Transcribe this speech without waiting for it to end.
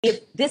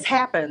If this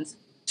happens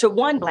to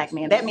one black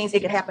man, that means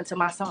it could happen to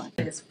my son,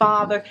 his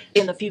father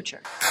in the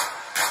future.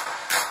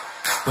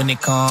 When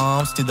it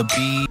comes to the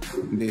beat,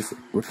 this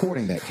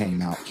recording that came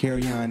out,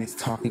 Kerrion is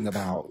talking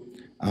about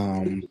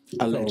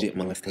alleged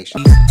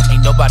molestation.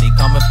 Ain't nobody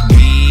coming for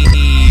me.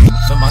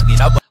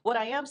 What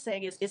I am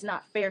saying is it's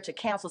not fair to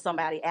cancel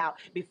somebody out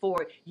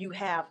before you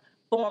have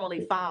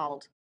formally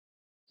filed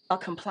a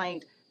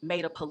complaint,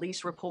 made a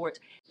police report.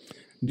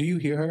 Do you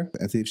hear her?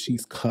 As if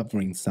she's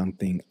covering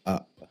something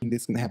up.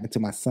 This can happen to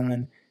my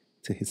son,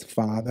 to his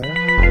father.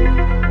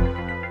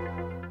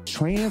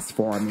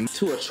 Transforming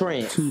to a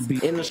trance. To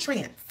be in a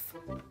trance.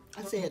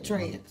 I said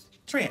trance.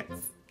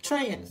 Trance.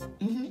 Trance.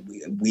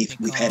 Mm-hmm.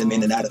 We've had him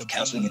in and out of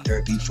counseling and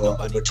therapy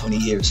for over 20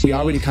 years. We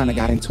already kind of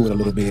got into it a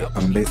little bit,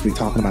 basically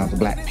talking about the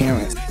black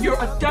parents. You're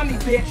a dummy,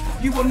 bitch.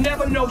 You will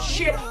never know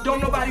shit.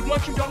 Don't nobody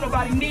want you. Don't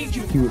nobody need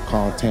you. He would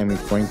call Tammy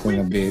Franklin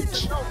a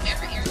bitch.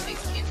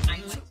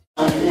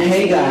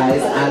 Hey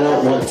guys, I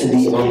don't want to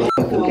be on the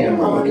fucking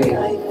camera,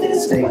 okay?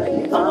 Stay.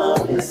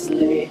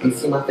 You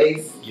see my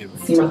face?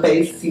 See my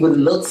face? See what it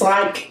looks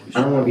like?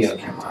 I don't want to be on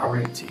camera,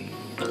 alright? He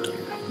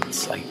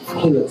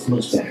looks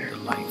much better.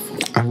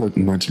 I look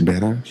much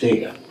better. There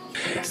you go.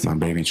 My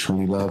baby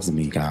truly loves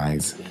me,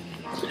 guys.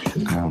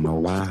 I don't know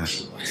why.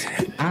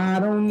 I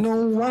don't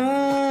know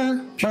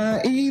why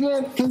I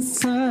ain't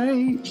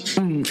inside.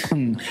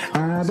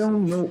 I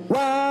don't know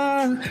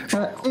why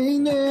I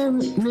ain't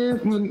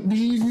never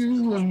leave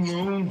you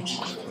alone.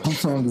 What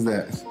song is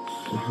that?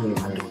 I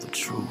know the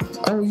truth.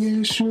 Oh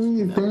yeah, sure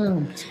is.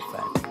 Damn.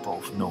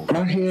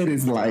 My head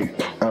is like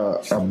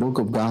a book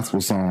of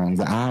gospel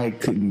songs. I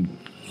couldn't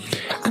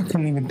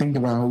even think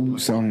about who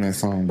sung that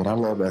song, but I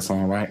love that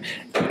song, right?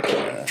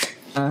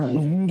 I've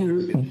been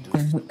you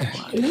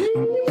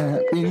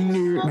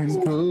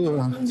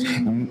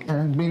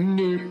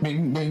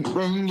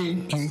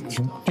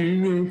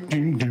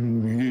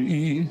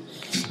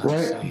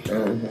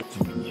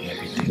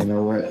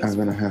know what I'm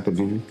gonna have to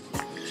do?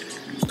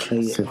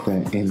 Set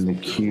that in the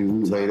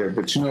queue later.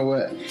 But you know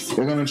what?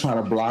 They're gonna try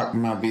to block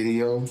my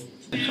video.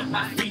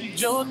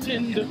 Your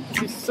tender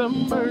kiss of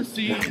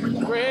mercy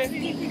and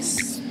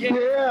grace.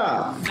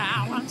 Yeah.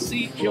 Now I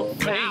see your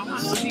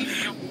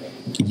face.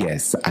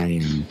 Yes, I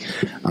am.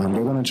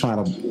 They're gonna try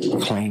to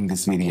claim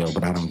this video,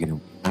 but I don't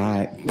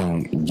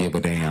give a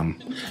damn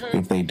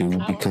if they do,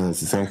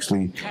 because it's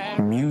actually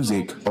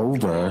music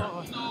over.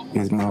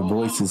 My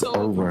voice is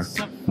over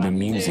the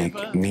music,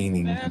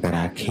 meaning that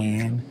I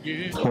can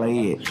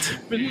play it.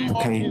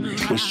 Okay,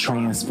 it's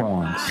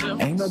transformed.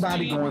 Ain't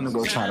nobody going to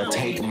go try to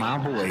take my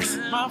voice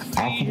off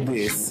of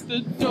this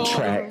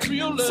track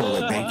so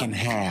that they can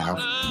have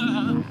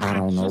I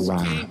Don't Know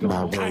Why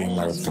by William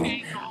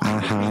Murphy. I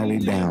highly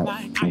doubt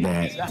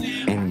that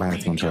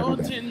anybody's going to try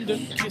to do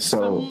that.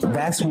 So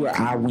that's where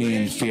I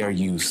win fair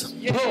use.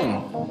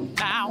 Boom!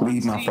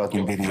 Leave my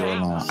fucking video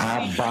alone.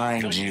 I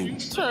bind you.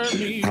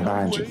 I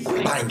bind you.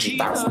 Bind you,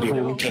 boss spirit.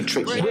 You can't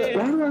trick me.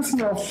 Why do I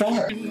smell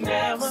fart?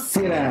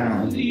 Sit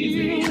down.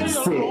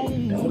 Sit.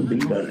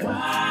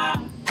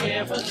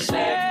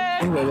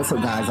 Anyway, what's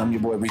up, guys? I'm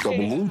your boy Rico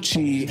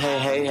Bellucci.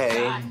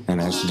 Hey.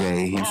 And that's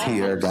Jay. He's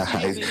here,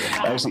 guys.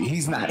 Actually,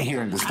 he's not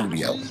here in the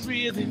studio.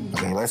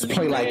 Okay, let's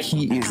play like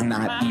he is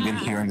not even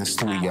here in the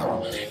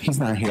studio. He's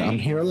not here. I'm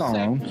here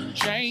alone.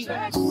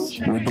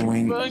 We're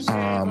doing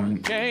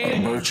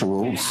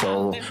virtual,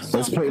 so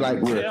let's play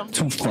like we're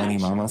two funny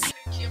mamas.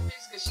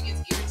 She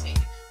gets irritated.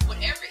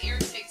 Whatever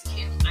irritates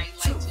Kim, I like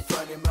to do.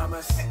 Funny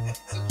mamas.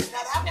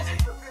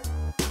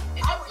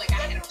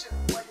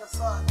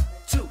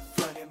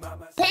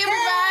 Hey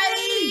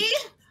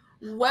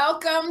everybody!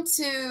 Welcome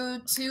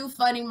to Two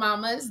Funny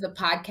Mamas, the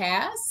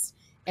podcast.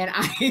 And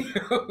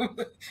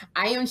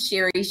I am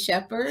Sherry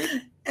Shepherd.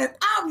 And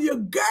I'm your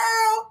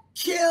girl,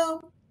 Kim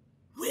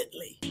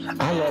Whitley.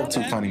 I love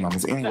Two Funny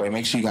Mamas. Anyway,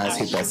 make sure you guys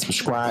hit that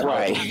subscribe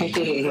button.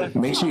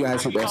 Make sure you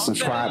guys hit that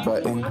subscribe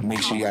button.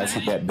 Make sure you guys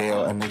hit that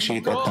bell, and make sure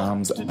you hit that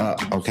thumbs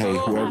up. Okay,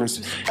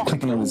 whoever's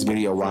clicking on this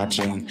video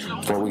watching,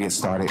 before we get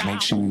started,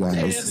 make sure you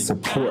guys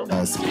support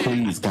us,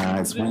 please,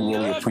 guys. We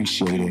really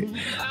appreciate it.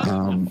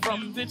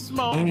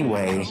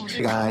 Anyway,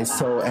 guys,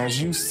 so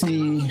as you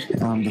see,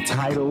 the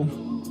title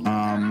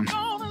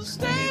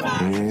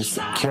is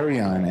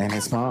Kerrion and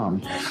his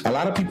mom. A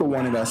lot of people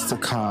wanted us to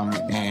come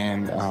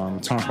and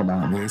talk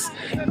about this.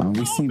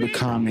 We see the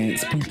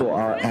comments. People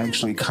are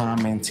actually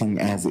commenting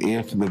as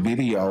if the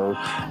video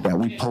that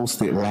we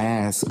posted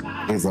last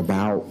is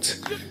about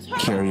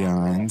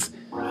Kerrion's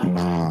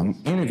mom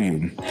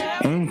interview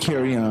and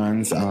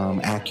Kerrion's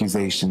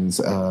accusations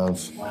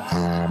of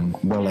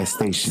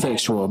molestation,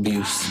 sexual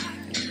abuse.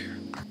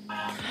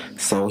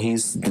 So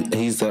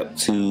he's up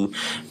to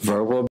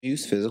verbal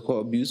abuse,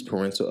 physical abuse,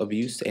 parental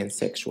abuse, and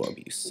sexual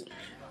abuse.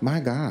 My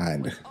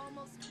God.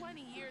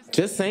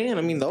 Just saying,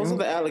 I mean, those are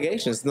the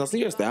allegations. No,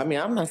 seriously, I mean,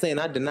 I'm not saying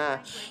I deny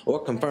or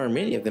confirm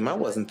any of them. I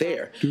wasn't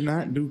there. Do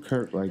not do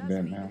Kirk like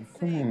that now.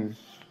 Come on.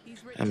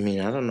 I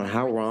mean, I don't know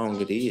how wrong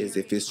it is.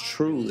 If it's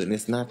true, then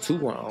it's not too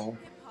wrong.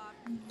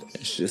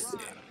 It's just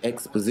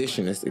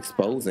exposition. It's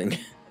exposing.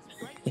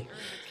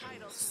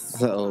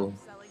 So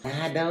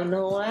I don't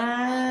know why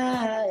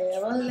I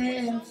ever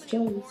left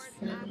your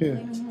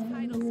side.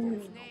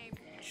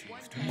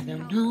 I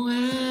don't know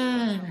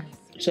why.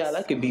 Child,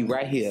 I could be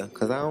right here,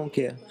 cause I don't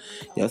care.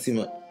 Y'all see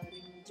my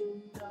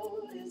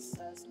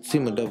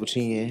double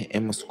chin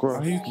and my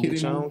scruff. Are you kidding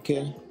Bitch, I me? don't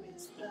care.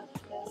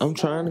 I'm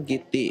trying to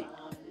get thick.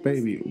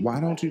 Baby, why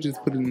don't you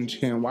just put it in the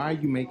chin? Why are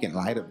you making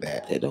light of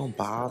that? That don't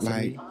bother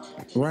me.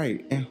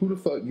 Right. And who the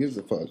fuck gives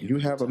a fuck? You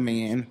have a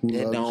man who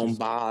That loves don't you.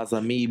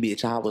 bother me,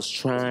 bitch. I was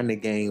trying to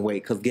gain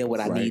weight, cause get what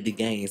I Right. need to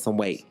gain some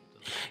weight.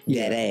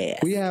 That ass.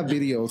 We have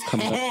videos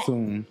coming up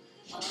soon.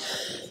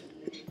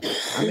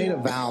 I made a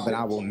vow that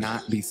I will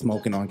not be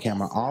smoking on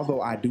camera.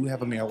 Although I do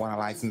have a marijuana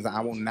license, I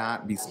will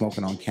not be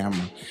smoking on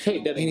camera.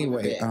 Take that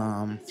Anyway,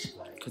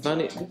 cause I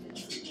need.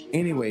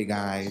 anyway,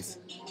 guys.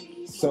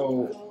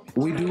 So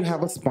we do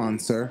have a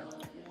sponsor,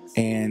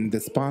 and the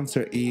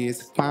sponsor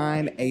is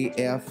Fine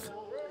AF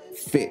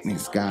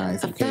Fitness,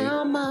 guys. Okay.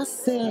 Found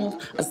myself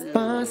a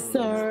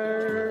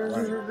sponsor.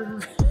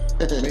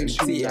 Make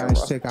sure you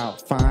guys check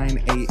out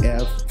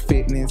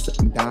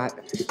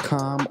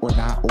fineaffitness.com or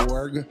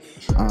 .org.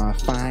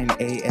 Fine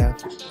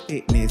AF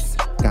Fitness,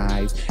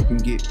 guys. You can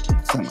get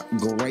some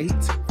great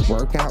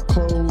workout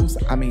clothes.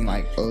 I mean,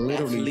 like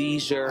literally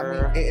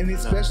Leisure. I mean, and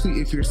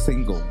especially if you're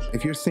single.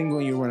 If you're single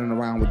and you're running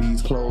around with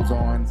these clothes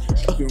on,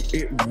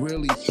 it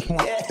really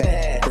plumps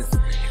that ass.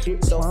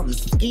 It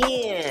plumps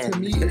skin. To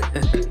me,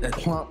 it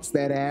plumps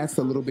that ass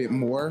a little bit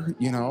more,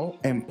 you know,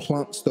 and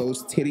plumps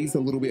those titties a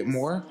little bit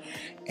more.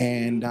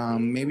 And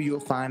maybe you'll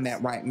find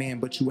that right man,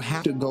 but you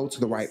have to go to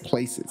the right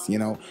places, you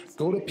know.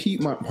 Go to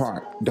Piedmont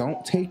Park.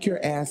 Don't take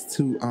your ass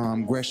to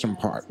Gresham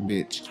Park,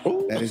 bitch.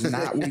 Ooh. That is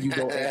not where you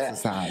go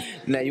exercise.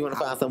 Now you want to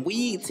find some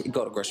weed?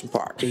 Go to Gresham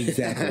Park.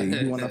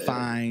 Exactly. You want to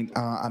find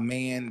a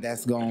man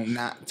that's going to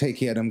not take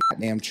care of them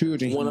goddamn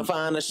children. You want to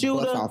find a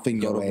shooter? Off in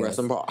Go your to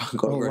Gresham Park.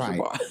 Go to Gresham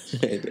Park.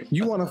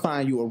 You want to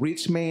find you a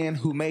rich man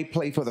who may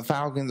play for the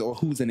Falcons or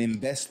who's an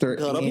investor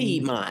Go to in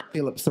Piedmont.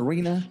 Philip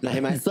Serena. Now he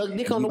might suck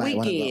dick on the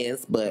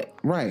weekends, but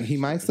right, he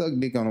might suck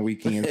dick on the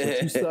weekends,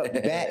 but you suck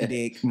that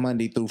dick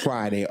Monday through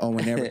Friday or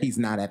whenever he's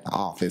not at the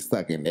office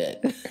sucking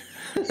dick.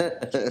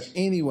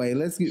 Anyway,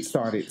 let's get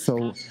started.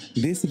 So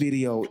this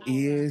video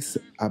is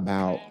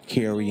about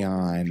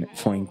Kerrion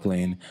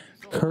Franklin,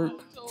 Kirk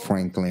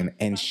Franklin,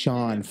 and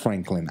Sean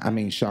Franklin. I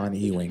mean Sean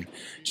Ewing.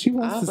 She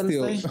wants to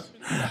still.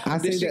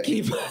 Did she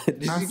keep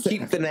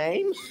the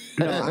name?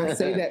 No, I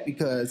say that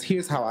because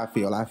here's how I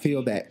feel. I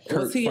feel that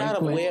Kirk Was he Franklin,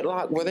 out of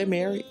wedlock? Were they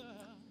married?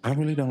 I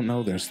really don't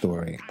know their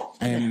story,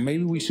 and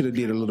maybe we should have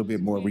did a little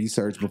bit more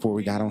research before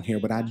we got on here.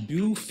 But I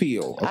do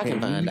feel I can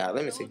find out.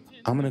 Let me see.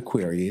 I'm an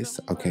Aquarius.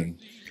 Okay,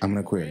 I'm an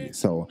Aquarius,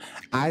 so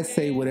I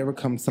say whatever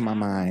comes to my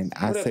mind.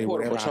 I say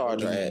whatever I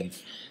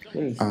believe.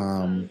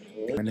 And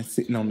it's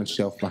sitting on the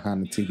shelf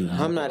behind the TV.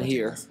 I'm not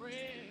here.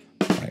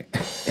 Right.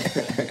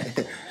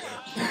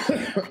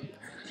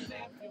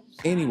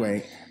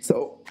 Anyway,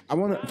 so I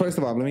want to, first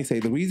of all, let me say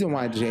the reason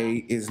why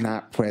Jay is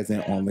not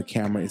present on the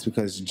camera is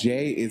because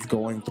Jay is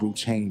going through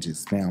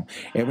changes. Now,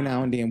 every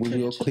now and then we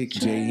will click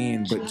Jay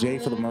in, but Jay,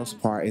 for the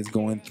most part, is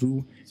going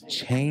through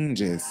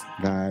changes,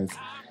 guys.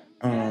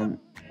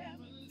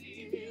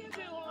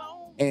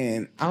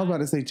 And I was about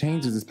to say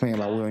Changes is playing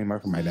by William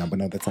Murphy right now, but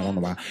no, that's not on the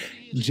why.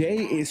 Jay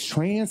is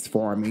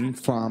transforming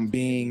from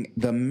being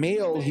the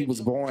male he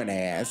was born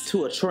as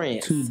to a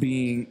trance. To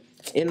being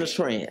in a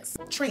trance.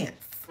 Trance.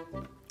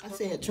 I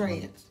said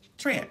trance.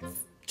 Trance.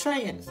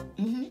 Trance.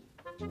 Mm-hmm.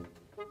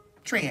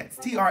 Trance.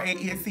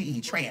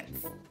 Trance.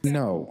 Trance.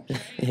 No.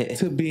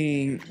 To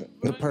being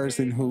the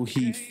person who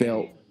he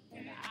felt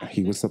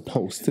he was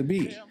supposed to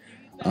be.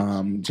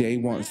 Jay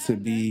wants to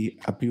be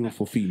a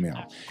beautiful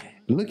female.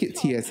 Look at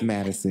T.S.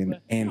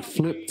 Madison and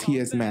flip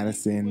T.S.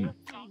 Madison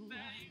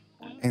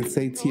and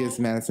say T.S.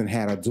 Madison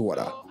had a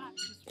daughter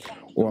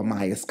or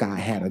Maya Scott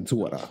had a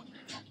daughter.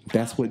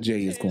 That's what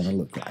Jay is going to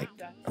look like.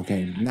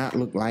 Okay, not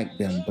look like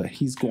them, but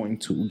he's going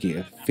to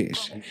give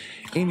fish.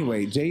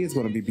 Anyway, Jay is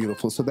going to be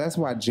beautiful. So that's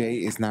why Jay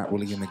is not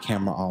really in the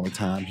camera all the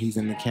time. He's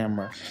in the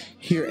camera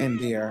here and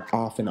there,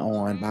 off and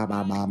on. Bye,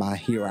 bye, bye, bye.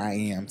 Here I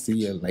am. See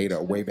you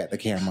later. Wave at the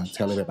camera.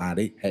 Tell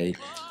everybody, hey.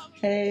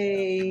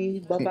 Hey,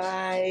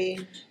 bye-bye.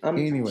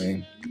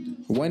 Anyway,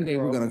 one day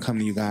we're going to come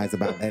to you guys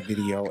about that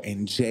video,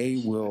 and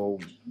Jay will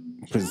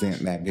present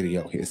that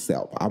video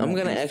himself. I'm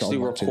going to actually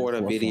record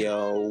a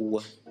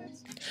video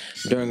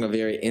during a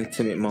very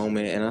intimate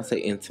moment, and I say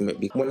intimate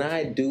because when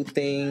I do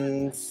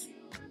things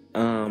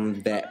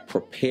that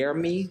prepare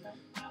me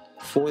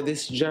for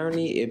this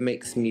journey, it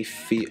makes me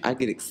feel, I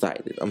get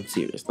excited. I'm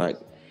serious. Like,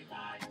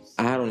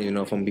 I don't even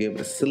know if I'm going to be able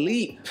to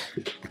sleep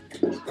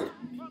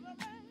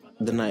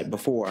the night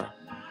before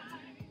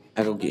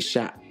I go get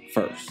shot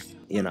first,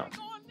 you know.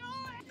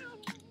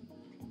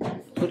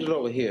 Put it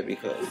over here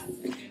because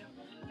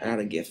I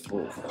gotta get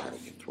through. But I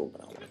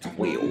want it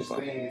way over.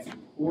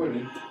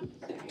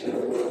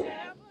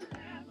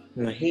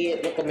 My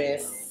head look a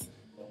mess.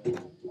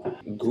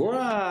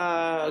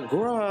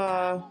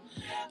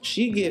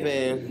 She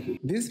giving.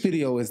 This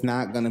video is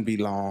not gonna be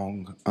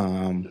long.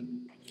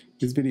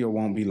 this video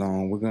won't be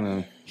long. We're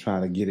gonna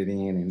try to get it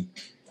in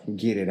and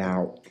get it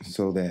out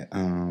so that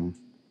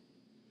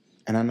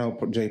and I know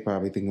Jay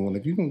probably thinking, well,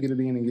 if you're gonna get it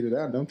in and get it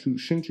out,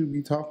 shouldn't you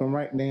be talking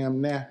right damn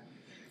now?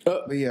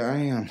 But yeah, I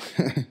am.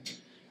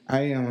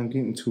 I'm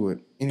getting to it.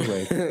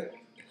 Anyway.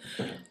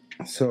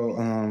 So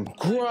only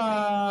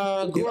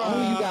you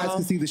guys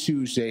can see the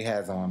shoes Jay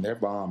has on. They're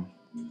bomb.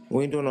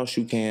 We ain't doing no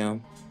shoe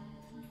cam.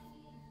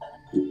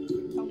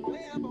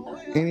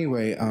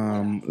 Anyway,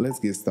 let's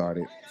get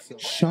started.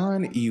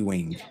 Sean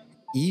Ewing.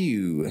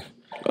 Ew.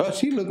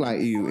 She looked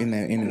like you in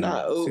that.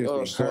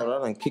 I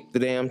done kicked the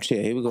damn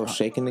chair. Here we go,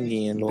 shaking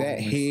again. Lord. That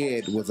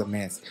head was a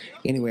mess.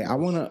 Anyway, I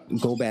want to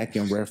go back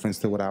in reference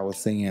to what I was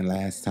saying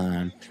last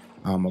time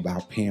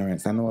about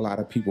parents. I know a lot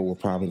of people were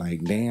probably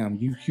like, damn,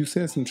 you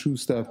said some true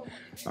stuff.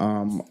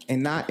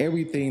 And not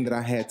everything that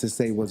I had to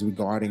say was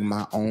regarding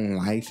my own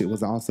life. It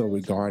was also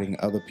regarding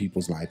other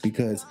people's life,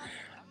 because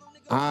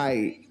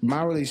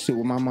my relationship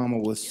with my mama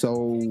was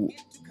so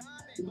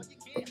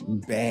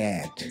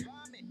bad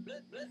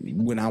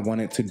when I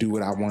wanted to do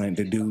what I wanted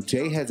to do.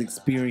 Jay has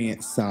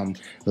experienced some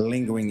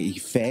lingering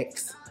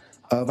effects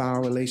of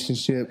our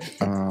relationship.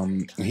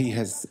 He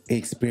has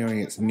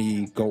experienced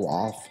me go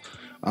off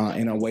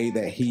in a way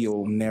that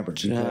he'll never,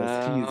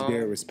 because he is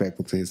very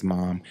respectful to his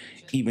mom.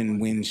 Even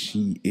when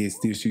she is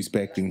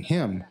disrespecting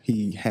him,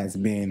 he has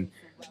been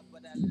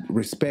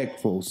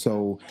respectful.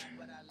 So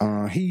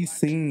he's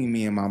seen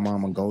me and my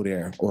mama go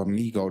there, or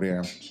me go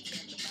there.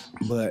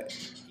 But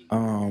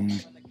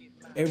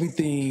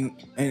everything,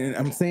 and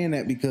I'm saying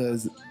that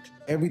because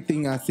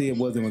everything I said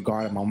wasn't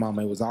regarding my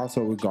mama. It was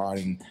also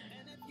regarding,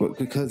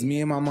 because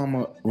me and my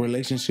mama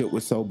relationship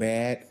was so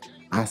bad,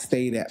 I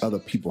stayed at other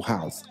people's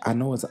house. I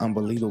know it's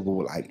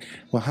unbelievable. Like,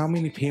 well, how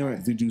many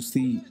parents did you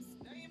see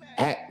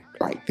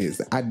act like this?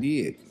 I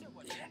did.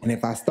 And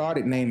if I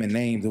started naming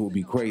names, it would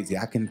be crazy.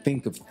 I can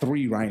think of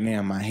 3 right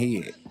now in my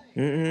head.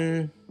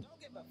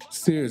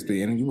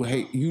 Seriously, and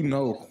you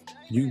know.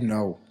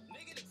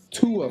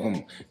 2 of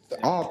them,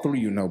 all 3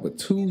 you know, but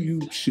 2 you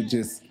should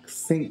just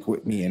sync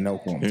with me and know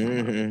who I'm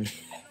talking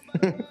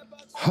about.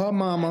 Her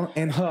mama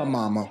and her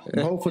mama,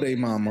 both of their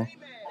mama,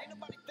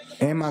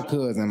 and my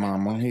cousin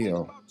mama.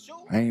 Hell,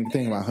 I ain't even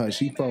thinking about her.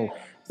 She 4,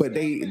 but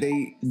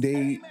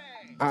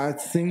I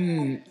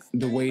seen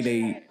the way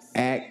they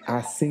act.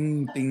 I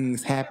seen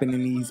things happen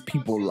in these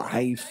people's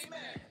life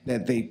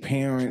that their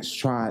parents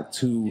tried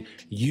to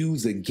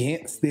use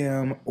against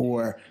them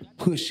or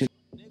push it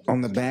on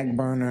the back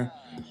burner.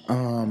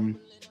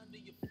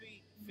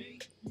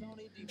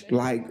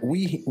 Like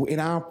in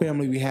our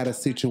family, we had a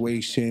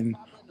situation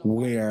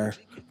where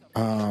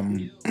a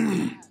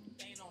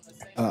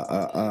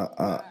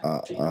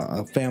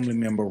family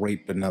member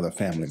raped another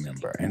family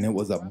member, and it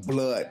was a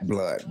blood.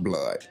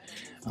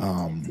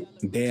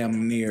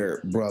 Damn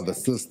near brother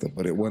sister,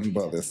 but it wasn't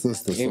brother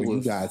sister. So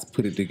you guys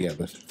put it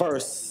together.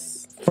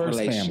 First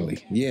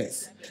family,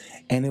 yes,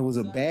 and it was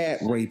a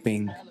bad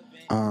raping.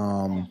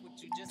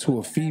 To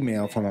a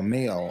female from a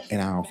male in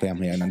our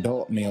family, an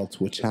adult male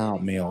to a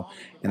child male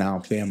in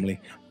our family.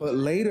 But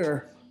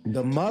later,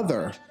 the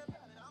mother...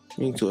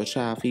 to a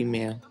child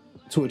female.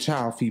 To a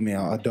child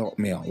female, adult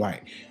male,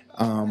 right.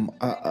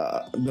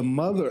 The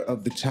mother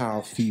of the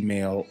child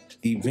female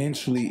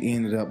eventually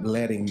ended up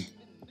letting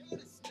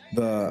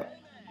the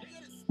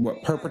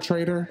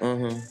perpetrator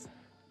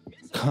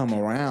come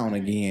around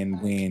again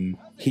when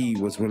he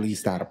was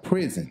released out of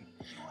prison.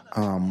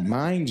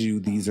 Mind you,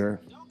 these are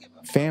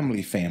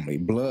family,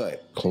 blood,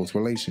 close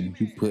relation.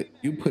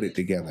 You put it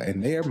together,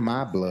 and they're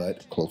my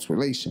blood, close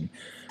relation.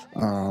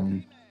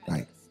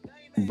 Like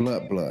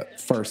blood,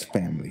 first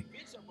family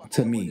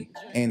to me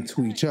and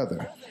to each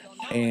other.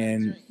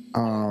 And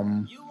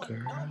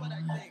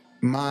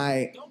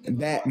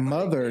that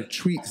mother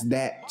treats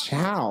that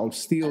child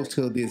still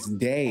to this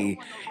day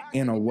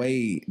in a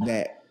way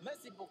that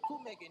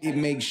it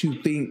makes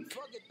you think,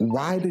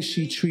 why does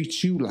she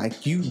treat you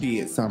like you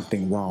did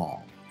something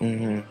wrong?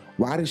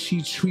 Why does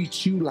she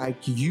treat you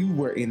like you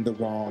were in the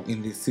wrong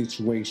in this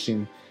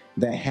situation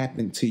that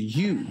happened to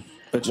you?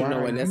 But you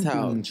know what? That's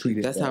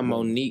how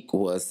Monique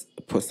was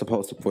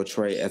supposed to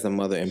portray as a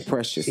mother in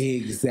Precious.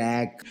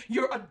 Exactly.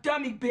 You're a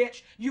dummy,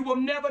 bitch. You will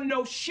never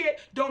know shit.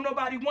 Don't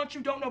nobody want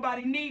you. Don't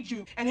nobody need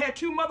you. And had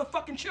 2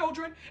 motherfucking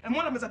children, and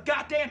one of them is a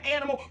goddamn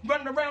animal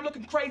running around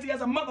looking crazy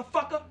as a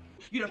motherfucker.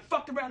 You done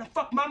fucked around and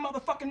fucked my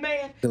motherfucking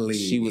man.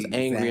 She was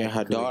angry at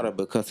her daughter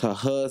because her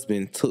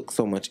husband took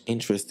so much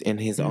interest in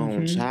his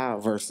own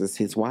child versus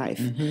his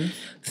wife.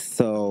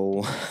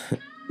 So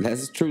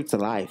that's true to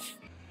life.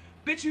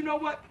 Bitch, you know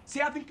what?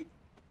 See, I think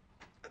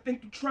you're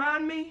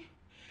trying me.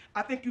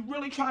 I think you're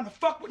really trying to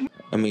fuck with me.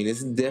 I mean,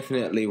 it's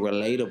definitely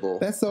relatable.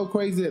 That's so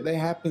crazy that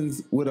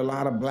happens with a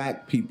lot of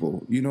black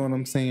people. You know what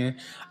I'm saying?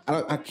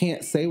 I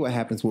can't say what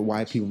happens with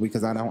white people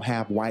because I don't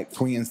have white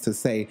friends to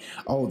say,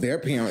 oh, their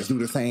parents do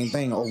the same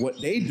thing or what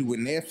they do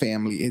in their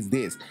family is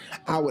this.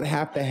 I would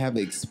have to have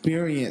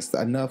experienced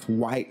enough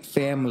white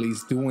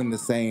families doing the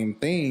same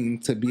thing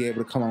to be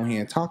able to come on here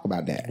and talk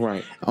about that.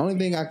 Right. The only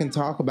thing I can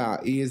talk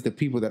about is the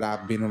people that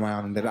I've been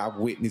around and that I've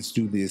witnessed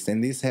do this.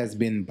 And this has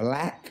been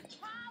black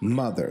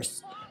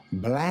mothers,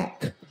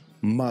 whether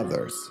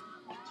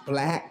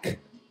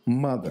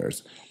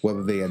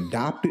they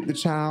adopted the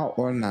child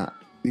or not.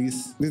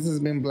 This has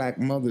been black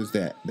mothers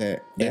that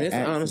and it's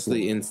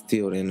honestly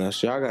instilled in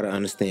us. Y'all gotta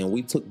understand,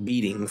 we took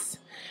beatings,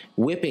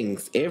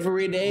 whippings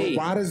every day.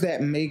 But why does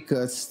that make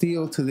us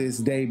still to this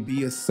day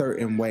be a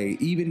certain way,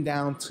 even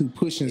down to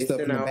pushing stuff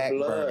in the back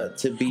burner?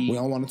 We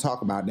don't want to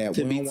talk about that.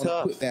 We don't want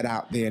to put that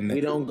out there. We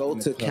don't go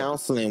to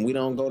counseling. We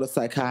don't go to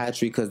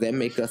psychiatry because that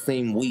make us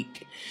seem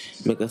weak.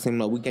 Make us seem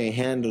like we can't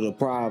handle the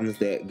problems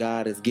that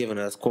God has given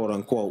us, quote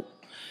unquote.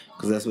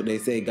 Because that's what they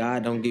say.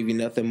 God don't give you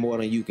nothing more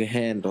than you can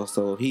handle.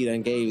 So if he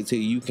done gave it to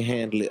you, you can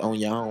handle it on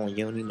your own.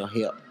 You don't need no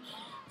help,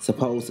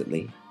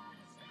 supposedly.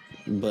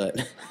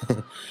 But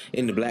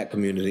in the black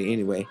community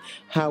anyway.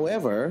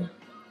 However,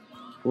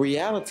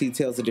 reality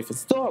tells a different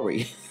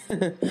story.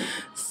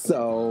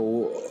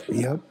 So,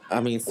 yep. I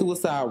mean,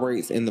 suicide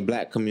rates in the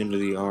black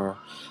community are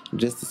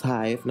just as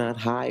high, if not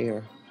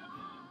higher,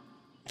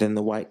 than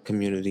the white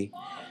community.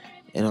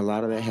 And a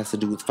lot of that has to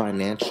do with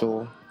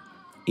financial,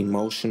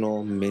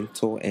 emotional,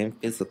 mental, and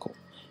physical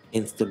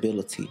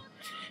instability.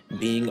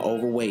 Being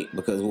overweight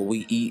because what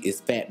we eat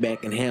is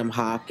fatback and ham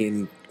hock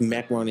and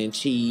macaroni and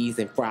cheese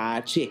and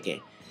fried chicken.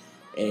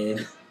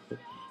 And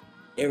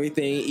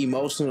everything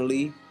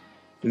emotionally,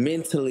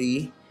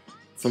 mentally,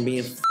 from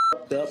being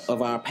fucked up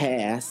of our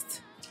past.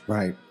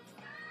 Right.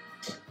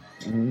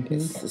 Mm-hmm.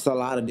 It's a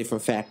lot of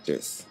different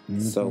factors.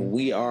 Mm-hmm. So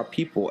we are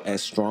people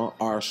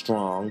are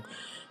strong,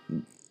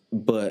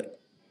 but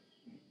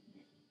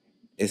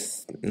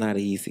it's not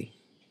easy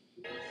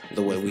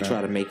the way we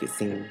try to make it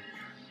seem.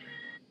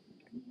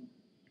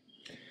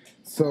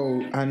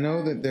 So I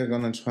know that they're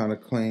going to try to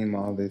claim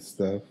all this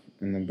stuff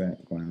in the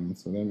background.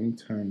 So let me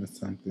turn to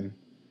something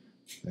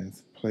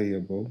that's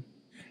playable.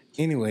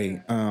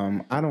 Anyway,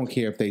 I don't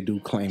care if they do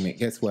claim it.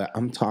 Guess what?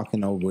 I'm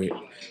talking over it.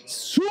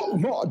 Suck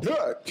my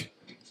dick!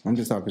 I'm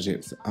just talking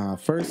shit.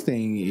 First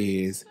thing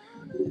is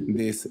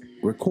this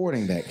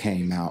recording that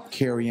came out,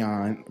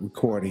 Kerrion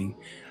recording,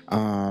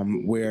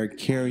 where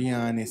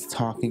Kerrion is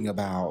talking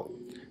about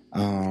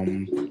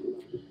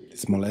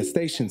this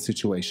molestation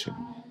situation.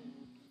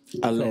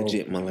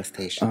 Alleged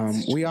molestation.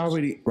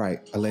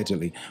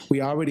 Allegedly.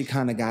 We already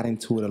kind of got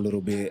into it a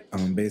little bit,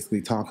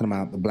 basically talking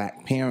about the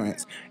black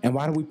parents. And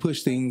why do we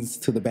push things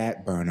to the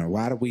back burner?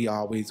 Why do we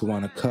always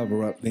want to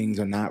cover up things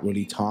or not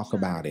really talk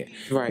about it?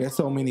 Right. There's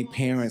so many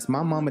parents.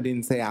 My mama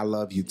didn't say I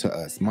love you to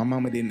us. My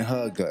mama didn't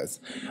hug us.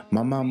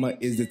 My mama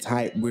is the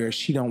type where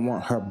she don't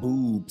want her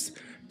boobs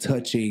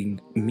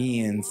touching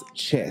men's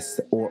chest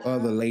or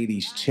other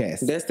ladies'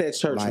 chest. That's that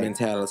church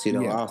mentality,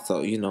 though. Yeah.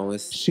 Also, you know,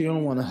 she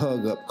don't want to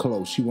hug up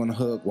close. She want to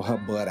hug with her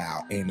butt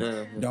out and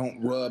don't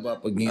rub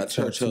up against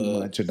her too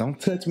much. Or don't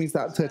touch me.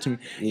 Stop touching me.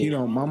 Yeah. You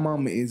know, my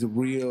mama is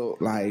real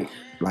like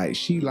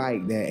she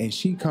like that, and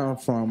she come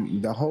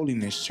from the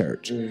holiness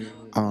church.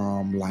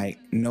 Like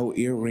no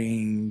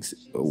earrings,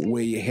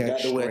 wear your hair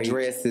straight. Wear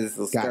dresses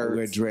or skirts. Got to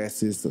wear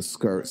dresses or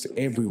skirts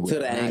everywhere. To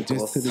the ankles. Not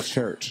just to the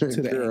church. To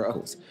the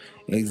ankles.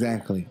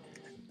 Exactly.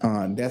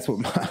 That's what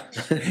my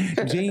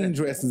jean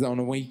dresses on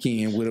the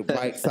weekend with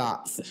white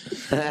socks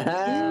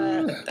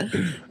and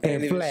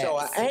flats. Show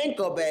an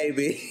ankle,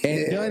 baby.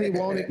 And Johnny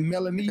wanted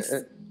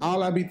Melanice.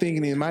 All I be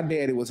thinking is my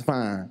daddy was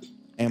fine,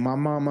 and my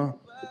mama.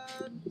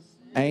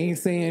 I ain't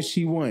saying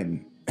she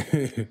wasn't.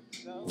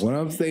 What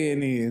I'm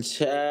saying is,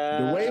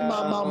 the way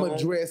my mama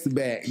dressed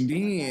back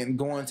then,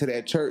 going to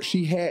that church,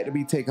 she had to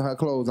be taking her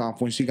clothes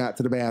off when she got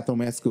to the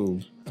bathroom at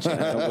school.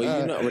 Well,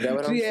 you know what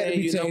I'm saying.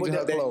 You know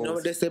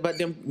what they say about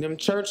them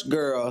church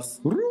girls.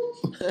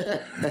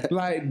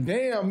 Like,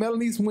 damn,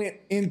 Melanice went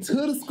into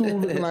the school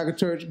looking like a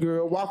church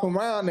girl, walking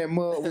around that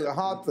mud with a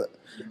heart to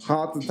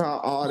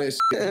top, all that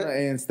shit.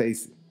 And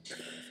Stacy.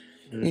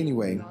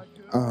 Anyway,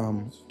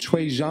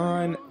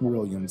 Trajan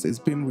Williams. It's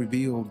been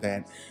revealed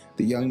that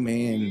the young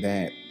man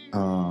that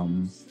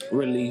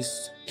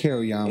released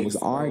Kerrion was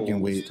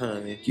arguing with,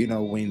 you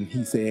know, when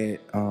he said,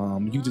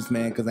 you just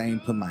mad because I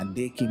ain't put my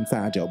dick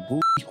inside your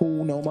booty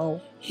hole no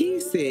more. He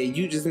said,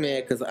 you just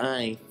mad because I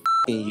ain't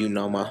f***ing you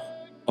no more.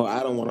 Or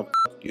I don't want to f***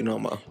 you no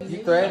more.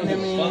 You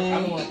threatening me?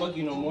 I don't want to fuck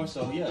you no more,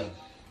 so yeah.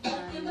 I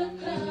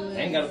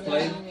ain't got to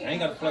play. I ain't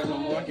got to flirt no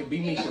more. I can be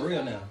me for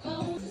real now.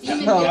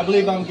 I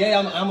believe I'm gay.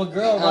 I'm a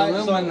girl, right?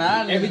 So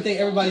everything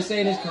everybody's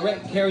saying is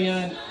correct.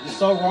 Kerrion is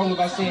so wrong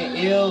about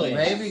saying ill. And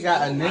baby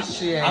got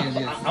initiated.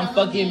 I'm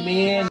fucking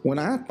men. When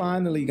I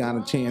finally got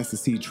a chance to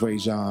see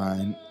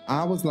Trajan,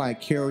 I was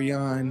like,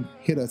 Kerrion,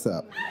 hit us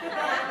up.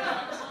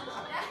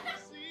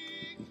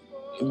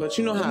 But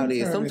you know how it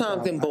is.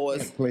 Sometimes them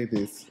boys. I can't play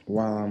this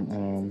while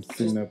I'm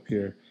sitting up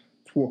here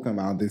talking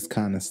about this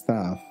kind of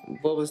stuff.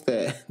 What was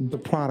that? The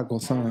prodigal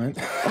son.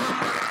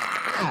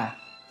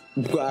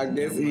 Well, I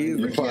guess he is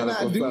the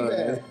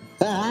prodigal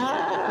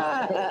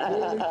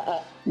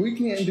son. We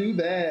can't do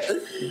that.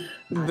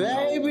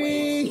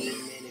 Baby! He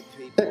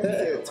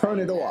said, turn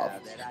it off.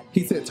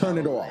 He said, turn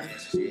it off.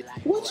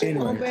 What you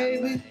want,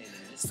 baby?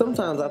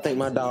 Sometimes I think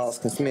my dogs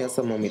can smell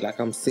something on me, like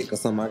I'm sick or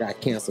something. I got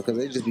cancer, because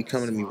they just be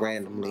coming to me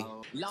randomly.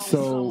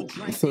 So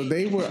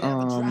they were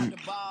arguing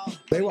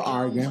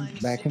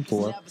back and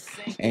forth,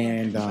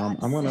 and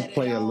I'm gonna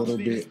play a little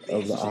bit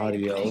of the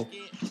audio.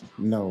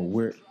 No,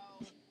 we're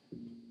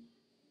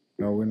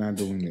not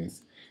doing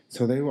this.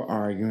 So they were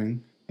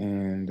arguing,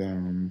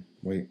 and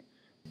wait.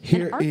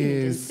 Here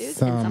is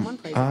some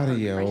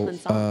audio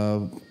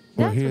of.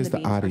 Well, here's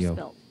the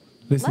audio.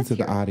 Listen to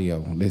the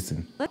audio.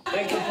 Listen.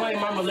 They complain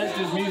my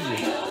molesters music.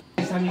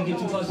 Next time you get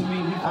too close to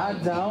me, I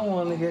don't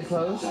want to get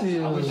close to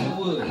you. I wish you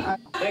would.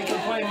 They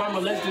complain my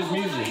molesters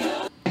music.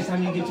 Next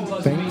time you get too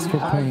close to me, Thanks for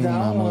playing my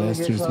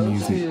molesters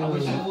music. I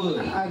wish you would.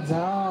 I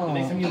don't.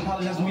 Next time you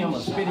apologize to me, I'm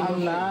gonna spit in your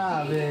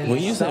face.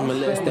 When you say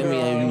molest, that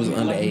means you was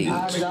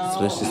underage. So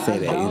let's just say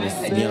that it was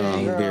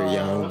young, very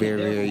young,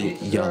 very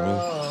young.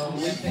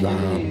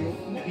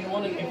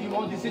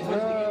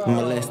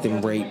 Molest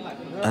and rape.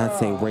 I'd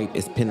say rape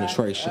is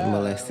penetration,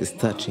 molest is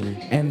touching.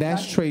 And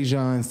that's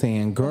Trajan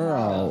saying,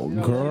 girl.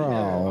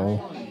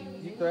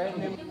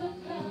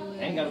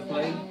 I ain't gotta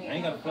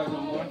play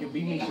no more. I can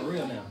be me for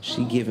real now.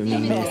 She giving me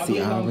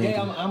messy already.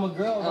 I'm a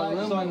girl, right?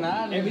 So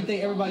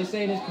everything everybody's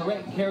saying is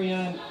correct.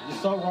 Kerrion is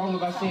so wrong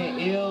about saying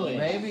ill. And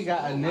baby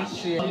got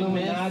initiated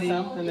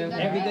something.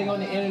 Everything on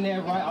the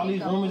internet, right? All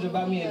these rumors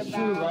about me is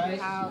true, right?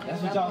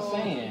 That's what y'all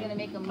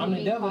saying. I'm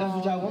the devil. That's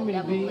what y'all want me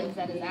to be.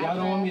 Y'all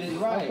don't want me to,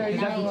 right? Because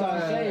that's what y'all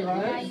say,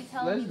 right?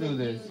 Let's do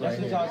this. That's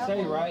what y'all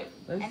say, right?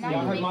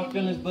 Y'all hurt my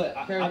feelings, but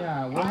I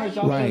hurt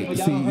y'all Right.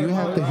 feelings. See, you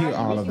have to hear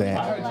all of I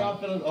that. hurt y'all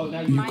feelings. Oh,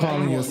 now You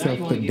calling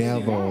yourself the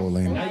devil,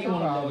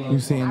 and you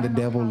saying the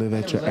devil live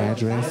at your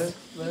address?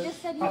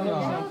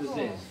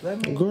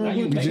 Girl,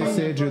 you just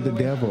said you're the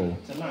devil.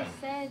 Tonight,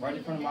 right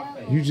in front of my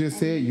face. You just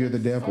said you're the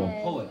devil.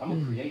 Poet, I'm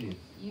a creative.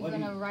 You're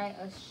gonna write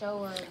a show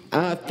or...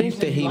 I think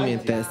that he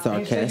meant that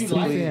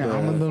sarcastically. Yeah,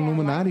 I'm the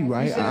Illuminati,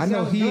 right? I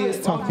know he is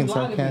talking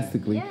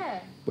sarcastically. Yeah.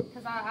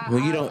 Well,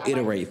 you don't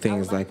iterate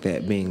things like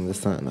that being the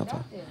son of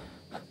a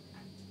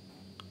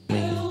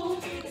man.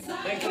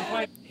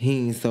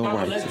 He ain't so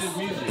righteous.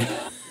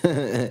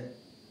 I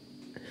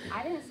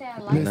didn't say I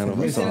liked None of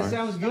us That are.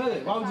 sounds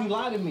good. Why would you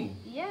lie to me?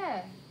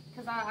 Yeah,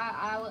 because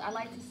I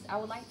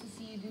would like to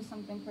see you do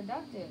something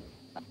productive.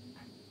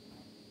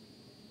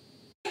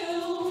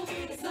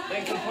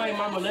 They complain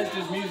my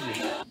molesters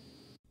music.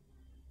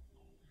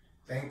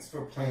 Thanks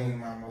for playing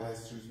my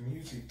molesters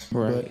music.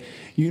 Right. But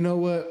you know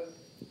what?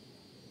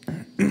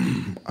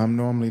 I'm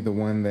normally the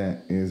one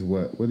that is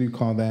what do you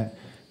call that?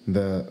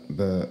 The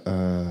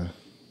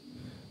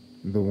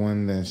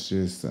one that's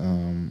just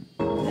not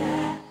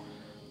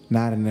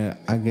in the,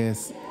 I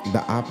guess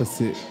the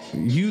opposite.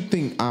 You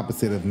think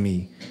opposite of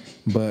me,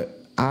 but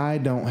I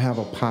don't have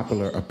a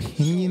popular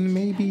opinion.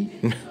 Maybe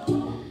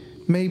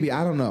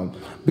I don't know,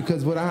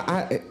 because what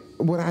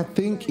I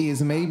think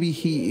is maybe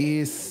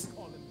he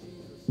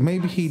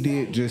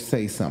did just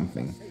say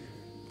something.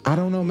 I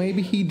don't know.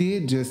 Maybe he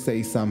did just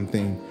say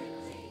something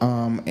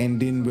and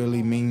didn't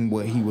really mean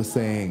what he was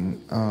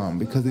saying.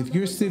 Because if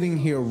you're sitting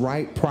here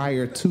right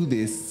prior to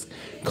this,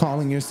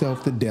 calling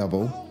yourself the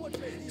devil,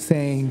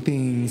 saying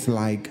things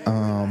like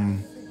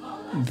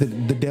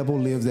the devil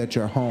lives at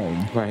your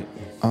home. Right.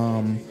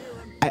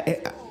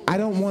 I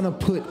don't want to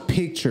put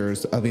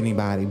pictures of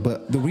anybody,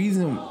 but the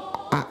reason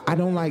I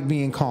don't like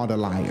being called a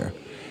liar.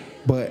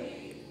 But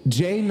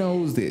Jay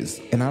knows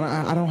this, and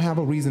I don't have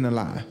a reason to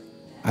lie.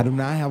 I do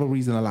not have a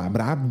reason to lie, but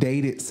I've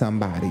dated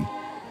somebody.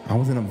 I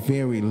was in a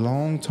very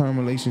long-term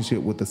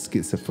relationship with a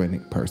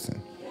schizophrenic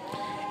person.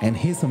 And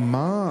his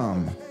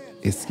mom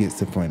is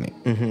schizophrenic.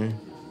 Mm-hmm.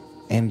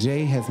 And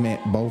Jay has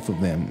met both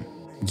of them.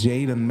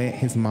 Jay done met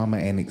his mama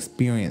and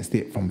experienced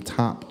it from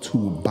top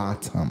to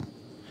bottom.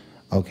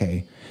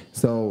 Okay?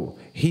 So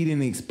he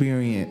didn't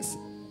experience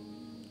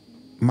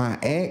my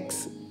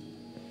ex.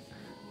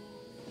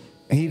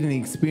 He didn't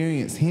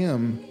experience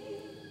him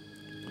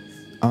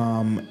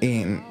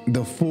in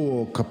the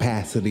full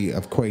capacity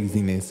of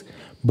craziness,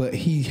 but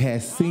he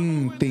has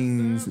seen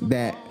things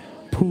that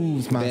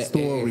proves my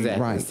story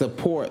exactly. right.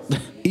 Support.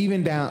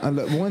 Even down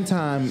one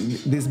time,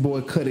 this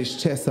boy cut his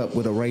chest up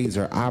with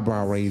a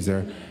eyebrow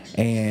razor,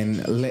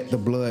 and let the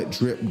blood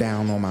drip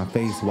down on my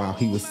face while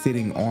he was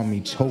sitting on me,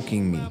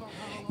 choking me.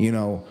 You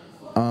know,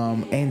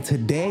 and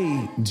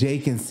today Jay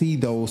can see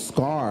those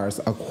scars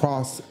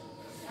across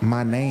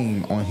my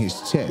name on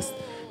his chest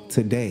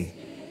today.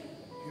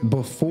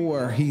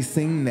 Before he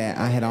seen that,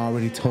 I had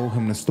already told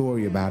him the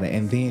story about it,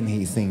 and then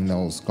he seen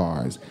those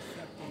scars.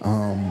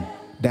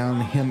 Down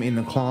to him in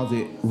the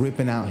closet,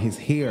 ripping out his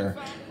hair,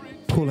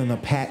 pulling a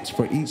patch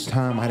for each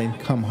time I didn't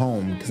come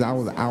home, because I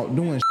was out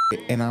doing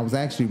shit, and I was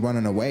actually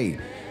running away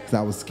because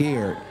I was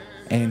scared.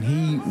 and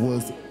he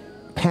was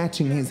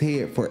patching his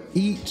head for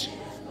each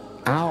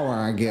hour,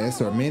 I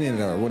guess, or minute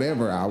or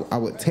whatever I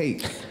would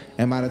take.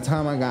 And by the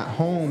time I got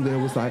home, there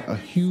was like a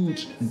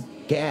huge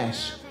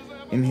gash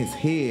in his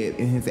head,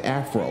 in his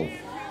afro,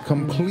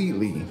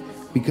 completely,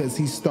 because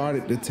he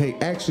started to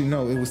take, actually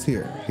no, it was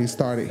here. He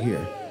started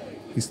here.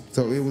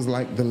 So it was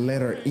like the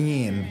letter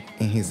N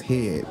in his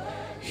head,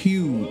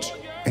 huge.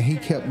 And he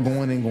kept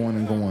going and going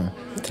and going.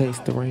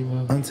 Taste the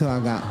rainbow. Until I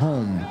got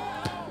home.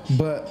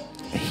 But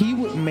he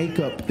would make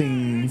up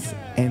things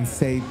and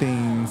say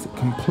things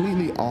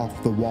completely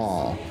off the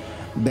wall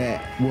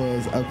that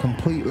was a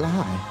complete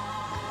lie.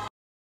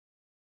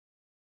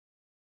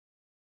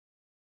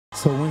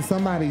 So when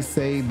somebody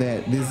say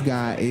that this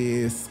guy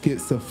is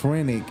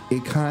schizophrenic,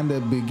 it kind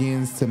of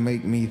begins to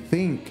make me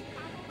think,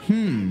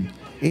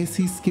 is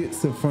he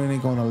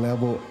schizophrenic on a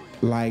level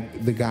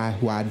like the guy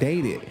who I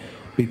dated?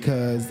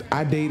 Because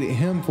I dated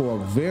him for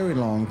a very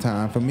long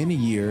time, for many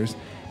years,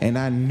 and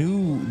I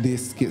knew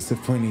this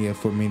schizophrenia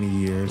for many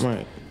years.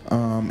 Right.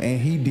 And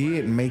he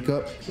did make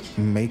up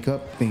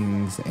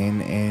things,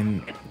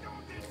 and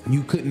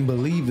you couldn't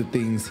believe the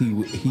things he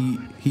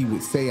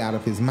would say out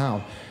of his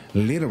mouth,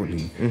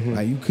 literally.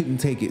 Like, you couldn't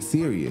take it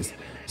serious.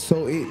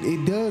 So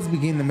it does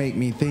begin to make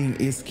me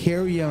think, is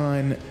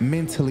Kerrion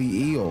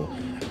mentally ill?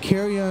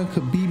 Kerrion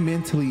could be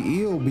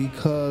mentally ill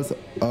because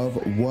of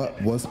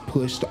what was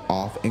pushed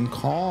off and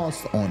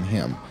caused on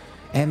him.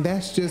 And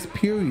that's just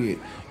period.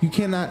 You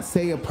cannot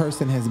say a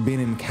person has been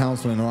in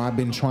counseling, or I've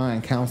been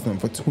trying counseling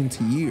for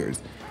 20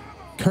 years.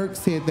 Kirk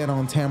said that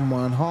on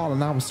Tamron Hall,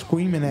 and I was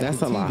screaming at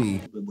the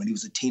TV. When he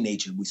was a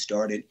teenager, we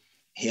started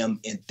him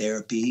in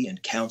therapy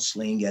and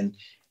counseling,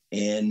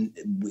 and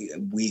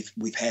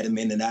we've had him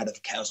in and out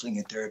of counseling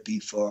and therapy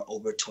for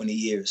over 20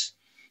 years.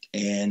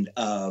 And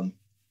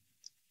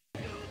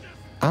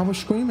I was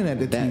screaming at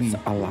the TV.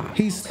 That's a lot.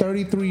 He's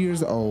 33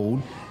 years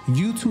old.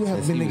 You two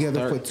have been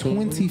together for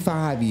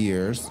 25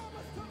 years.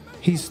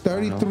 He's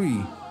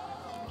 33.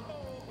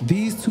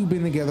 These two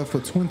been together for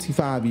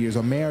 25 years,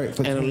 or married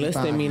for 25 years. And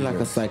unless they mean like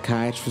a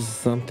psychiatrist or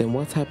something,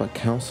 what type of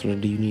counselor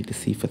do you need to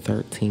see for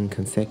 13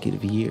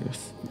 consecutive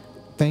years?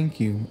 Thank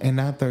you. And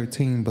not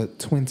 13, but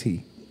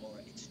 20.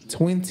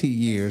 20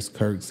 years,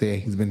 Kirk said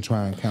he's been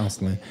trying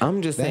counseling.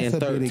 I'm just saying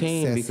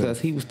 13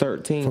 because he was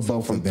 13.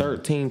 So from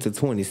 13 to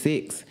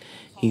 26,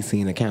 he's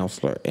seen a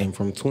counselor. And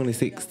from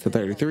 26 to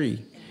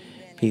 33,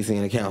 he's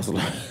seen a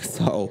counselor.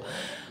 So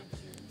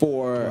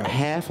for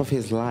half of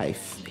his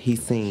life,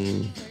 he's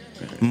seen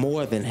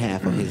more than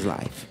half of his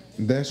life.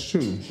 That's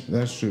true.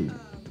 That's true.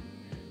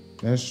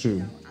 That's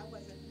true.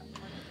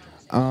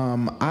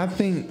 I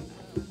think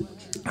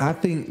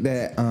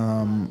that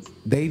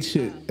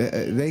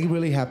they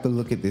really have to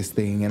look at this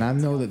thing, and I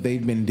know that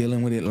they've been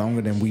dealing with it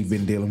longer than we've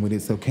been dealing with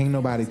it, so can't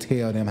nobody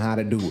tell them how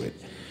to do it.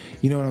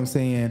 You know what I'm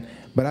saying?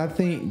 But I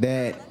think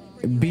that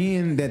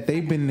being that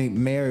they've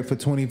been married for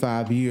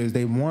 25 years,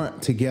 they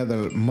weren't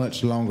together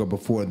much longer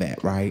before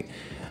that, right?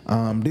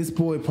 This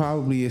boy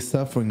probably is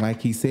suffering,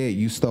 like he said,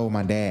 you stole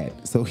my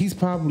dad. So he's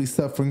probably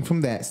suffering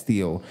from that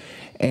still.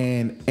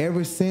 And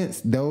ever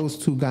since those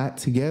two got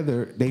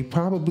together, they've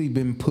probably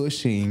been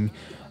pushing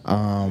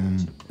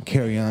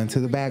Kerrion to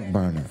the back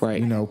burner. Right.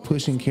 You know,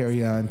 pushing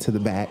Kerrion to the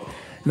back,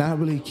 not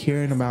really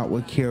caring about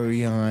what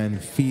Kerrion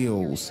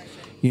feels,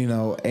 you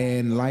know.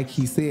 And like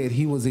he said,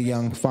 he was a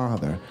young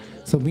father.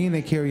 So being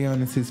that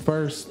Kerrion is his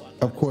first,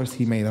 of course,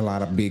 he made a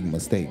lot of big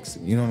mistakes.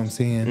 You know what I'm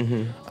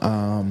saying?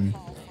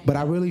 But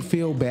I really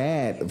feel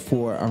bad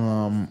for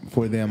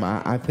them.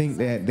 I think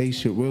that they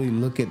should really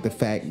look at the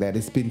fact that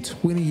it's been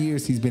 20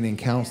 years he's been in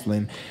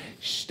counseling.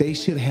 They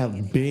should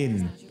have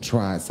been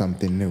trying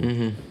something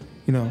new.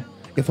 You know,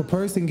 if a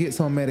person gets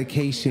on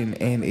medication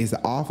and is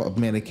off of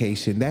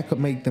medication, that could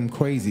make them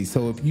crazy.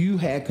 So if you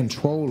had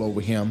control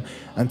over him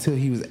until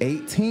he was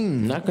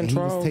 18, not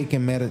control, he was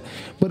taking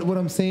But what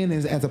I'm saying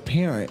is, as a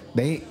parent,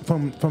 they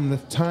from the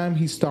time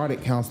he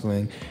started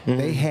counseling,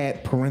 they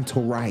had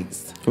parental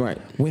rights. Right.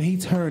 When he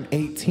turned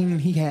 18,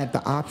 he had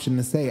the option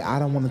to say, I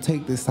don't want to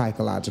take this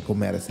psychological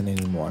medicine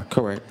anymore.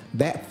 Correct.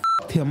 That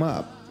fucked him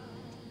up.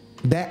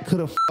 That could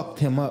have fucked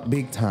him up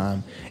big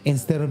time.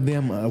 Instead of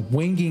them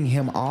winging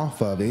him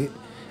off of it,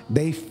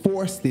 they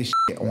forced this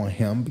shit on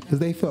him because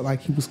they felt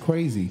like he was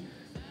crazy.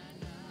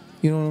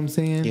 You know what I'm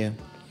saying? Yeah.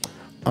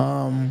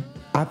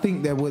 I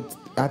think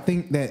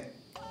that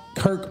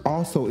Kirk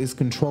also is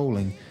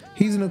controlling.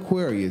 He's an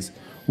Aquarius.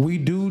 We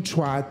do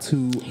try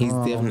to. He's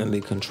definitely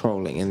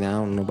controlling, and I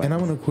don't know about. And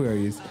I'm an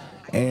Aquarius,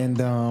 and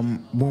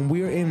when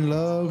we're in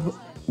love,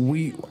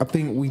 I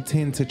think we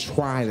tend to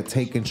try to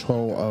take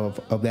control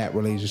of that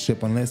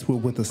relationship, unless we're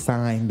with a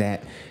sign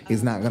that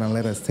is not going to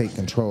let us take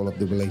control of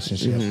the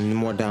relationship.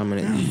 More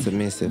dominant and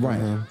submissive.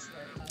 Right.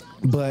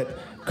 But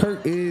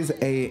Kirk is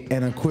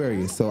an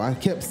Aquarius, so I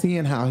kept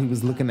seeing how he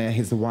was looking at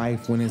his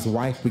wife when his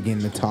wife began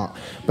to talk,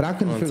 but I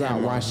couldn't figure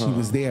out why she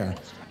was there.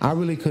 I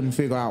really couldn't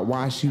figure out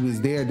why she was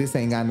there. This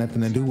ain't got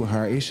nothing to do with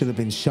her. It should have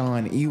been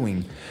Sean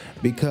Ewing,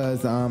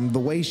 because the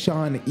way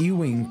Sean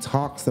Ewing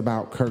talks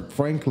about Kirk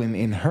Franklin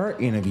in her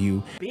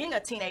interview. Being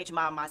a teenage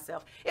mom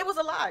myself, it was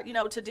a lot, you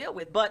know, to deal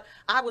with, but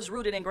I was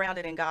rooted and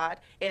grounded in God.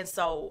 And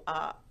so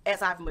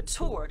as I've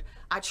matured,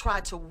 I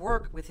tried to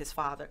work with his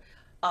father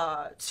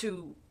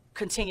to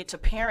continue to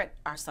parent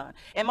our son.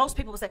 And most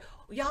people would say,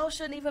 y'all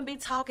shouldn't even be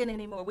talking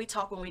anymore. We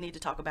talk when we need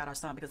to talk about our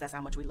son, because that's how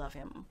much we love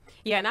him.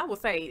 Yeah, and I will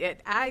say,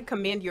 I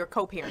commend your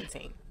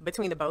co-parenting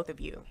between the both of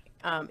you.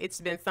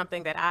 It's been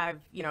something that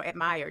I've,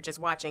 admired, just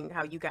watching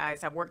how you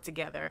guys have worked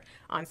together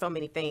on so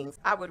many things.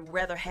 I would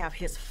rather have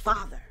his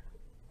father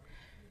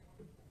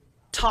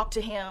talk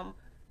to him,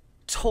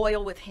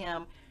 toil with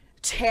him,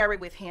 tarry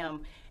with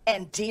him,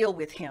 and deal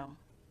with him,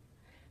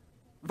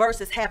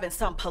 versus having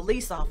some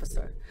police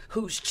officer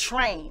who's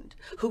trained,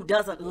 who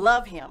doesn't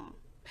love him,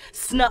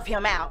 snuff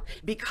him out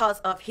because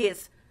of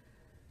his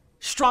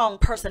strong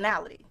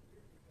personality.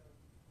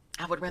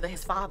 I would rather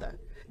his father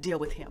deal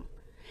with him.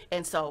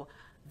 And so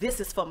this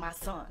is for my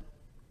son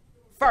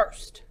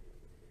first,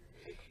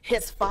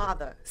 his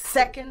father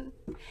second,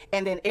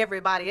 and then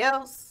everybody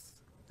else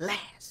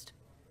last.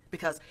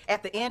 Because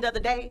at the end of the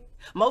day,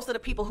 most of the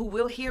people who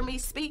will hear me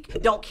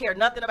speak don't care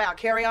nothing about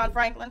Kerrion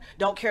Franklin,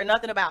 don't care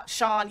nothing about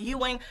Sean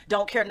Ewing,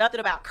 don't care nothing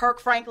about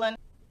Kirk Franklin.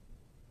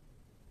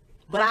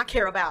 But I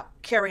care about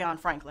Kerrion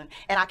Franklin,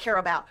 and I care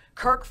about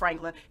Kirk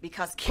Franklin,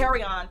 because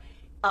Kerrion,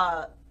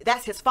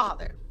 that's his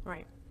father.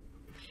 Right.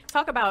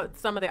 Talk about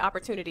some of the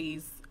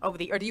opportunities over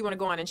or do you want to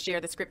go on and share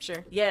the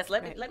scripture? Yes,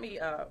 let me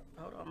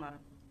hold on.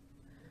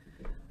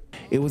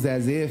 It was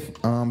as if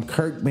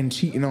Kirk been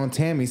cheating on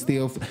Tammy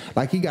still,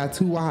 like he got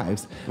two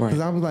wives.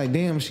 Because I was like,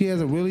 damn, she has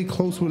a really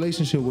close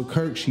relationship with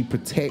Kirk. She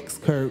protects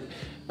Kirk.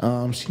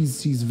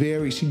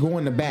 She go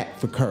in the back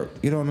for Kirk.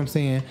 You know what I'm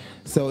saying?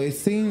 So it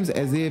seems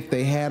as if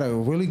they had a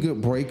really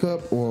good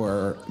breakup,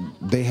 or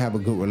they have a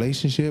good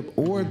relationship,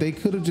 or they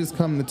could have just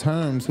come to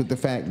terms with the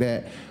fact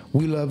that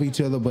we love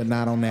each other, but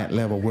not on that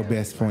level. We're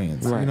best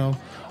friends, you know?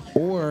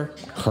 Or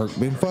Kirk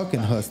been fucking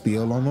her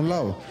still on the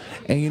low.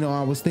 And,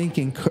 I was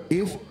thinking,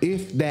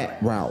 if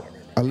that route,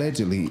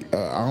 allegedly,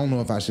 I don't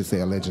know if I should say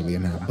allegedly or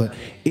not, but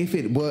if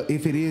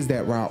it is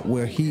that route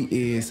where he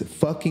is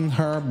fucking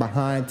her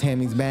behind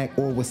Tammy's back,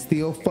 or was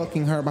still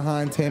fucking her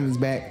behind Tammy's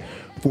back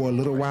for a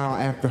little while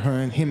after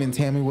him and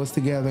Tammy was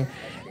together,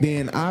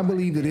 then I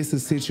believe that it's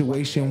a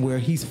situation where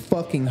he's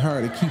fucking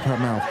her to keep her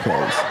mouth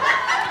closed.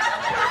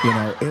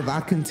 If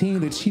I continue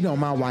to cheat on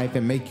my wife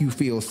and make you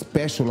feel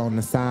special on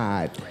the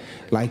side,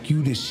 like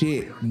you the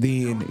shit,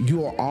 then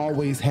you'll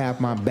always have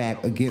my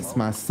back against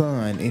my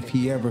son if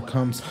he ever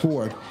comes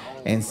forth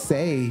and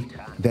say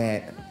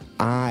that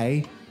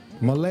I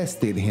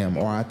molested him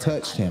or I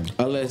touched him.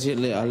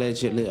 Allegedly.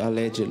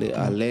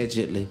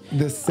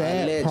 The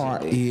sad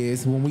part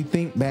is when we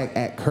think back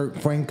at Kirk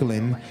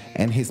Franklin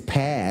and his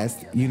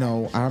past,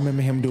 I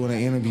remember him doing an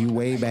interview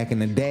way back in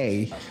the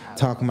day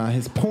talking about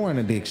his porn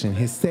addiction,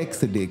 his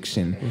sex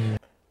addiction.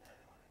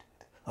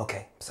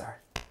 Okay, sorry.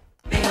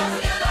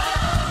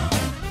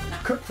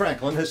 Kirk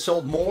Franklin has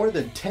sold more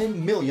than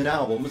 10 million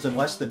albums in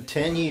less than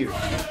 10 years.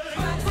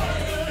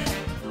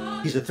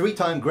 He's a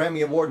 3-time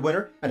Grammy Award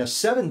winner and a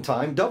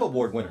 7-time Dove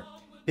Award winner.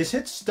 His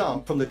hit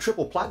Stomp from the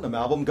triple platinum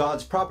album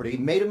God's Property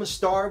made him a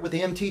star with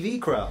the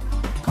MTV crowd.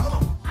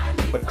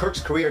 But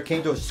Kirk's career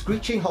came to a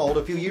screeching halt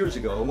a few years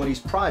ago when his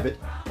private,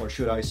 or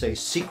should I say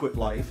secret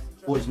life,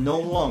 was no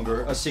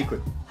longer a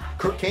secret.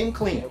 Kirk came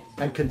clean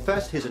and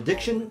confessed his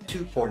addiction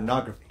to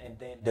pornography. And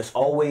then there's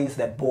always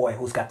that boy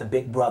who's got the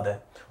big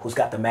brother who's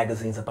got the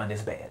magazines up on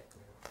his bed.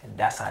 And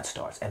that's how it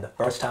starts. And the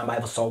first time I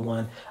ever saw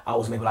one, I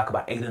was maybe like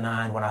about 8 or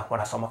 9 when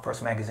I saw my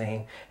first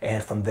magazine.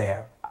 And from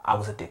there, I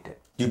was addicted.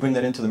 Do you bring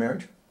that into the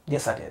marriage?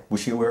 Yes, I did.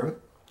 Was she aware of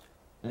it?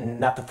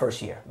 Not the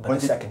first year, but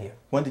the second year.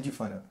 When did you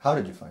find out? How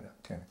did you find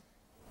out, Tammy?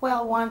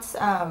 Well, once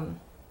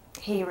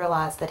he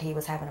realized that he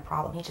was having a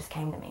problem, he just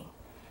came to me.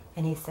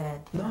 And he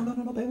said, No,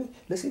 baby.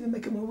 Let's even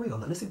make it more real.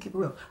 Let's even keep it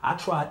real. I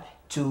tried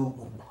to,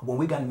 when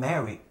we got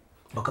married,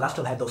 because I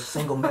still had those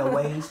single male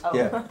ways.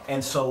 Yeah.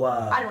 And so...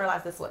 I didn't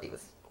realize this is what he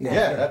was...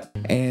 Yeah.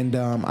 And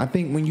I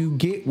think when you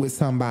get with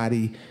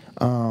somebody,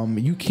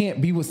 you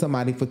can't be with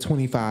somebody for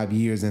 25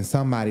 years and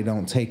somebody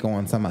don't take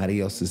on somebody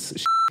else's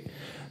shit.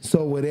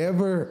 So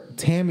whatever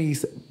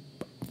Tammy's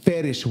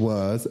fetish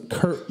was,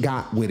 Kirk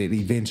got with it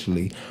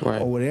eventually.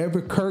 Right. Or whatever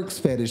Kirk's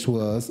fetish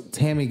was,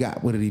 Tammy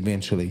got with it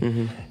eventually.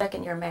 Mm-hmm.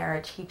 Second year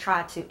marriage, he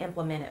tried to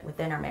implement it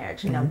within our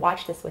marriage. You know, Mhm.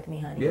 watch this with me,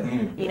 honey. Yeah.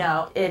 Mhm. You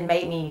know, it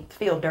made me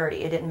feel dirty.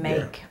 It didn't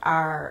make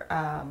our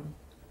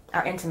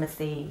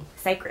intimacy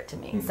sacred to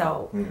me.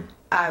 So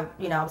I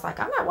was like,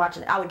 I'm not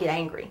watching it. I would get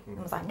angry.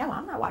 I was like, no,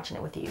 I'm not watching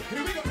it with you.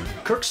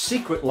 Kirk's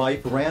secret life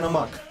ran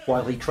amok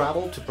while he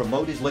traveled to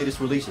promote his latest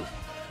releases.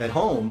 At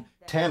home,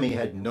 Tammy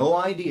had no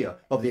idea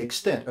of the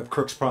extent of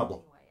Kirk's problem.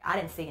 I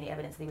didn't see any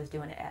evidence that he was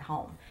doing it at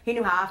home. He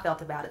knew how I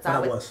felt about it, so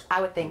I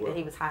would think that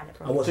he was hiding it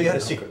from me. So you had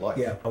a secret life?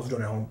 Yeah, I was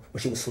doing it at home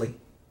when she was asleep.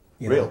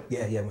 Real?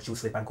 Yeah, when she was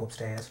asleep, I'd go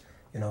upstairs,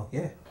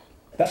 yeah.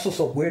 That's what's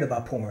so weird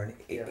about porn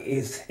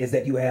is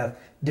that you have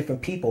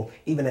different people,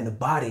 even in the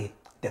body,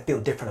 that feel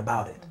different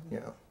about it. Yeah.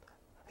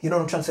 You know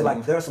what I'm trying to say?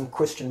 Like, there are some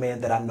Christian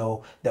men that I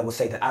know that will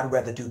say that I'd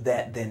rather do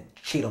that than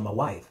cheat on my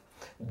wife.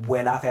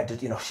 When I've had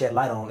to, shed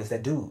light on is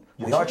that, dude,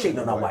 we are cheating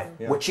on our wife.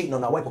 Yeah. We're cheating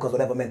on our wife because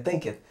whatever men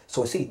think it,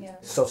 so is he. Yeah.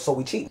 So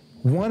we cheat.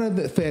 One of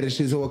the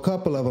fetishes, or a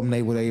couple of them,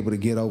 they were able to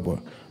get over.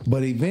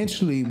 But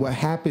eventually what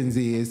happens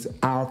is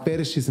our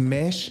fetishes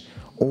mesh,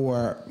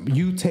 or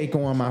you take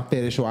on my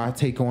fetish or I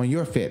take on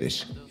your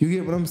fetish. You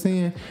get what I'm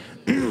saying?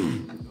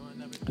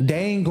 They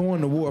ain't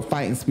going to war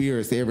fighting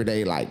spirits every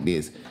day like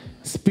this.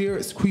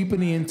 Spirits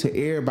creeping into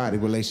everybody's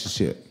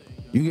relationship.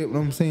 You get what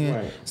I'm saying?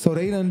 Right. So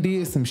they done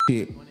did some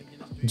shit.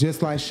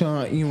 Just like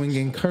Sean Ewing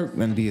and Kirk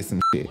done did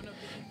some shit.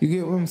 You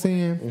get what I'm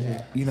saying?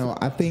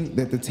 Mm-hmm. I think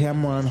that the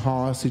Tamron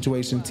Hall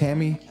situation,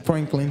 Tammy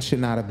Franklin should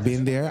not have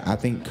been there. I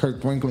think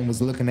Kirk Franklin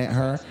was looking at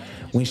her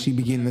when she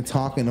began to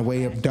talk in a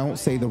way of don't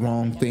say the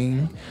wrong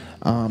thing.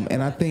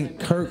 And I think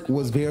Kirk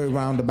was very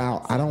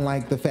roundabout. I don't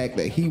like the fact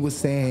that he was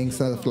saying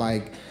stuff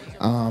like,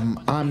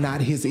 I'm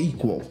not his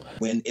equal.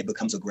 When it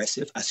becomes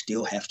aggressive, I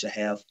still have to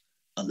have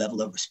a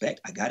level of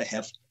respect. I gotta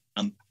have,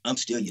 I'm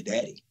still your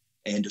daddy,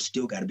 and there's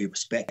still gotta be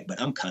respect,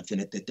 but I'm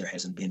confident that there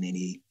hasn't been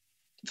any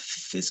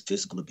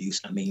physical abuse.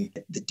 I mean,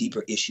 the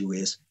deeper issue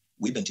is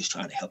we've been just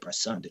trying to help our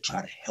son, to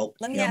try to help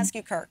Let me ask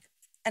you, Kirk,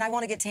 and I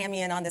want to get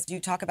Tammy in on this. Do you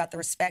talk about the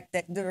respect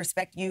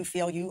you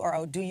feel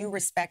or do you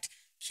respect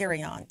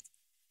Kerrion?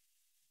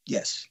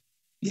 Yes.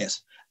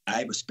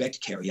 I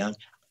respect Kerrion.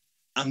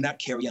 I'm not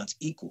Kerrion's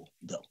equal,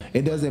 though.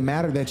 It doesn't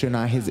matter that you're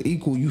not his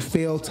equal. You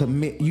fail to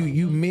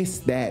you miss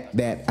that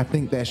I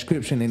think that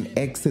scripture in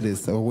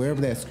Exodus or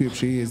wherever that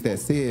scripture is that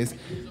says,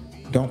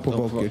 don't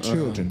provoke your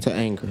children to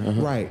anger.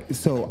 Right.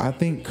 So I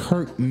think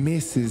Kirk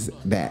misses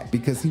that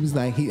because he was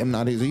like, I'm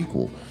not his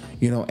equal.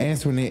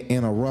 Answering it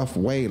in a rough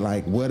way,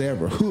 like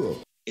whatever.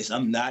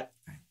 I'm not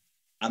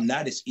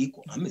his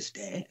equal. I'm his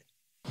dad.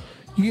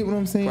 You get what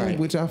I'm saying? Right.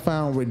 Which I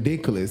found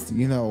ridiculous.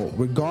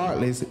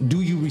 Regardless,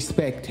 do you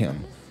respect him?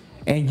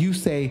 And you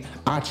say,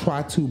 I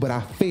try to, but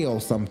I fail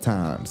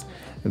sometimes.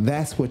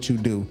 That's what you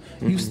do.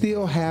 Mm-hmm. You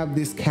still have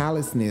this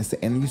callousness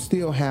and you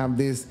still have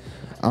this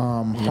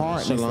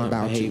hardness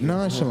about you.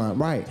 Nonchalant,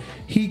 right.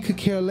 He could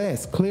care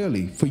less,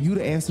 clearly, for you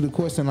to answer the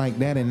question like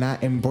that and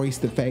not embrace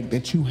the fact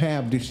that you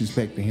have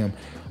disrespect to him.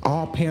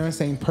 All parents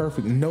ain't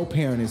perfect. No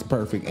parent is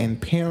perfect.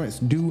 And parents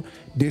do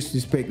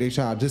disrespect their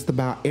child, just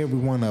about every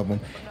one of them,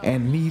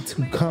 and need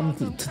to come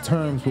to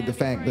terms with the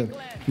fact that,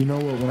 you know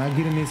what, when I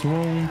get in this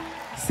room,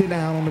 sit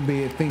down on the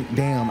bed, think,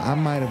 damn, I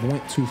might have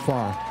went too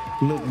far.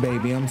 Look,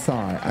 baby, I'm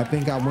sorry. I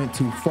think I went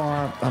too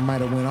far. I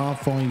might have went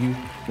off on you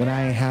when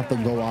I ain't have to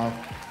go off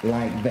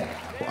like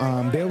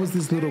that. There was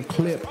this little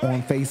clip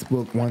on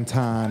Facebook one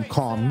time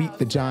called Meet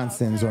the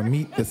Johnsons or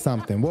Meet the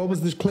something. What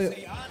was this clip?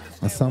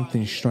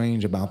 Something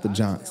strange about the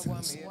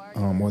Johnsons.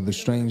 Or the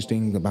strange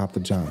thing about the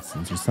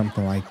Johnsons or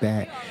something like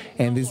that.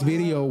 And this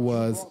video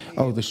was,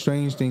 the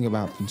strange thing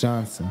about the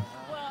Johnson.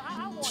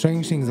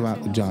 Strange things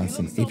about the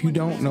Johnson. If you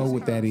don't know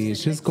what that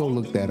is, just go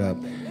look that up.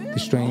 The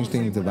strange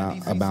things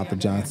about the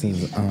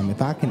Johnsons.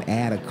 If I can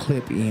add a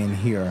clip in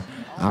here,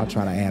 I'll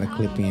try to add a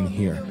clip in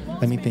here.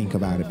 Let me think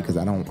about it because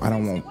I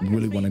don't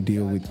really want to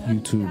deal with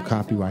YouTube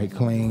copyright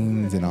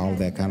claims and all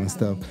that kind of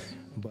stuff.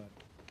 But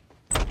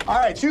all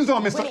right, shoes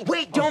on, Mister.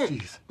 Wait,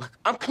 don't. Look,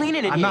 I'm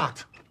cleaning it. I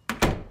knocked.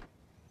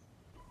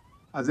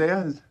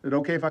 Isaiah, is it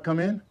okay if I come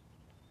in?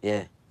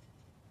 Yeah.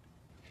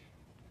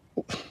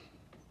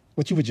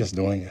 What you were just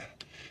doing,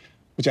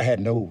 which I had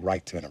no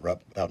right to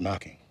interrupt without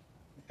knocking,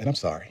 and I'm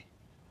sorry.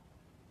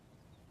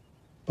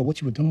 But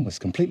what you were doing was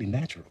completely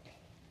natural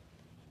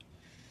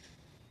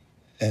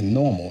and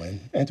normal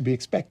and to be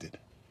expected.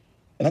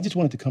 And I just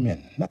wanted to come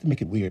in, not to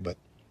make it weird, but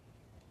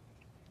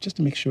just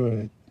to make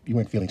sure you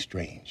weren't feeling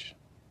strange.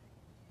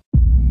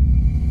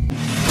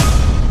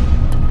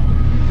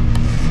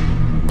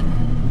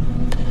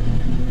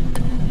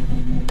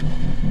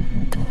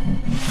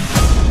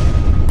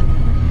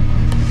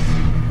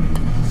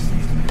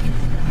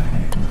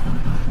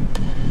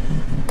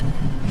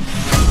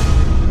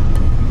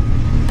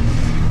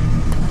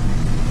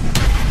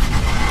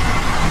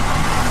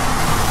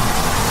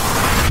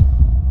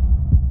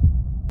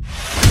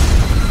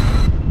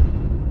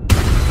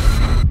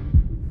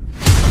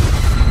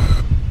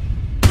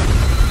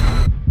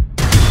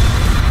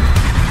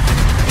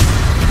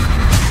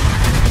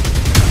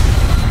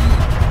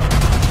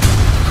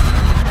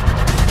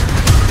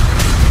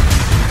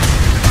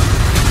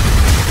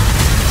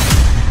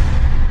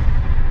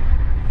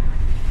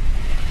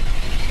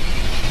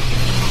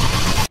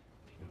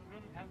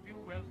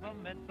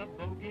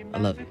 I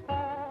love you.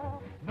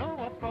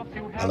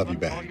 I love you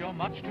back. You're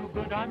much too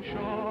good, I'm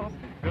sure.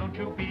 Don't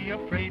you be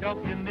afraid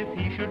of him if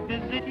he should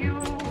visit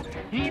you.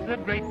 He's a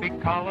great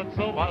big coward,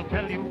 so I'll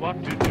tell you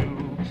what to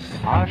do.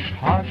 Hush,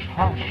 hush,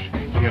 hush,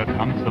 here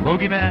comes the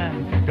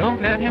bogeyman.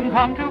 Don't let him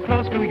come too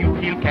close to you,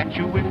 he'll catch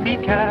you if he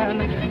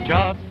can.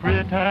 Just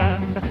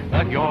pretend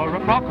that you're a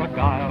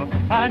crocodile,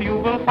 and you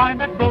will find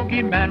that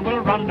bogeyman will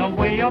run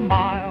away a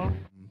mile.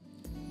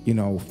 You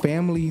know,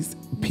 families,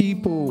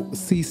 people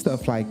see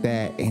stuff like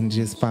that and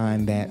just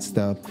find that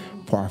stuff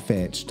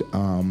far-fetched.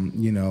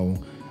 You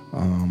know,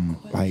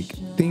 like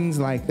things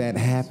like that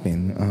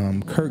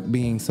happen. Kirk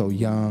being so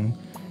young,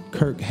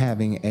 Kirk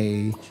having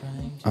a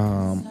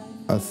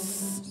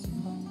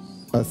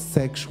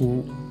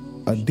sexual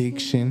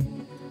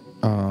addiction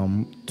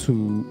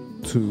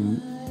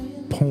to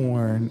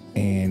porn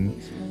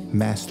and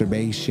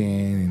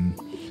masturbation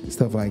and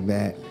stuff like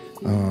that.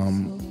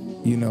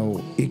 You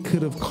know, it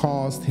could have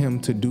caused him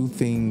to do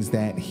things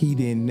that he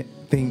didn't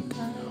think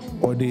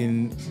or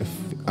didn't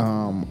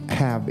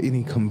have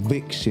any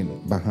conviction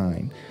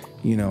behind,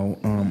 you know,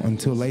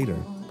 until later,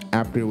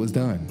 after it was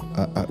done,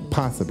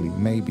 possibly,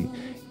 maybe,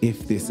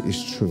 if this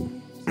is true.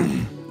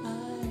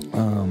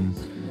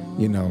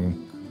 You know,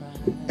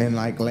 and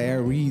like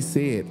Larry Reed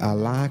said, a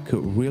lie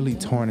could really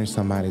tarnish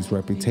somebody's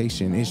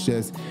reputation.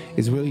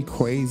 It's really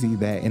crazy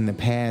that in the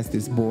past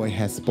this boy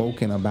has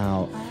spoken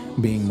about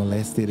being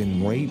molested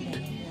and raped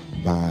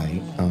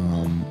by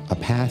a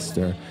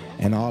pastor,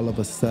 and all of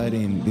a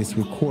sudden this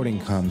recording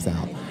comes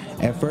out.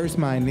 At first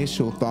my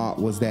initial thought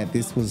was that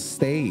this was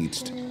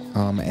staged.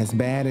 As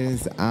bad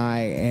as I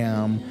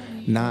am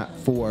not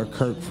for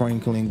Kirk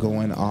Franklin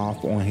going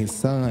off on his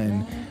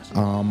son,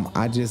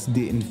 I just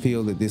didn't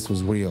feel that this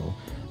was real.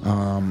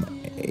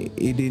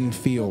 It didn't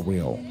feel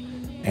real.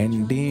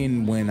 And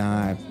then when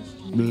I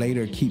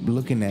later keep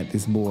looking at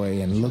this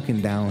boy and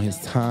looking down his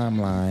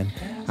timeline,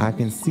 I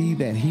can see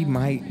that he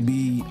might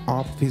be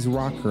off his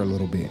rocker a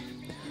little bit.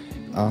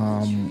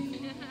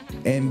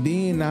 And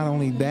then not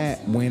only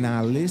that, when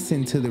I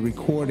listen to the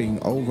recording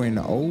over and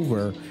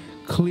over,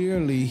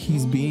 clearly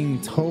he's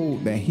being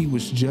told that he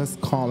was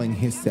just calling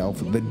himself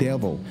the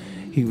devil.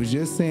 He was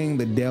just saying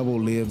the devil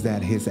lives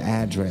at his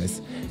address.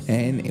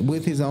 And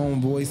with his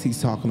own voice,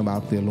 he's talking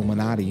about the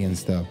Illuminati and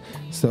stuff.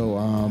 So,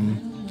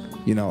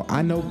 you know,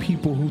 I know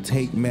people who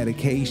take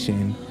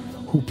medication,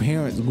 who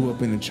parents grew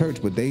up in the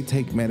church, but they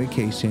take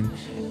medication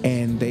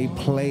and they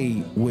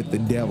play with the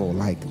devil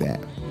like that,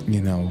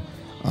 you know.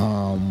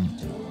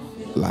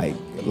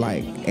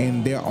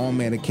 And they're on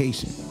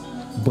medication,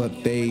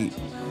 but they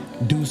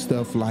do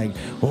stuff like,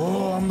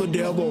 oh, I'm the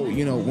devil,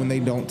 you know, when they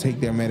don't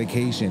take their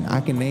medication. I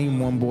can name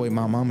one boy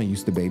my mama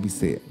used to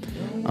babysit.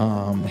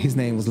 His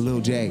name was Lil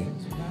J.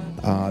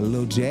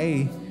 Lil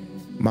J,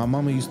 my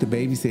mama used to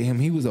babysit him.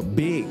 He was a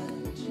big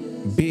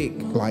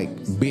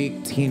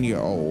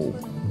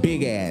 10-year-old,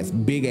 big ass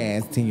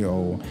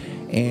 10-year-old.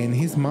 And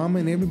his mama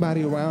and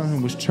everybody around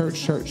him was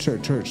church.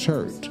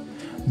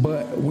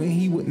 But when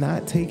he would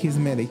not take his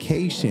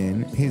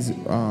medication, his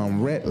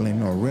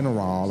Ritalin or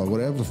Renerol or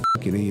whatever the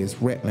fuck it is,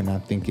 Ritalin I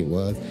think it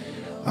was,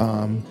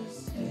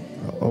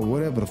 or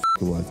whatever the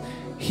fuck it was,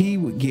 he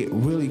would get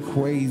really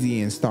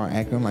crazy and start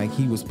acting like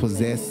he was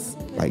possessed,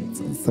 like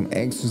some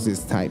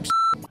exorcist type shit.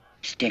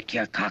 Stick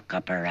your cock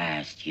up her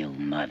ass, you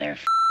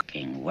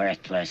motherfucking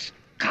worthless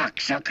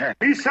cocksucker.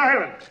 Be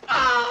silent!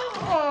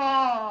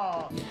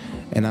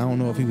 And I don't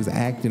know if he was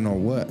acting or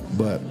what,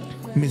 but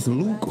Miss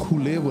Luke, who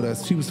lived with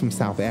us, she was from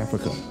South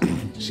Africa.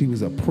 She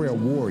was a prayer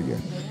warrior.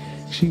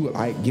 She would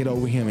like get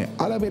over him and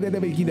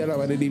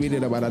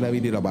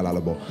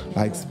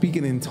like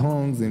speaking in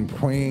tongues and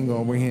praying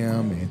over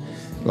him, and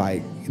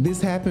like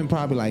this happened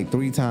probably like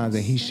 3 times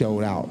and he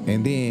showed out.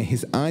 And then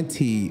his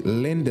auntie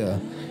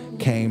Linda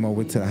came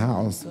over to the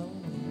house.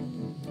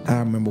 I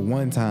remember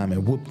one time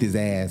and whooped his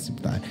ass.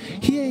 Like,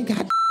 he ain't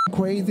got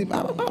crazy,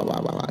 blah, blah, blah,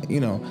 blah, blah,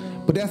 you know.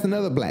 But that's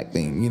another black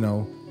thing, you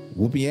know,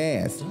 whoop your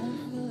ass.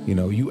 You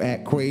know, you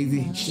act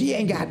crazy. She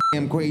ain't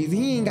goddamn crazy.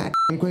 He ain't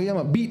goddamn crazy. I'm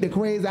gonna beat the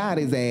crazy out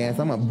of his ass.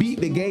 I'm gonna beat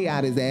the gay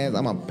out of his ass.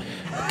 I'm gonna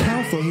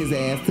counsel his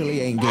ass till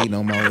he ain't gay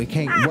no more. It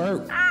can't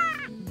work.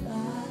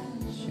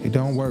 It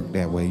don't work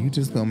that way. You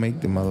just gonna make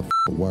the motherfucker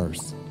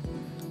worse.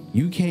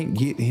 You can't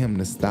get him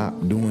to stop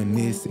doing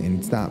this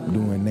and stop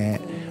doing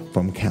that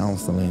from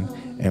counseling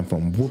and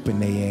from whooping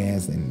their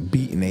ass and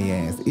beating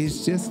their ass.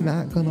 It's just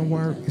not gonna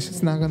work. It's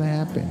just not gonna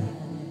happen.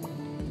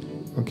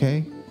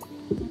 Okay?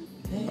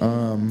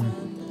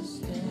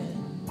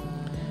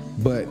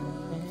 But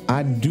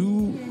I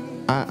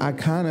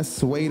kind of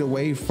swayed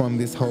away from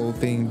this whole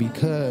thing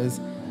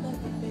because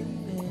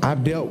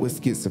I've dealt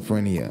with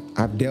schizophrenia.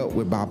 I've dealt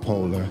with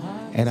bipolar.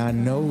 And I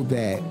know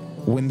that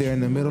when they're in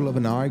the middle of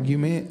an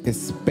argument,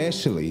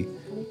 especially,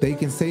 they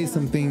can say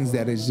some things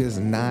that is just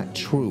not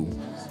true.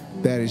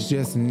 That is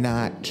just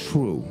not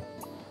true.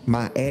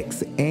 My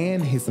ex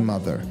and his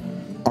mother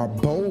are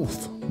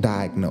both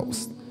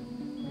diagnosed,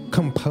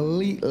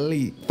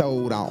 completely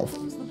thrown off.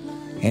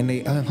 And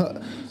they...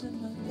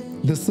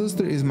 the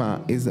sister is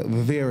a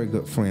very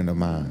good friend of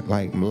mine,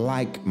 like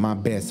my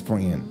best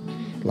friend.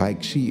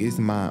 Like she is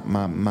my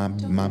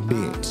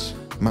bitch,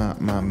 my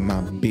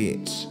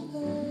bitch.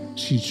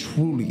 She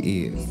truly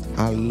is.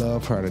 I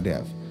love her to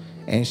death,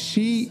 and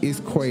she is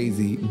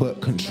crazy,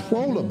 but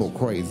controllable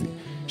crazy.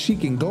 She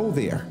can go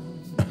there.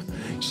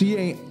 She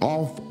ain't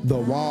off the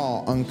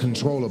wall,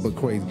 uncontrollable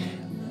crazy.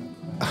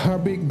 Her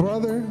big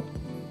brother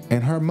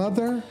and her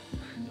mother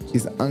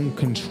is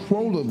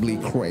uncontrollably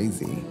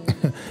crazy.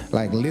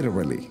 Like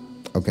literally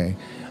okay?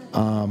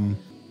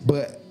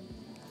 But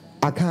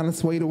I kind of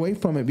swayed away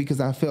from it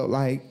because I felt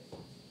like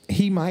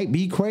he might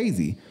be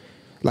crazy.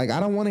 Like, I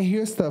don't want to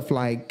hear stuff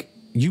like,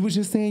 you were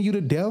just saying you the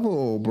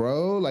devil,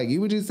 bro. Like,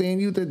 you were just saying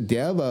you the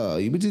devil.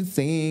 You were just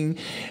saying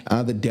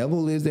the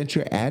devil lives at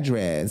your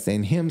address,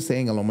 and him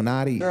saying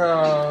Illuminati.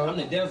 Girl, I'm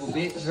the devil,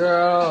 bitch.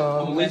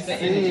 Girl, I'm we that see.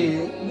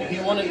 energy.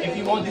 If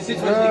you want this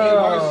situation to get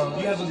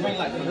worse, you have a green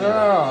light for me.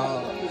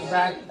 Girl,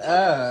 back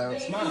up.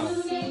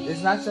 Smile.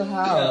 It's not your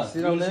house.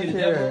 You don't live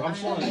here. I'm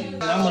showing you.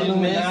 I'm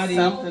Illuminati.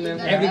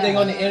 Everything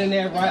on the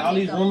internet, right? All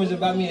these rumors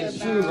about me is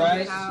true,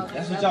 right?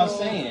 That's what y'all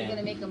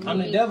saying. I'm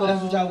the devil.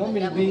 That's what y'all want me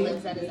to be.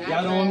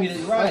 Y'all don't want me to,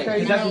 right?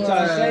 Because that's what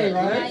y'all say,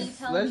 right?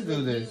 Let's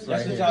do this.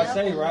 That's what y'all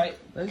say, right?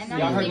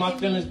 Y'all hurt my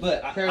feelings,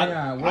 but I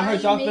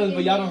hurt y'all feelings,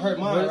 but y'all don't hurt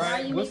mine,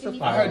 right? What's the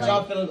problem? I hurt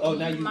y'all feelings. Oh,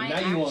 now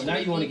you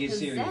want to get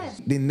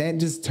serious. Then that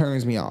just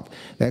turns me off.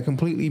 That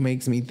completely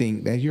makes me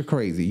think that you're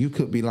crazy. You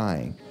could be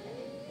lying.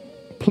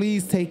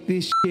 Please take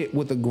this shit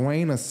with a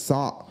grain of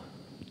salt.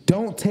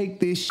 Don't take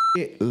this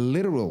shit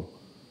literal.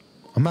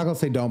 I'm not going to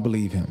say don't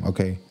believe him,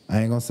 okay?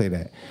 I ain't going to say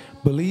that.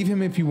 Believe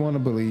him if you want to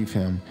believe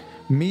him.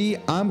 Me,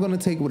 I'm going to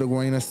take it with a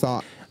grain of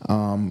salt.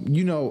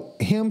 You know,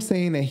 him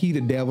saying that he the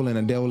devil and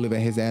the devil live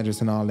at his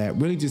address and all that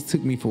really just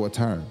took me for a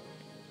turn.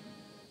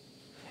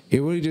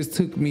 It really just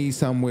took me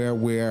somewhere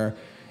where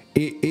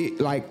it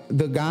like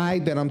the guy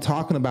that I'm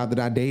talking about that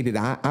I dated,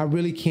 I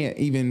really can't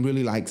even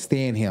really like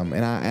stand him.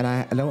 And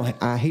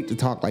I hate to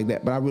talk like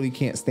that, but I really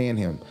can't stand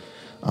him.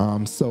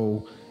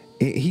 So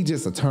he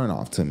just a turn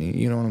off to me.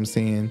 You know what I'm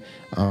saying?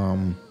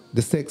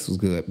 The sex was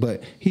good,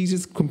 but he's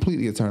just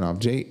completely a turn off.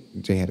 Jay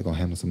had to go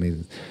handle some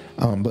business.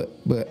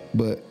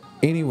 But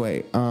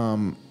anyway,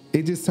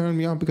 it just turned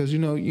me off because, you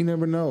know, you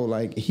never know.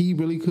 Like, he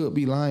really could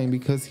be lying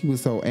because he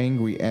was so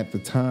angry at the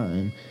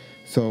time.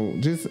 So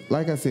just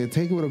like I said,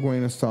 take it with a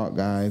grain of salt,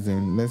 guys,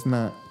 and let's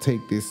not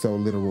take this so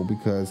literal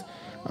because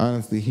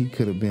honestly, he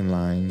could have been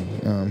lying.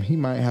 He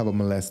might have a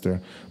molester,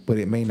 but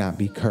it may not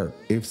be Kirk.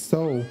 If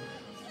so,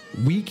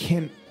 we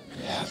can.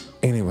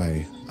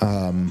 Anyway,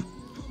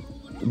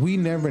 we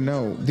never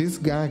know. This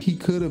guy, he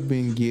could have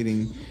been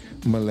getting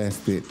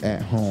molested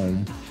at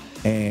home,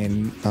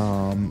 and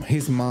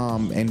his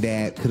mom and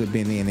dad could have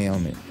been in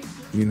ailment.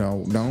 You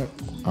know,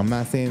 I'm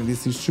not saying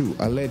this is true.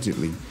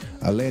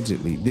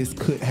 Allegedly, this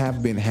could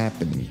have been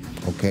happening,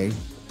 okay?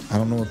 I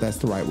don't know if that's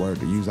the right word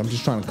to use. I'm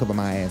just trying to cover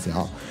my ass,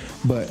 y'all.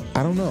 But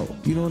I don't know.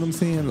 You know what I'm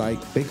saying? Like,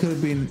 they could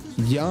have been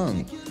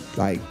young.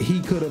 Like,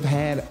 Kirk could have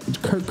had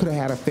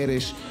a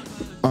fetish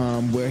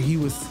where he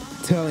was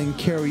telling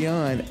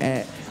Kerrion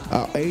at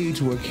an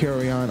age where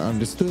Kerrion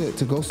understood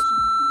to go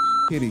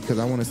kitty because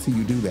I want to see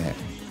you do that.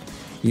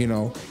 You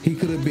know, he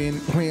could have been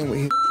playing with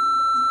his,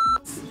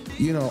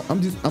 you know,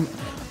 I'm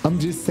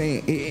just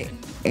saying it.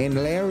 And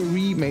Larry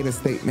Reed made a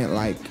statement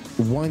like,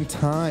 one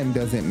time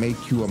doesn't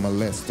make you a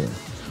molester.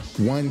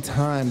 One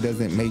time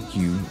doesn't make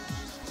you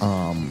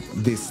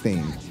this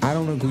thing. I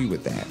don't agree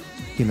with that.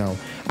 You know,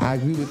 I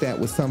agree with that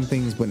with some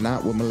things, but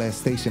not with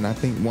molestation. I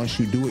think once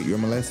you do it, you're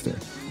a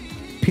molester.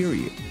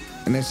 Period.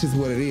 And that's just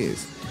what it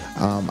is.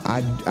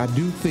 I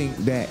do think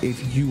that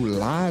if you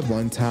lie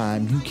one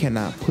time, you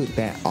cannot put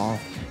that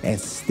off and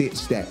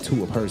stitch that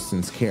to a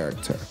person's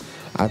character.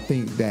 I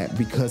think that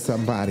because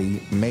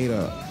somebody made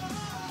up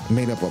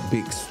a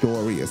big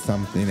story or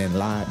something and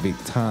lied big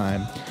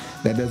time,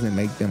 that doesn't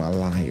make them a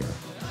liar.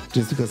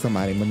 Just because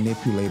somebody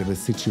manipulated a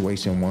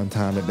situation one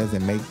time, it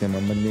doesn't make them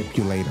a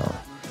manipulator.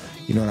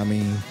 You know what I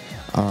mean?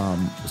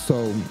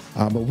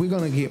 But we're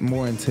going to get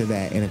more into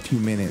that in a few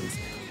minutes.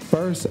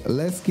 First,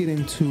 let's get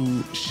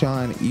into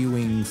Sean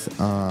Ewing's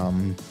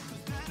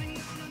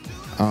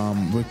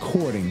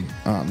recording.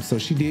 So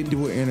she did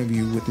do an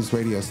interview with this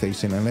radio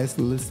station, and let's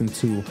listen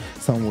to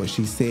some of what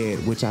she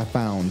said, which I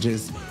found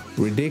just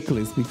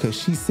ridiculous because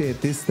she said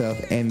this stuff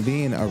and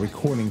then a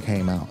recording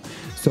came out.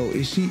 So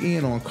is she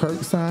in on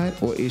Kirk's side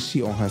or is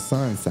she on her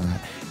son's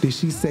side? Did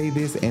she say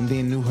this and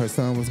then knew her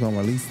son was going to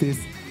release this?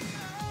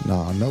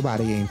 No,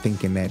 nobody ain't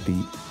thinking that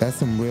deep. That's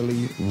some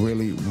really,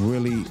 really,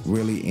 really,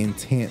 really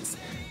intense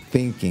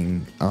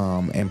thinking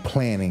and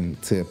planning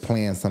to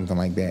plan something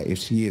like that if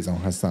she is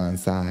on her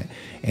son's side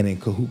and in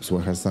cahoots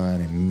with her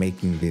son and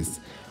making this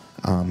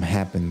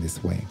happen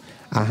this way.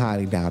 I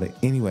highly doubt it.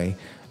 Anyway,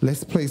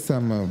 let's play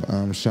some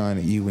of Sean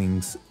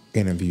Ewing's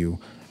interview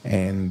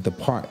and the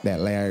part that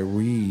Larry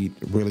Reed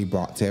really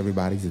brought to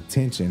everybody's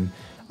attention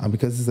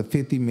because it's a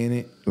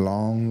 50-minute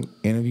long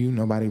interview.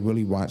 Nobody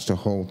really watched the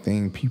whole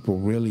thing. People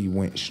really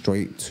went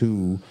straight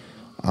to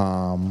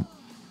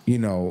you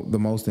know, the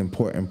most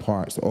important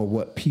parts or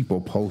what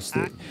people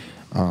posted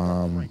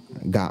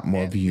got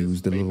more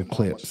views, the little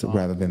clips,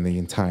 rather than the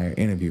entire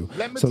interview.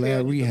 So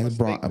Larry Reed has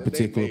brought a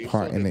particular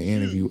part in the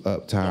interview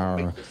up to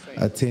our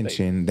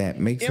attention that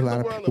makes a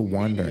lot of people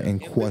wonder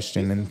and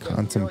question and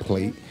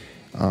contemplate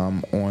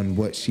on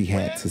what she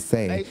had to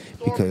say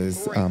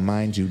because,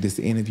 mind you, this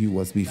interview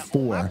was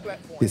before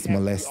this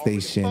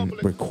molestation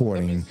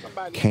recording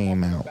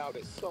came out,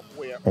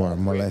 or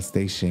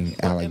molestation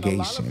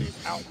allegation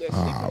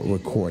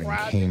recording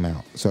came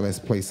out. So let's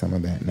play some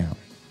of that now.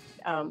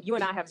 you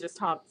and I have just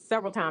talked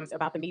several times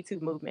about the Me Too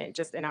movement,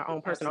 just in our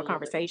own personal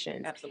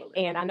conversations.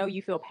 Absolutely. And I know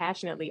you feel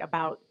passionately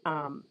about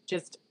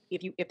just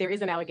if there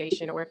is an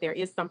allegation or if there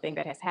is something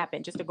that has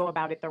happened, just to go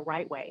about it the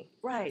right way.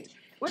 Right.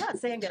 We're not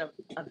saying that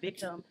a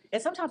victim, and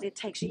sometimes it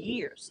takes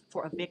years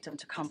for a victim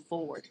to come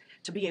forward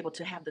to be able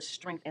to have the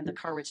strength and the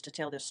courage to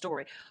tell their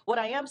story. What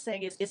I am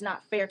saying is it's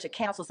not fair to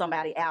cancel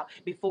somebody out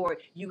before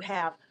you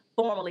have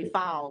formally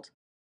filed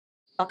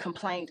a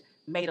complaint,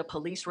 made a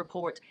police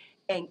report,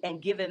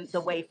 and given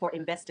the way for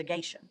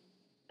investigation.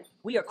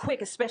 We are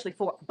quick, especially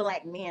for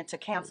Black men, to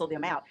cancel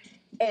them out.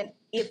 And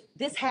if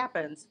this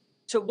happens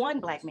to one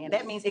Black man,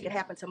 that means it could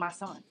happen to my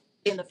son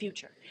in the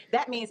future.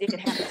 That means it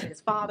could happen to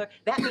his father.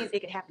 That means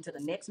it could happen to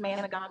the next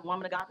man of God,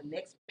 woman of God, the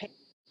next.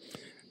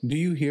 Do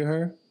you hear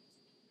her?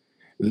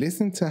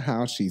 Listen to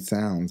how she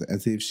sounds,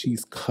 as if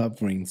she's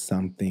covering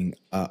something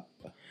up.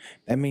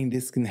 That means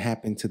this can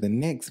happen to the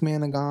next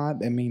man of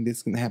God. That means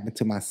this can happen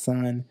to my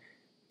son,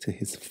 to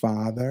his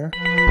father.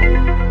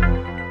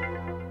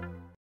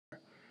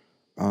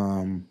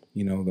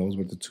 Those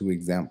were the two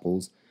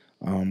examples.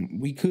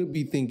 We could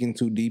be thinking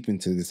too deep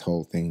into this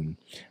whole thing,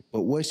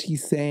 but what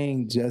she's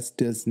saying just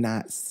does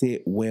not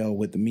sit well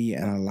with me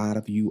and a lot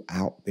of you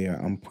out there,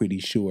 I'm pretty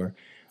sure.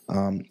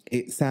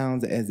 It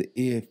sounds as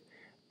if,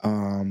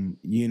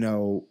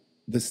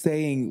 the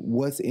saying,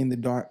 what's in the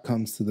dark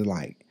comes to the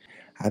light.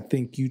 I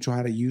think you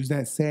try to use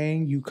that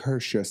saying, you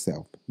curse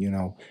yourself,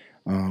 you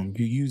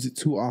use it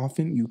too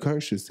often, you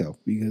curse yourself,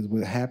 because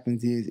what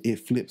happens is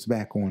it flips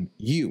back on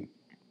you.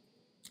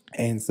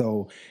 And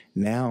so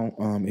now,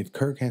 if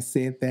Kirk has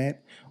said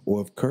that,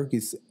 or if Kirk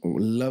is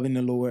loving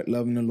the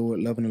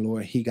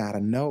Lord, he got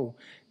to know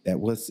that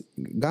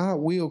God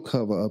will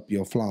cover up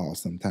your flaws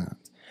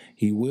sometimes.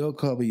 He will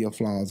cover your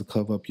flaws,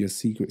 cover up your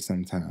secrets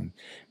sometimes.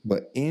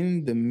 But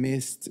in the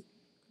midst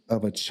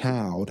of a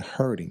child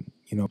hurting,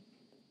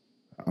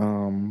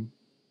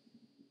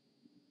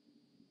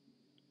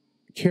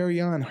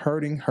 Kerrion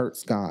hurting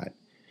hurts God.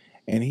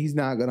 And he's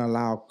not going to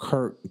allow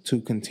Kirk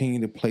to continue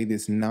to play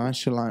this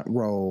nonchalant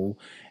role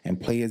and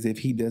play as if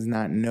he does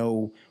not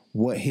know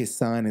what his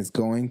son is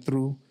going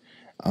through.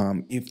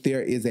 If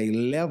there is a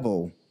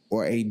level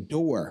or a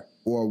door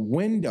or a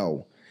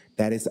window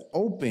that is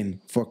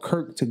open for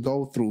Kirk to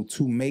go through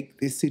to make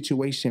this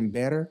situation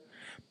better,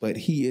 but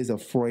he is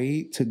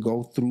afraid to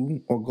go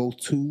through or go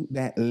to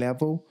that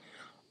level,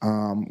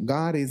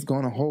 God is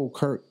going to hold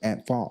Kirk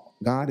at fault.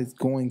 God is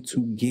going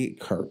to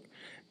get Kirk.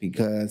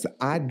 Because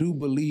I do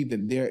believe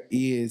that there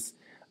is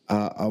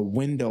a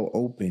window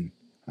open.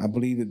 I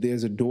believe that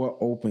there's a door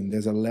open.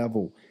 There's a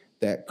level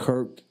that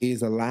Kirk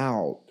is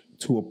allowed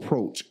to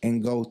approach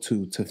and go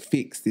to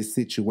fix this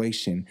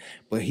situation.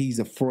 But he's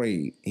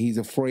afraid. He's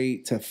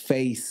afraid to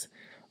face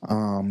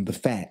the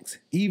facts.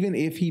 Even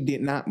if he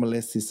did not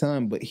molest his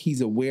son, but he's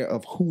aware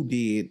of who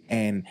did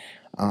and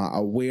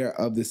aware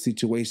of the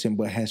situation,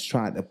 but has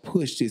tried to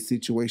push this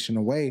situation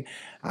away.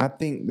 I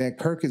think that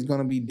Kirk is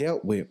going to be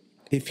dealt with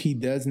if he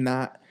does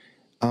not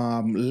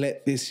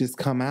let this just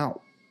come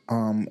out.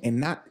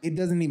 It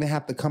doesn't even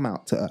have to come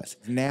out to us.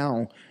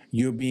 Now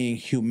you're being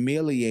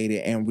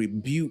humiliated and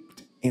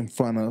rebuked in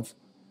front of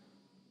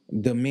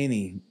the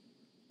many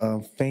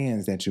of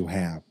fans that you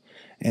have.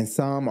 And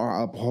some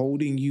are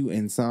upholding you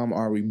and some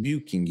are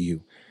rebuking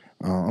you.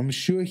 I'm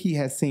sure he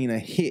has seen a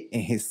hit in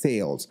his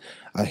sales,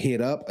 a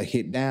hit up, a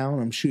hit down.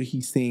 I'm sure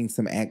he's seeing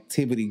some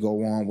activity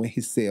go on with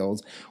his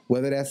sales,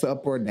 whether that's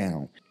up or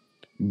down.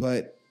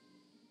 But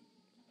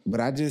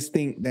I just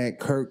think that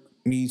Kirk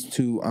needs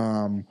to,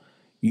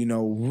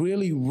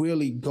 really,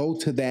 really go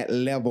to that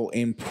level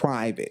in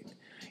private.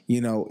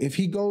 If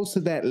he goes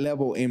to that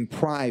level in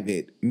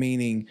private,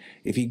 meaning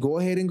if he go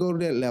ahead and go to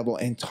that level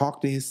and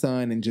talk to his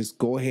son and just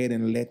go ahead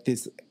and let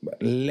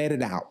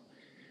it out,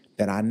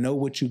 that I know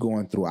what you're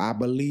going through. I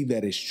believe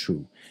that is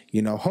true.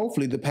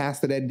 Hopefully the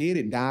pastor that did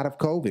it died of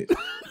COVID,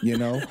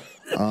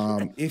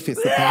 if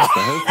it's a pastor,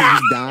 hopefully he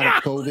died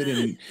of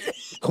COVID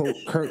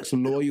and Kirk's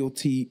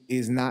loyalty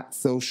is not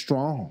so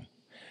strong,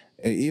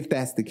 if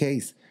that's the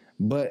case.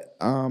 But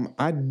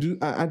I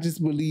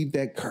just believe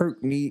that Kirk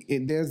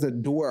there's a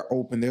door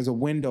open, there's a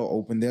window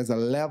open, there's a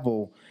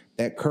level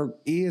that Kirk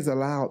is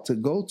allowed to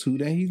go to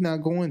that he's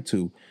not going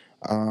to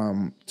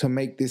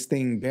make this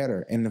thing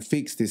better and to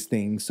fix this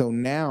thing. So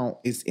now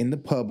it's in the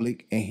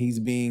public and he's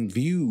being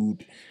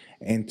viewed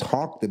and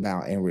talked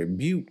about and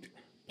rebuked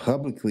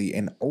publicly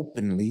and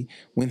openly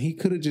when he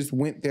could have just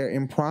went there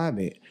in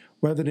private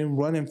rather than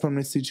running from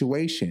the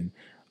situation.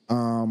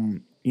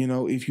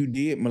 If you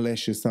did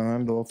molest your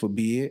son, Lord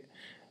forbid,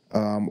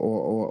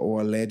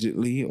 or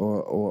allegedly,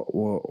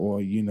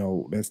 or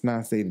let's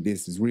not say that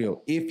this is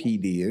real. If he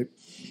did,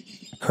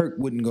 Kirk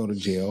wouldn't go to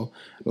jail.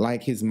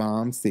 Like his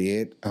mom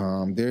said,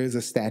 there is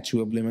a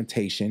statute of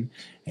limitation,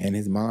 and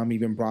his mom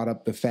even brought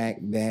up the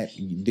fact that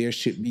there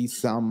should be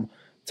some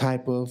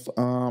type of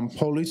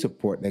police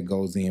report that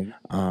goes in.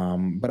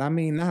 But I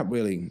mean, not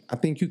really. I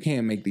think you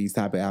can make these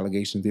type of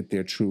allegations if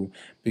they're true,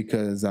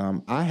 because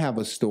I have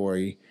a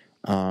story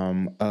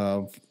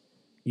of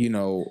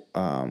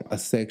a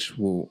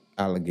sexual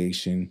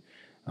allegation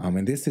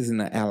And this isn't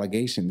an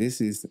allegation.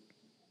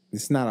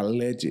 It's not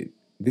alleged.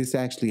 This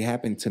actually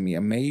happened to me.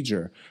 A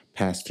major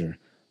pastor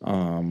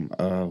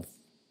of,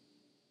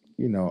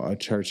 a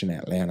church in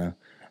Atlanta.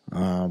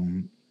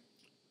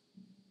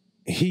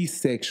 He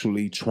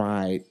sexually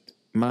tried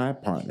my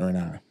partner and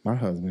I, my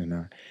husband and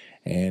I.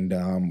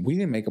 And we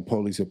didn't make a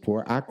police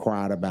report. I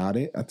cried about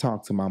it. I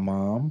talked to my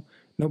mom.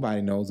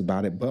 Nobody knows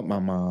about it but my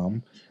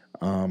mom.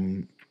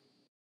 And,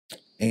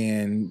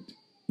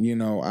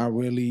 I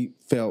really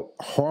felt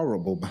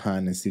horrible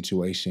behind this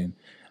situation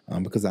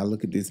because I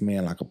look at this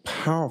man like a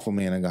powerful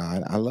man of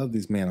God. I love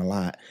this man a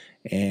lot.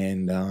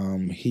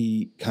 And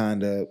he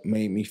kind of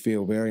made me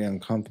feel very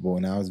uncomfortable,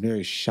 and I was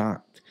very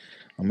shocked.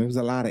 It was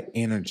a lot of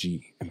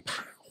energy and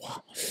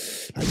power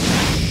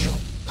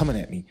coming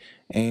at me.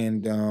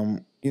 And,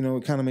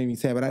 it kind of made me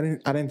sad, but I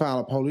didn't file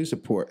a police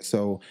report.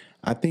 So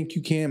I think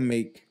you can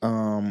make,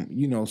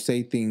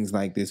 say things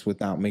like this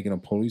without making a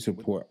police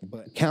report.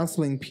 But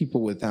counseling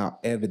people without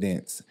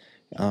evidence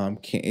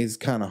is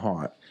kind of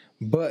hard.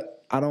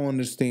 But I don't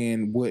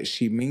understand what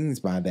she means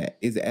by that.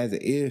 It's as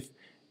if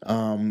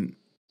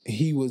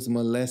he was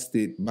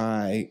molested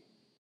by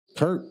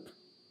Kirk,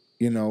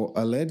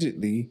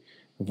 allegedly,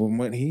 from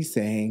what he's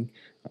saying.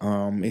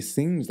 It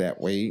seems that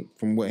way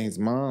from what his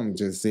mom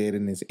just said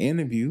in this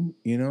interview.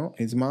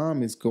 His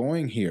mom is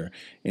going here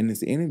in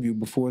this interview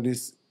before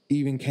this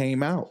even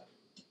came out.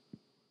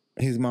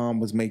 His mom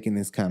was making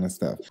this kind of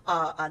stuff.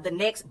 The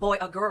next boy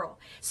or girl.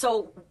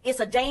 So it's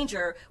a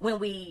danger when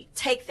we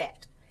take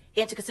that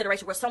into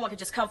consideration, where someone can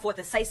just come forth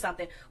and say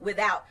something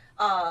without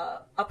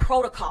a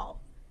protocol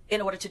in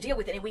order to deal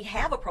with it. And we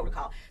have a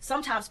protocol.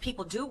 Sometimes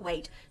people do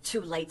wait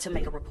too late to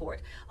make a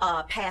report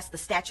past the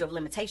statute of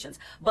limitations.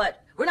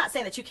 But we're not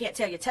saying that you can't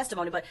tell your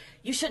testimony, but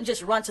you shouldn't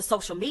just run to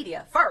social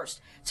media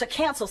first to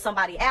cancel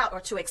somebody out or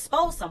to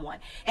expose someone.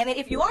 And then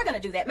if you are going to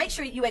do that, make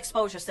sure you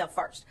expose yourself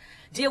first.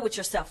 Deal with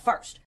yourself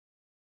first.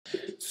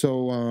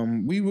 So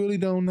we really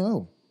don't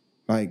know.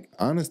 Like,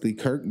 honestly,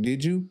 Kirk,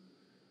 did you?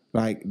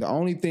 Like, the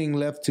only thing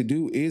left to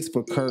do is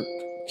for Kirk,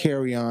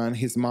 Kerrion,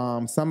 his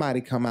mom, somebody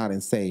come out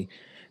and say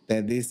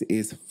that this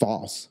is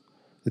false.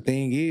 The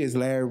thing is,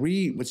 Larry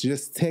Reed was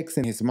just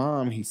texting his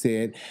mom, he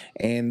said,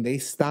 and they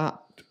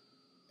stopped.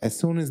 As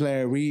soon as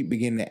Larry Reed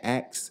began to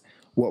ask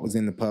what was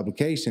in the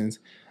publications,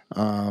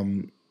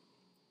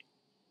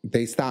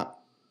 they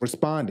stopped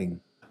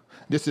responding.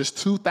 This is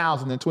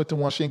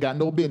 2021. She ain't got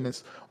no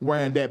business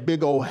wearing that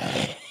big old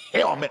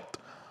helmet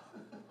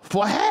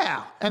for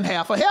hair and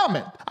hair for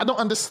helmet. I don't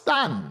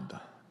understand.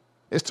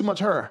 It's too much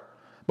hair.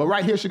 But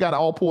right here, she got it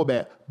all pulled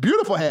back.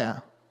 Beautiful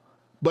hair.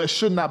 But it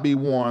should not be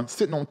worn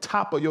sitting on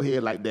top of your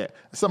head like that.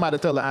 Somebody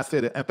tell her I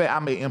said it. In fact, I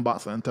may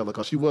inbox her and tell her,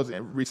 because she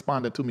wasn't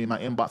responding to me in my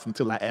inbox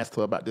until I asked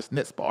her about this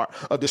next part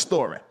of the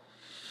story.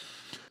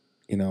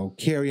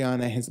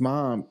 Kerrion and his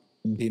mom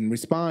didn't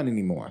respond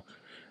anymore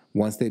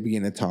once they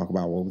began to talk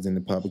about what was in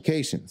the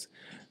publications.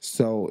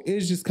 So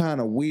it's just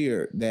kind of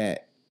weird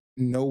that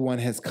no one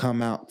has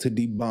come out to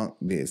debunk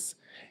this,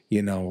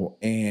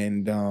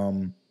 and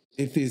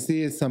if this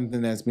is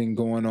something that's been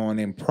going on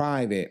in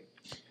private,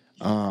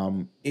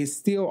 it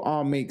still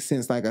all makes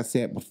sense. Like I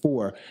said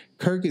before,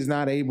 Kirk is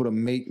not able to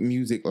make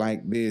music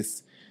like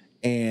this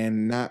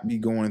and not be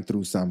going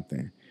through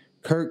something.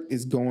 Kirk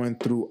is going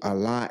through a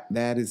lot.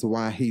 That is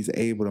why he's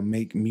able to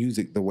make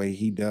music the way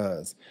he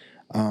does.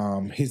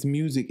 His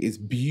music is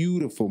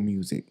beautiful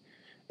music,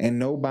 and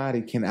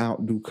nobody can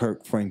outdo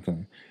Kirk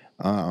Franklin.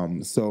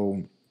 Donald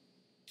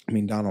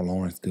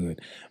Lawrence good,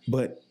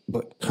 but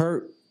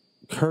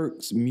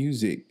Kirk's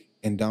music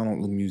and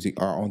Donald's music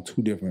are on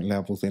two different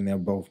levels, and they're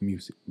both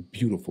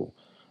beautiful.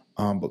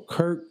 But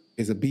Kirk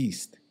is a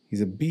beast. He's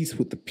a beast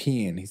with the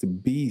pen. He's a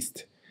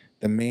beast.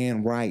 The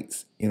man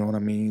writes. You know what I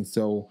mean?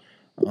 So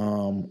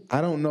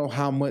I don't know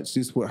how much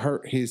this would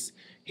hurt his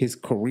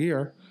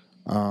career.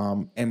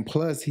 And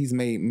plus, he's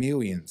made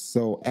millions.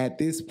 So at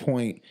this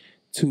point,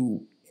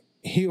 to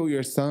heal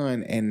your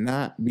son and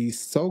not be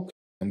so,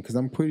 because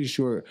I'm pretty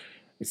sure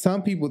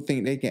some people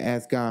think they can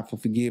ask God for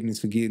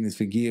forgiveness,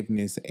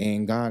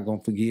 and God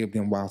gonna forgive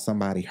them while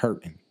somebody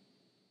hurting.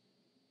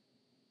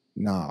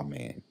 Nah,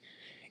 man.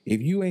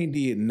 If you ain't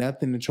did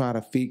nothing to try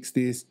to fix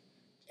this,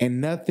 and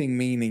nothing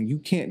meaning you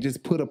can't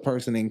just put a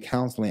person in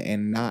counseling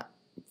and not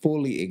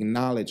fully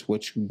acknowledge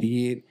what you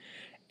did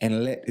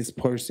and let this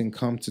person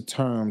come to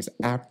terms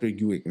after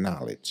you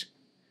acknowledge.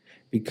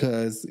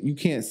 Because you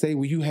can't say,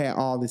 well, you had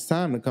all this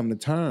time to come to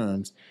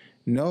terms.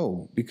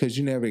 No, because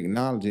you never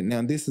acknowledge it.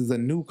 Now, this is a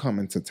new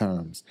coming to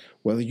terms.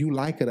 Whether you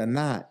like it or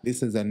not,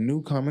 this is a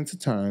new coming to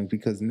terms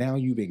because now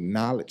you've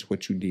acknowledged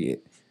what you did.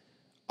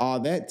 All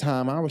that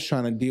time, I was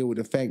trying to deal with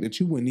the fact that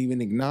you wouldn't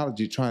even acknowledge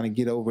it, trying to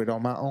get over it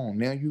on my own.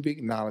 Now you've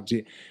acknowledged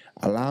it.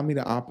 Allow me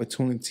the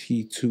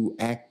opportunity to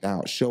act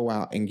out, show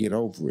out, and get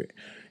over it.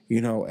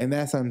 And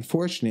that's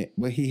unfortunate,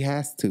 but he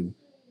has to.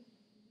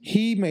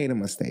 He made a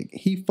mistake.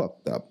 He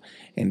fucked up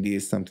and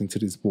did something to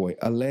this boy,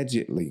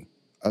 allegedly.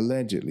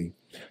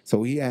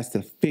 So he has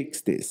to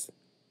fix this.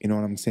 You know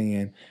what I'm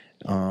saying?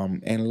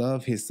 and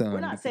love his son. We're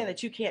not saying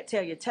that you can't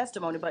tell your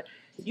testimony, but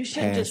you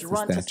shouldn't Past just the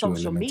run to statute of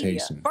social media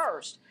limitations.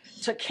 first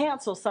to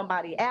cancel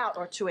somebody out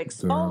or to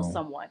expose Girl.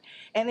 someone.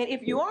 And then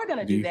if you are going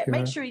to Do do you that, hear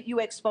make her? sure you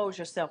expose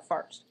yourself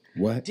first.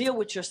 What? Deal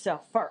with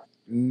yourself first.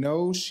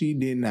 No, she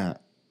did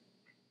not.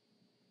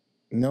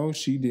 No,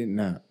 she did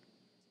not.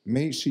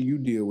 Make sure you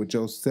deal with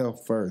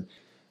yourself first.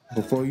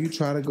 Before you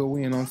try to go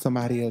in on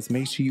somebody else,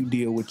 make sure you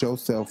deal with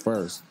yourself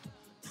first.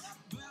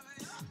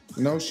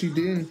 No, she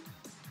didn't.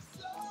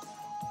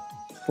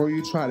 Before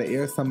you try to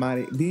air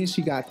somebody, then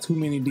she got too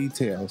many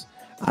details.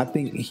 I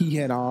think he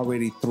had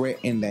already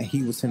threatened that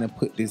he was going to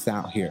put this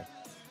out here.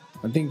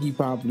 I think he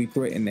probably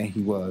threatened that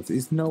he was.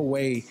 It's no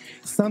way.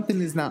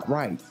 Something is not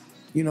right.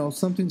 You know,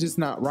 something just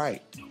not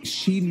right.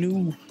 She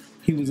knew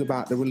he was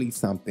about to release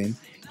something.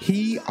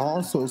 He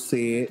also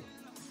said,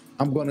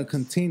 I'm going to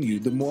continue.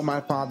 The more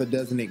my father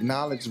doesn't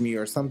acknowledge me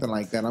or something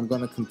like that, I'm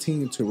going to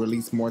continue to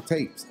release more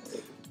tapes.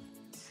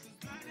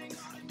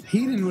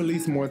 He didn't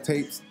release more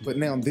tapes, but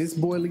now this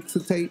boy leaks a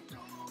tape,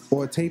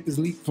 or a tape is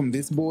leaked from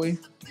this boy.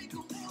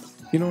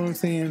 You know what I'm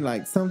saying?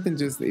 Like, something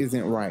just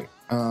isn't right.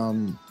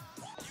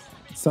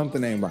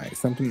 Something ain't right.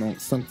 Something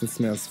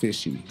smells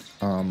fishy.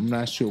 I'm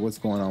not sure what's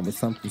going on, but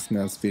something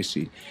smells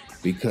fishy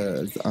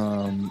because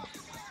and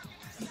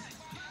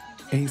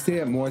he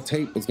said more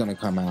tape was going to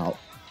come out,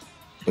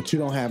 but you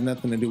don't have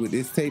nothing to do with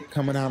this tape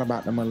coming out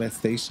about the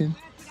molestation.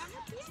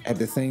 At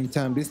the same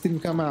time, this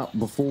didn't come out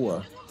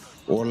before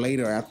or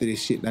later after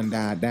this shit done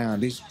died down.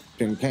 This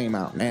thing came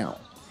out now,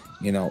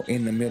 you know,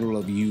 in the middle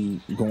of you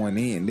going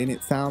in. Then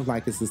it sounds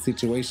like it's a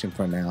situation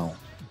for now.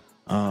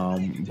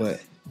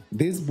 But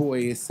this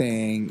boy is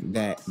saying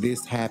that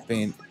this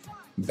happened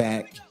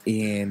back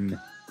in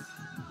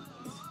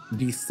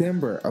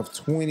December of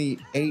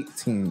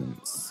 2018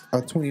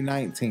 or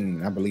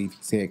 2019, I believe he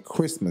said,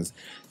 Christmas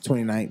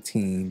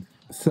 2019.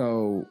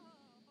 So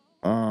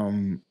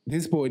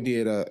this boy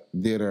did an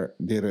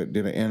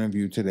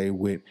interview today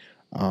with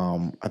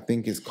I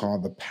think it's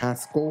called the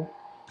Pascal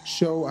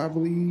Show, I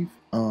believe.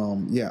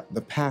 Yeah,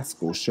 the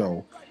Pascal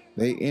Show.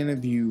 They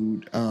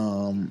interviewed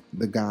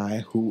the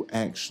guy who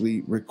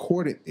actually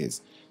recorded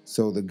this.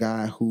 So the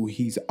guy who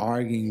he's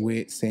arguing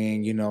with,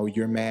 saying, you know,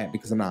 you're mad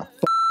because I'm not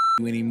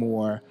you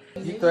anymore.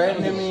 You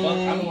threatening me?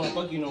 I don't want to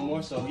fuck you no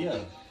more, so yeah.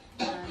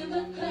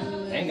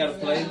 I ain't gotta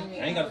play.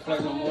 I ain't gotta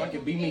flirt no more. I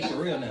can be me for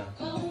real now.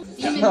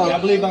 I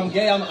believe I'm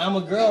gay. I'm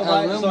a girl,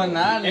 right? So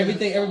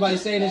everything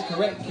everybody's saying is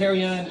correct.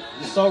 Kerrion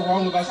is so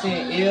wrong about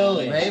saying ill.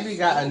 And Baby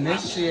got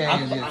initiated.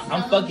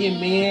 I'm fucking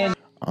men.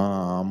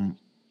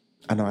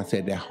 I know I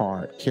said that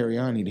hard.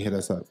 Kerrion need to hit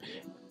us up.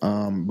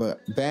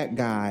 But that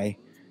guy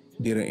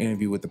did an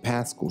interview with the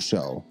Pascal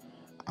Show,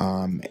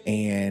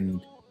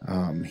 and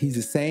he's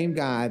the same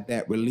guy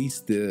that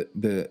released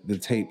the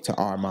tape to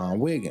Armand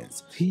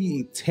Wiggins.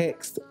 He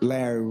texted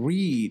Larry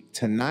Reed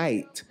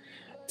tonight,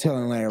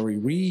 telling Larry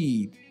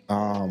Reed,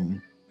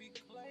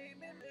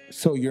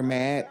 so you're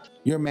mad?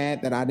 You're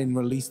mad that I didn't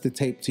release the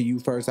tape to you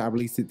first. I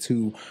released it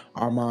to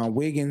Armand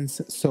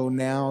Wiggins. So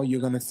now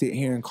you're going to sit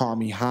here and call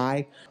me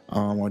high,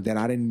 or that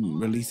I didn't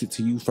release it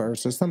to you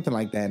first, or something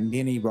like that. And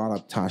then he brought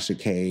up Tasha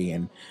K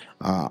and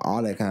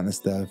all that kind of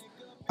stuff.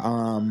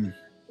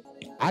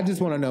 I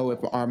just want to know if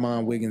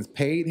Armand Wiggins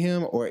paid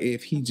him or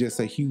if he just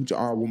a huge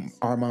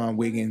Armand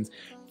Wiggins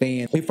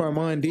fan. If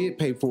Armand did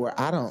pay for it,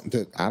 I don't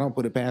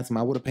put it past him.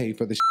 I would have paid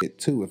for the shit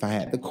too if I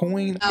had the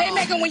coin. They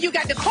make them when you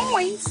got the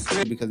coins.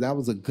 Because that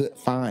was a good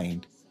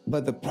find.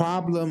 But the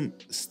problem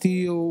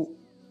still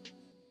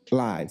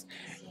lies.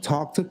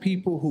 Talk to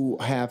people who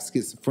have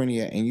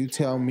schizophrenia and you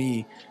tell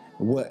me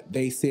what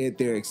they said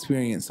their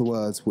experience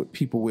was with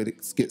people with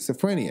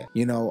schizophrenia.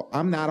 You know,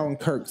 I'm not on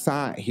Kirk's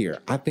side here.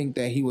 I think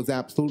that he was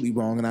absolutely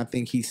wrong, and I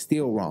think he's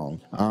still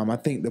wrong. I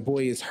think the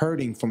boy is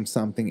hurting from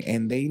something,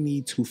 and they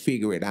need to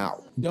figure it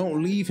out.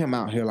 Don't leave him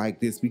out here like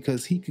this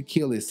because he could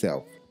kill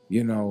himself,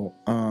 you know.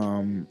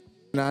 And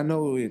I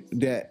know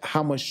that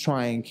how much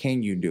trying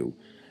can you do,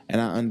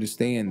 and I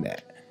understand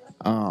that.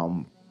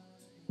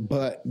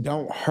 But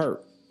don't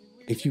hurt.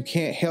 If you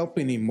can't help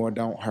anymore,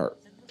 don't hurt.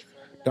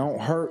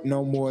 Don't hurt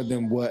no more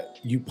than what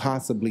you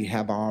possibly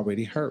have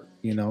already hurt,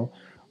 you know.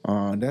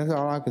 That's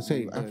all I can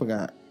say. I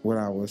forgot what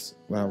I was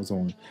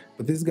on.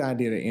 But this guy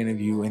did an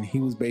interview and he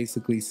was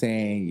basically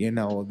saying, you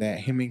know, that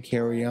him and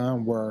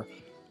Kerrion were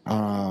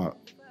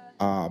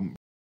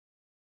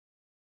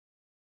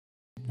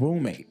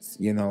roommates,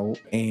 you know,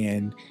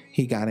 and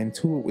he got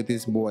into it with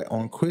this boy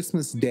on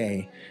Christmas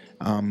Day.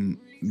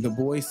 The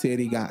boy said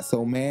he got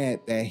so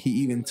mad that he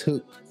even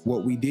took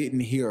what we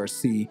didn't hear or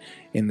see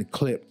in the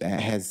clip that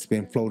has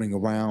been floating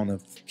around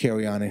of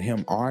Kerrion and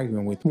him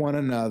arguing with one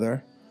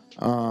another.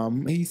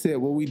 He said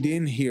what we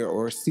didn't hear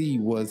or see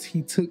was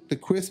he took the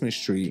Christmas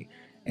tree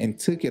and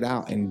took it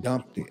out and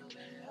dumped it.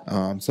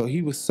 So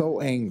he was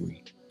so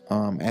angry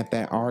at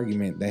that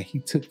argument that he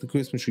took the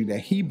Christmas tree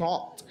that he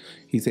bought.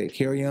 He said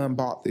Kerrion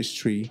bought this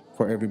tree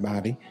for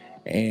everybody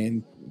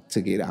and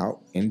took it out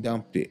and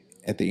dumped it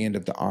at the end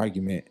of the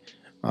argument.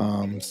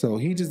 So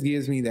he just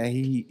gives me that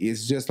he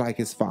is just like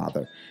his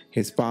father.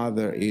 His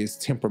father is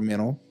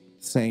temperamental.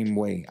 same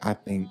way. I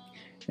think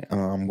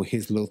with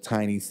his little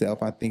tiny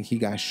self, I think he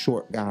got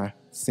short guy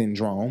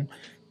syndrome.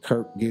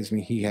 Kirk gives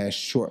me he has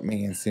short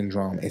man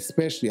syndrome,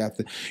 especially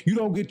after you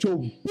don't get your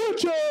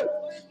bitch up.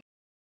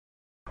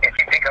 If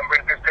you think I'm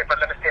bringing this paper,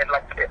 let me say it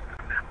like this.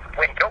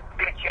 When your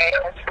bitch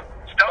ass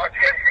starts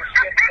getting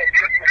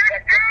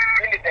disrespected,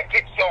 you need to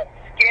get your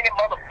skinny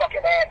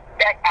motherfucking ass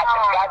back out the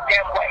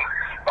goddamn way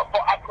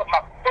before I put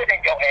my foot in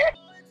your ass.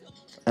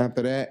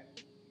 After that,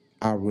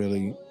 I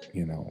really,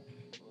 you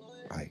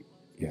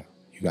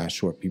got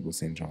short people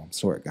syndrome.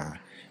 Short guy,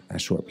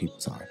 not short people,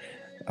 sorry.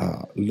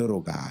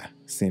 Little guy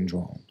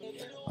syndrome.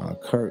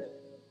 Kirk,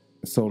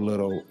 so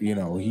little,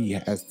 he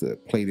has to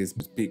play this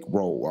big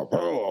role of,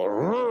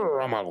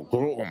 I'm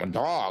a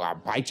dog, I'll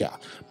bite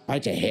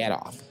your head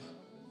off.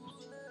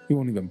 He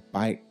won't even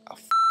bite a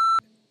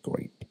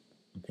grape,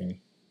 okay?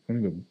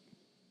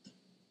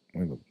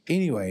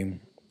 Anyway,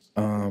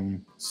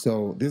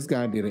 so this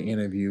guy did an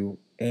interview,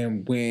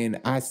 and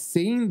when I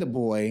seen the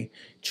boy,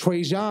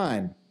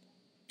 Trajan,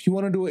 if you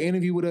want to do an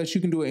interview with us,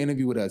 you can do an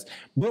interview with us.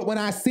 But when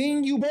I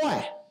seen you,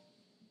 boy,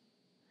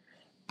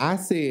 I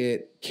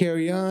said,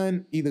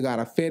 Kerrion either got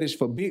a fetish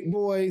for big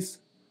boys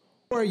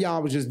or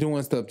y'all was just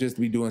doing stuff just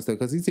to be doing stuff.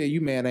 Because he said, you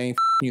man, I ain't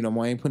you no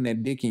more. I ain't putting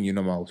that dick in you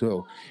no more.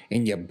 So,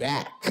 in your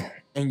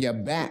back. In your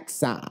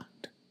backside.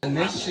 I'm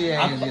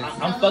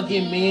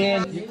fucking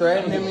men. You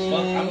threatening me?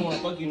 I don't want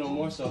to fuck you no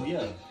more, so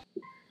yeah.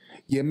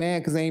 You're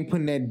mad because I ain't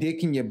putting that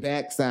dick in your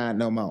backside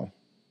no more.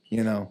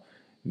 Then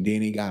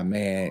he got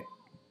mad.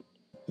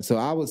 So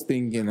I was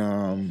thinking,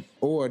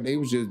 or they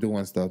was just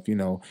doing stuff,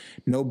 no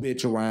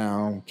bitch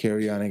around.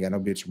 Kerrion ain't got no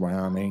bitch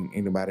around. Ain't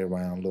anybody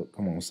around. Look,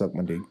 come on, suck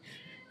my dick.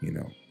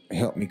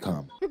 Help me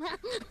come.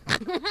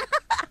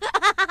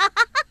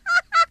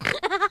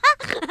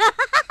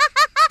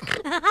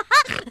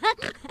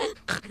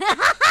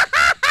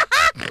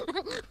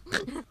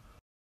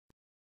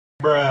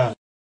 Bruh.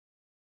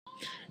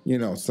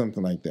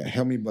 Something like that.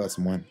 Help me bust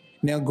one.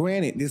 Now,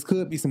 granted, this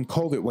could be some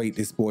COVID weight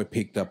this boy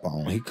picked up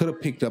on. He could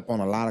have picked up on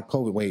a lot of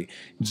COVID weight.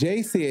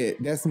 Jay said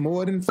that's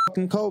more than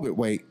fucking COVID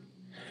weight.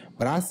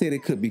 But I said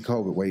it could be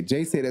COVID weight.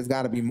 Jay said there's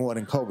got to be more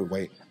than COVID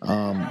weight.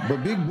 But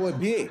big boy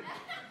big.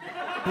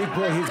 Big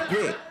boy, he's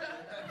big.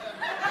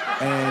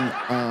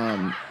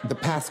 And the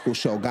Pascal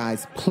Show,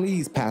 guys,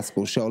 please,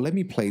 Pascal Show, let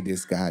me play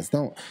this, guys.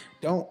 Don't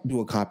do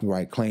a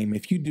copyright claim.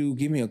 If you do,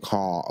 give me a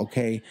call,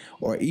 okay?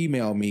 Or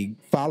email me.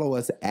 Follow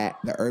us at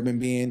The Urban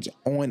Binge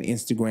on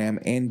Instagram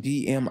and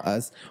DM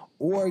us.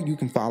 Or you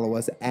can follow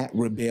us at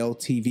Rebel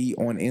TV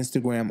on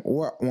Instagram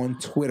or on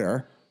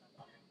Twitter.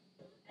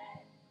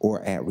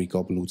 Or at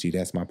Rico Bellucci.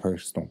 That's my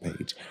personal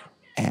page.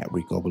 At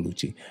Rico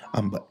Bellucci.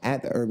 But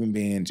at The Urban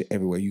Binge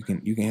everywhere. You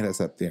can hit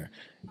us up there.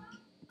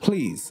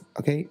 Please,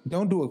 okay?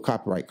 Don't do a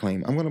copyright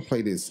claim. I'm going to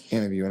play this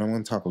interview, and I'm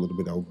going to talk a little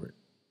bit over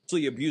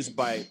it. Abused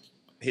by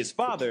his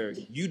father,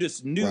 you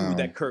just knew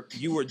that Kirk,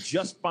 you were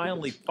just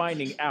finally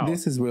finding out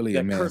this is really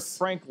a mess. Kirk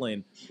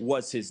Franklin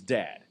was his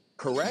dad,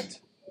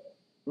 correct?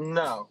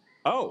 No.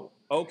 Oh,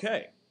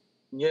 okay.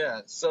 Yeah,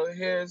 so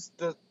here's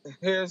the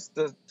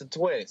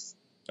twist.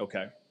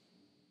 Okay.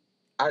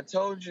 I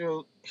told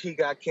you he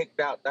got kicked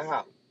out the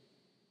house.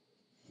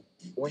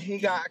 When he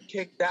got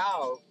kicked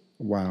out,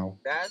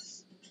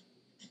 that's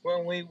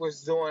when we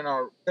was doing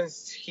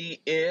because he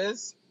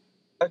is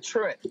a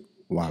trip.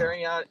 Wow.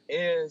 Kerrion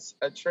is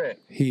a trip.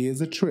 He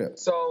is a trip.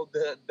 So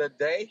the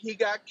day he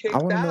got kicked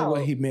out, I want to know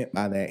what he meant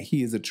by that.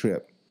 He is a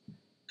trip.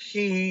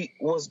 He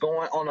was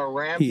going on a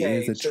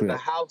rampage to the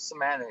house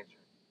manager.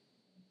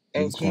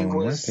 And he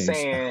was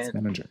saying,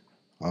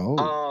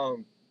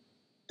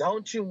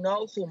 don't you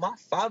know who my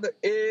father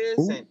is?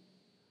 Ooh. And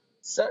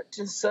such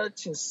and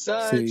such and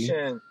such. See?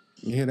 And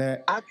you hear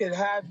that? I could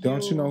have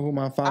Don't you know who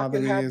my father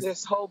is? I could have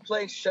this whole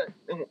place shut.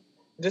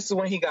 This is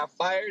when he got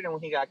fired and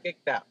when he got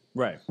kicked out.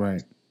 Right.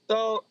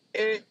 So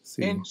it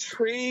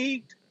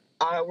intrigued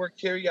our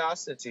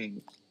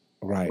curiosity.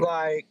 Right.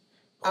 Like,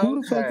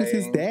 who the fuck is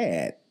his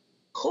dad?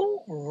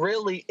 Who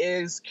really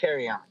is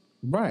Kerrion?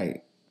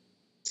 Right.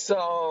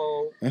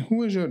 So. And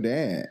who is your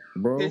dad,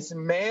 bro? His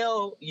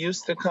mail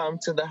used to come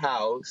to the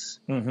house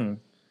in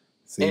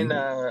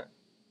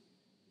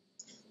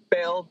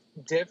spelled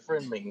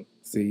differently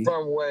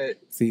from what.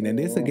 Now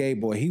this a gay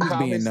boy. He was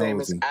being his nosy. name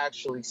is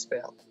actually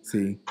spelled.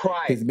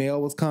 Pride. His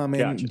mail was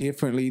coming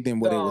differently than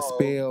what it was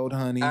spelled,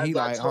 honey. He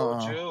like,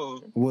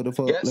 what the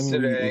fuck? Let me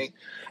read this.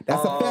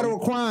 That's a federal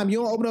crime. You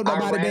don't open up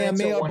nobody's damn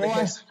mail, one boy. Of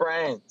his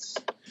friends.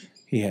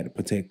 He had to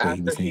protect what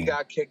he was after he in.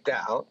 got kicked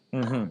out.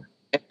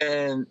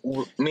 And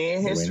me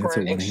and his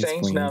friend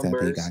exchanged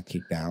numbers.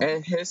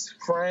 And his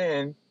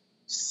friend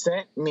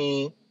sent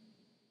me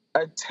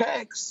a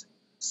text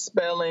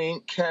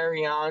spelling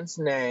Kerrion's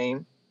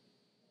name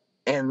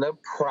in the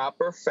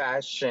proper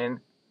fashion,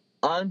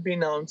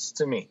 unbeknownst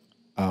to me.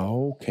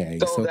 Okay,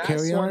 so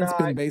Kerrion's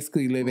been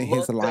basically living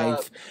his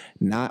life,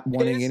 not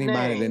wanting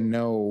anybody to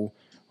know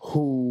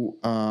who,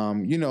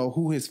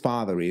 who his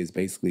father is.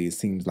 Basically, it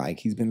seems like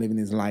he's been living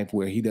his life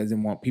where he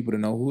doesn't want people to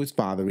know who his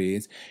father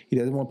is. He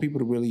doesn't want people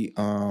to really,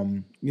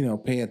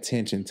 pay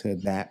attention to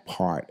that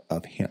part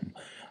of him.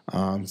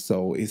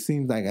 So it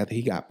seems like after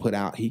he got put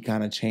out, he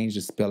kind of changed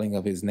the spelling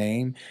of his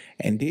name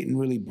and didn't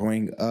really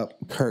bring up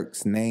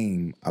Kirk's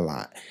name a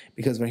lot.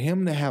 Because for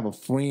him to have a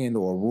friend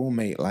or a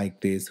roommate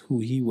like this who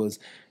he was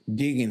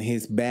digging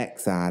his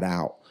backside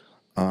out,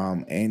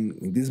 and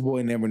this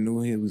boy never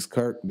knew he was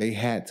Kirk, they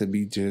had to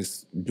be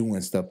just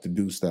doing stuff to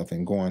do stuff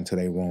and going to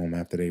their room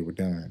after they were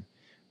done.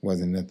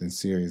 Wasn't nothing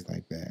serious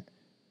like that.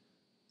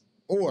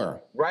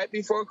 Or right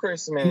before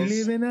Christmas,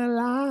 living a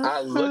lie. I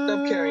looked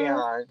up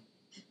Kerrion,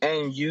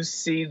 and you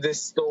see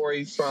this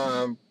story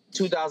from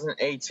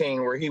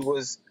 2018 where he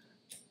was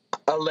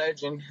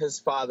alleging his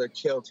father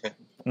killed him.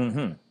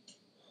 Mm-hmm.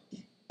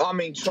 I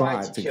mean,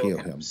 tried to kill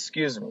him.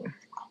 Excuse me.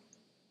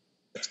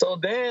 So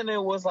then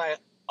it was like,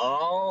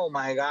 oh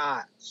my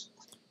gosh.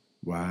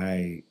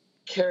 Right.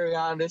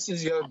 Kerrion, this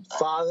is your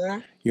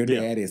father? Your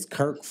dad is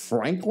Kirk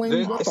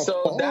Franklin? What the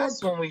fuck?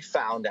 That's when we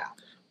found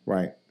out.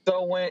 Right.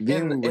 So when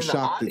then we in were the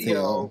shocked audio, to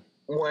tell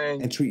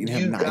when and treating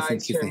him you nice and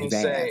guys hear kissing me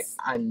his say, ass.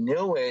 I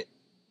knew it,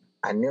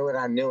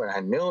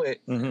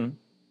 Mm-hmm.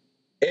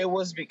 it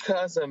was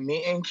because of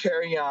me and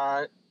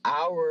Kerrion,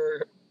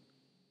 our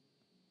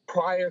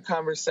prior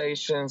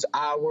conversations,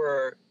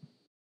 our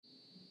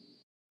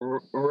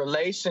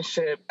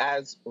relationship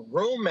as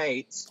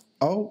roommates.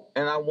 Oh.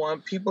 And I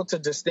want people to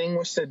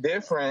distinguish the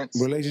difference.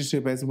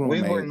 Relationship as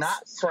roommates. We were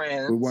not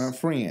friends. We weren't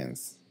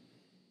friends.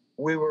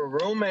 We were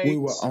roommates. We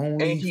were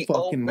only and he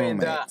fucking opened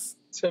roommates. Up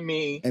to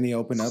me. And he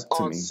opened up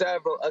to on me.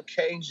 several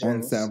occasions.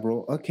 On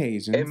several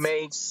occasions. It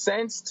made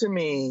sense to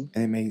me.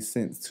 And it made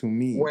sense to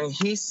me. When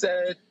he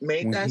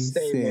made that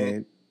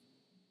statement,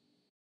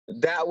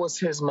 that was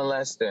his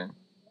molesting.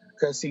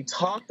 Because he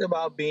talked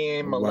about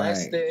being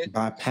molested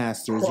by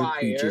pastors or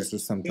preachers or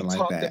something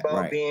like that. He talked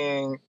about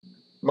being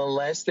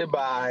molested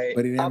by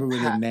but he never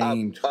really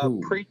named a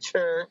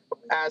preacher, a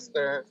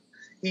pastor.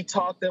 He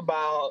talked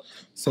about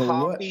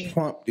how what he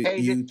prompted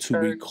you to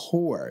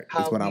record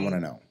is what I want to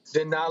know.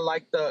 Did not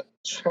like the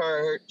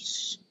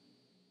church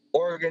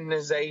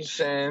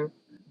organization.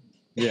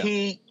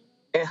 Yeah.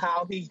 And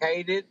how he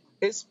hated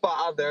his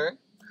father.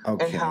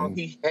 Okay. And how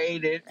he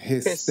hated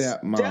his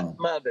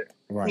stepmother.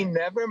 Right. He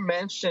never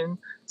mentioned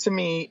to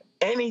me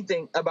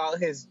anything about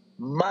his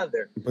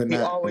mother. But he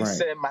always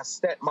said, my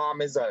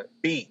stepmom is a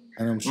B.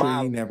 And I'm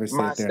sure he never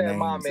said their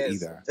names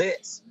either.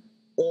 This.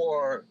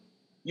 Or,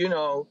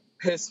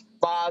 his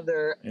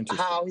father,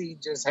 how he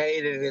just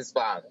hated his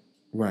father.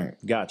 Right.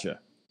 Gotcha.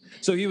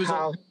 So he was...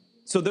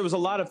 So there was a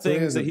lot of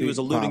things that he was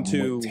alluding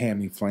to.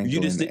 Tammy Franklin, you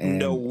just didn't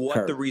know what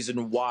Kirk. The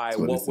reason why,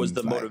 what was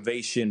the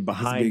motivation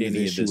behind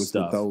any of this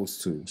stuff. Those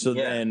two. So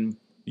then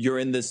you're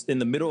in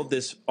the middle of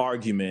this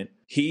argument.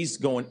 He's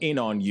going in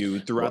on you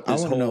throughout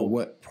this whole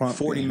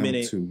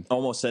 40-minute,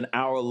 almost an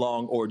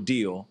hour-long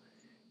ordeal.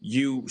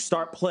 You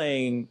start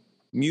playing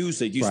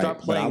music. You start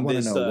playing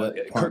this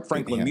Kirk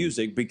Franklin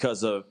music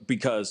because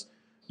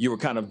you were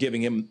kind of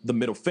giving him the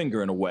middle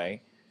finger in a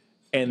way.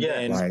 And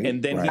then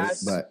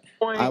but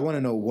I want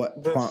to know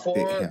what prompted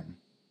him.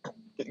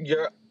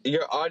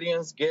 Your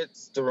audience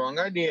gets the wrong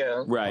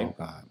idea. Right. Oh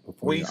God.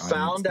 We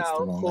found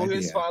out who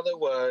his father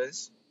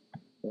was.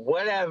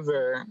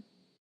 Whatever.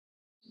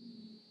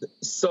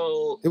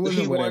 So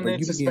he wanted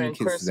to spend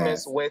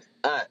Christmas with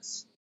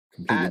us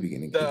at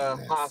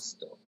the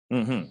hostel.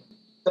 Mm-hmm.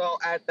 So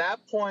at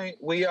that point,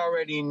 we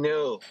already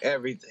knew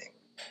everything.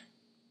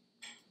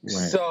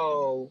 Right.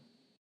 So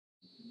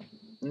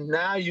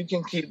now you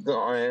can keep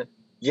going.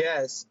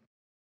 Yes,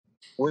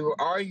 we were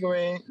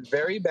arguing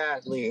very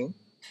badly,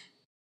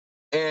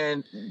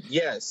 and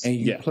yes, and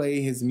you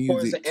play his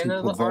music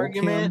to provoke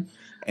him, and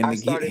to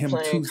get him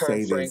to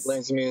say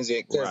Franklin's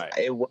music because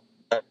it was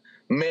a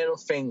middle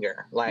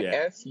finger, like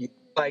F you,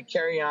 like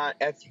Kerrion,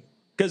 F you.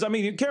 Because I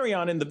mean,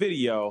 Kerrion in the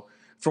video,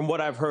 from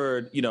what I've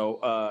heard,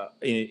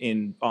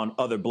 in on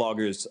other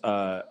bloggers'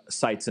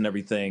 sites and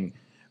everything.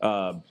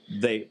 I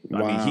mean,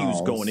 he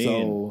was going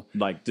in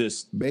like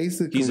this.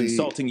 Basically, he's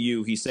insulting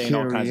you. He's saying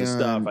all kinds of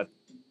stuff.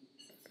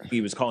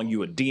 He was calling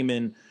you a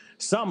demon,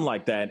 something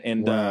like that.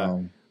 And he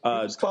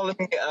was calling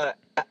me a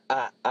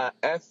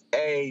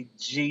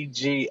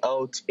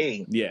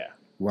FAGGOT. Yeah.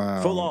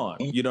 Wow. Full on.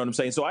 You know what I'm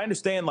saying? So I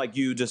understand like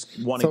you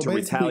just wanting to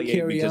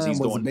retaliate because he's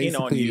going in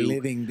on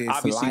you.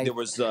 Obviously there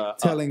was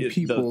telling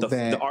people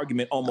that the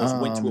argument almost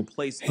went to a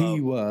place he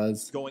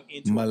was going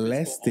into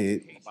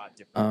molested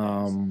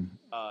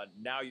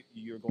now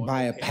you're going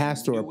by a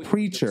pastor or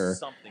preacher,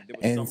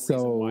 and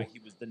so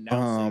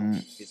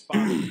his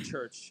father's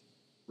church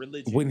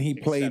religion, when he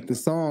played the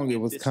song, it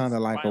was kind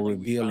of like a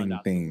revealing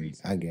thing,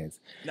 I guess.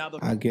 Now the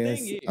thing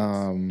is,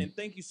 and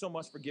thank you so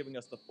much for giving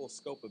us the full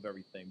scope of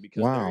everything.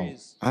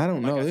 Because I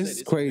don't know. This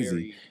is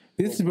crazy.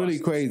 This is really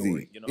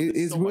crazy.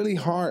 It's really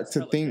hard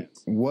to think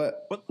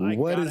what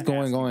is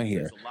going on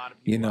here.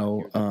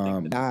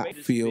 I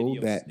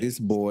feel that this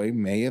boy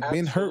may have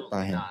been hurt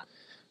by him.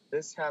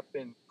 This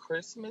happened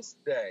Christmas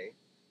Day.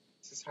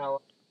 This is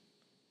how.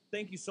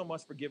 Thank you so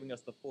much for giving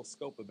us the full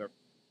scope of everything.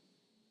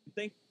 I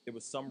think there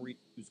was some reason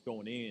who's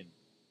going in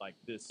like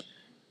this.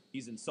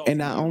 He's insulting. And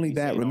not only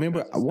that,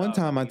 remember one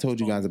time I told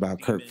you guys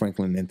about Kirk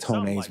Franklin and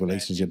Tomei's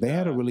relationship. They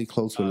had a really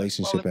close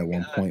relationship at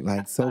one point,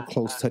 like so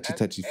close,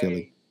 touchy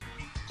feely.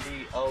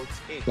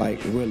 Like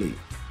really,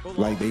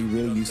 like they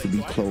really used to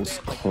be close.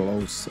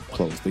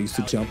 They used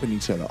to jump in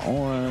each other's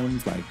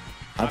arms. Like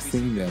I've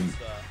seen them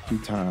a few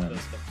times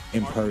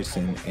in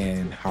person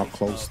and how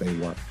close they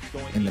were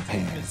in the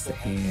past.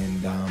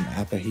 And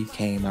after he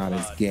came out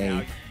as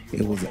gay,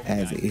 it was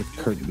as if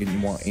Kirk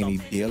didn't want any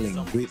dealing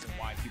with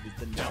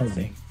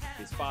Tomei.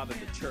 His father,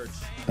 the church,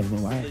 I don't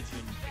know why. religion,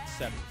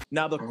 etc.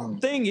 Now the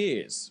thing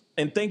is,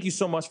 and thank you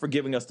so much for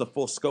giving us the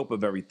full scope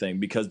of everything,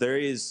 because there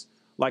is,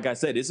 like I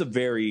said, it's a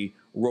very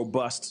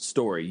robust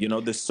story. You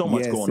know, there's so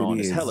much going on.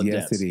 It's hella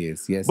dense. Yes, it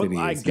is. Yes, but it is.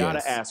 I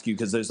gotta ask you,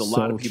 because there's a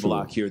lot of people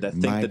out here that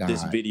think that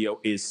this video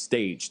is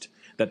staged,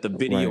 that the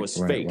video is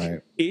fake.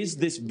 Right. Is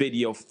this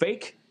video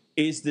fake?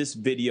 Is this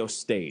video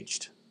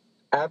staged?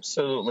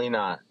 Absolutely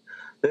not.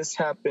 This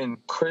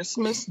happened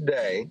Christmas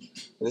Day.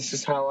 This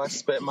is how I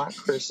spent my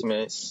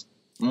Christmas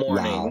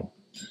morning.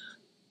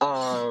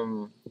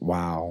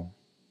 Wow.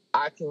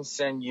 I can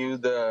send you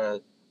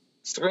the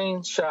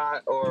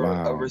screenshot or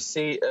a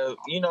receipt of,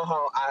 you know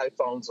how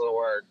iPhones will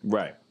work.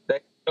 Right.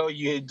 They show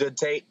you the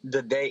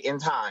date and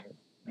time.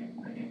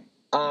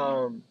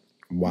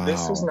 Wow.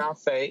 This is not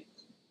fake.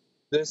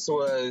 This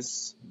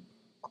was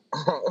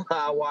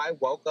how I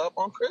woke up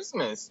on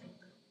Christmas.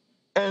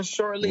 And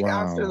shortly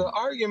after the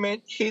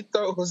argument, he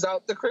throws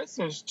out the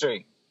Christmas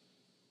tree.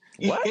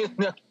 What? You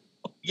know?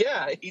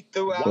 Yeah, he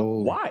threw out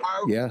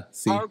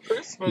our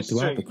Christmas he threw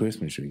tree. out the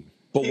Christmas tree.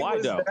 But why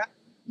though?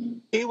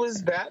 He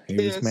was that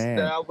pissed that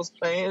I was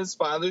playing his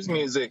father's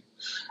music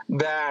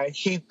that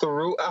he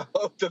threw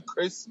out the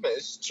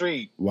Christmas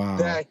tree. Wow.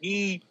 That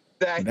he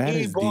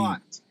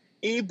bought. Deep.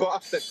 He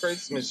bought the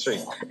Christmas tree.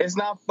 It's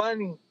not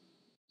funny.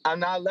 I'm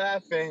not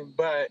laughing,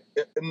 but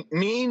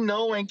me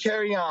knowing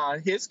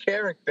Kerrion, his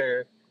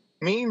character,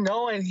 me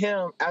knowing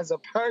him as a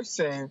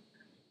person,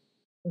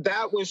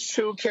 that was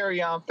true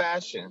Kerrion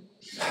fashion.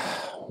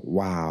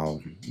 Wow.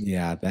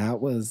 Yeah, that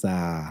was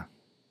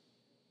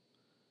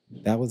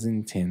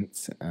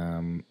intense.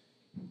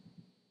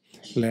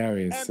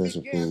 Larry is such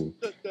a fool.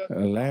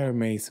 Larry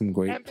made some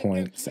great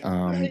points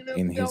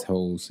in his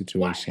whole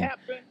situation.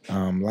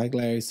 Like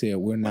Larry said,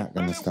 we're not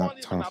going to stop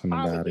talking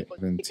about it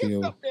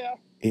until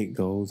it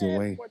goes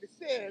away.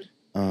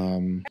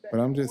 But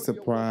I'm just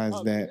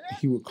surprised that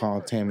he would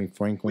call Tammy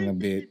Franklin a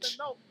bitch.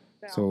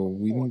 So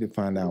we need to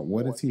find out,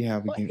 what does he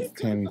have against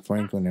Tammy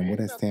Franklin, and what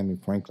has Tammy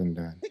Franklin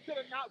done?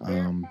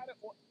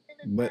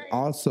 But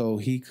also,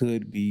 he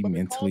could be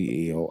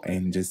mentally ill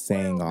and just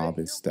saying all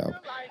this stuff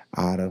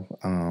out of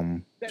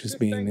just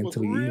being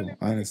mentally ill,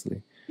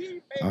 honestly.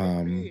 I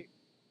want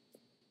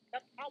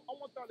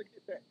y'all to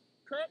get that.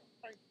 Kirk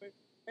Franklin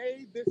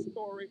made this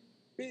story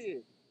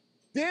big.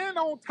 Then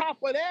on top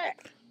of that,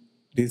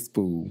 this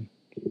fool.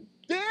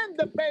 Then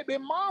the baby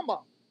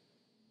mama,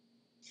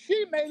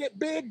 she made it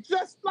big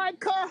just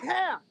like her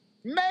hair.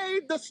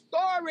 Made the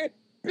story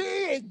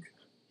big.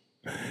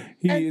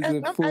 He is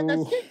a fool.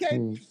 And she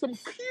gave some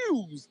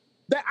cues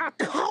that I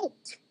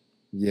caught.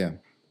 Yeah.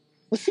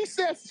 She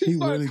said he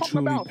really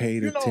truly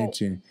paid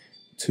attention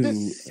to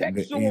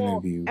the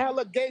interview.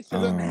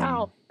 Allegations and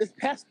how it's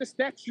past the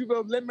statute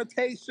of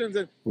limitations.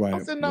 And I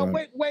said, no,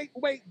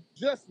 wait,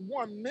 just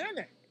 1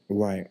 minute.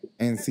 Right.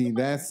 And see,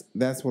 that's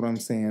what I'm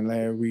saying.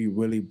 Larry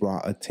really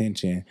brought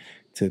attention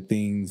to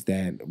things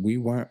that we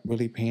weren't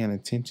really paying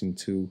attention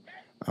to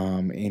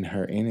in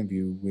her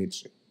interview,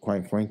 which,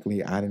 quite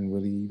frankly, I didn't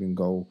really even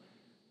go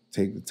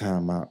take the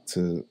time out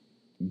to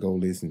go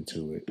listen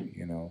to it,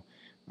 you know.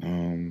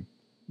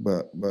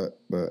 But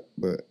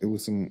it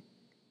was some.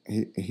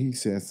 He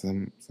said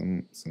some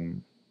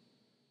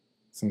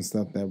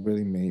stuff that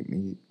really made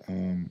me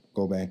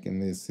go back and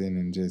listen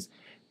and just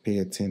pay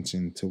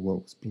attention to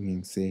what was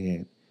being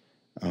said.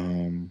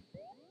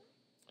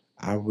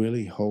 I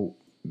really hope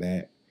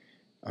that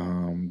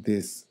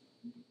this,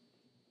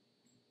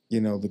 you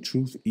know, the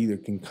truth either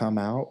can come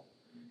out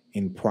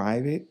in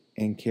private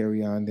and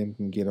Kerrion them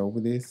can get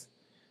over this.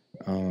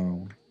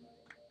 And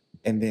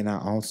then I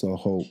also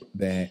hope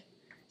that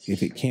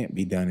if it can't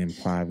be done in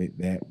private,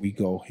 that we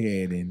go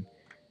ahead and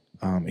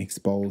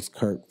expose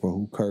Kirk for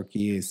who Kirk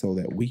is, so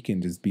that we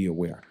can just be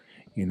aware,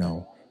 you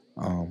know.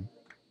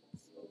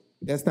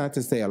 That's not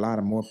to say a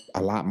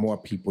lot more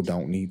people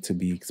don't need to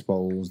be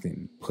exposed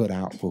and put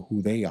out for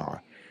who they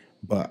are,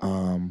 but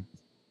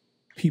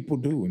people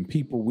do, and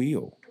people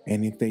will,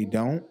 and if they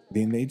don't,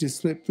 then they just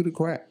slip through the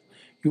crack.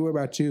 You worry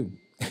about you.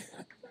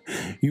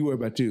 You worry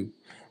about you.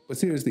 But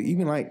seriously,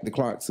 even like the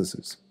Clark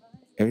sisters,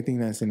 everything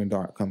that's in the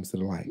dark comes to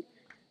the light.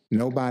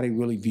 Nobody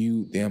really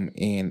viewed them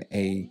in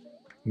a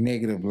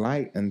negative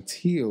light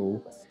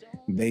until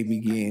they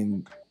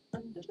begin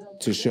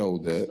to show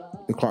the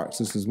Clark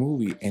sisters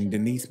movie, and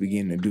Denise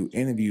began to do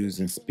interviews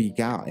and speak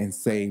out and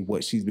say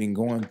what she's been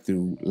going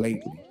through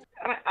lately.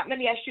 Let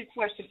me ask you a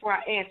question before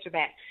I answer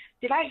that.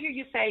 Did I hear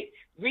you say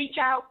reach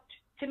out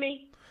to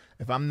me?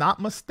 If I'm not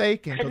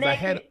mistaken, because I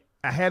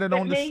had it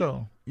on the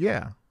show.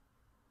 Yeah.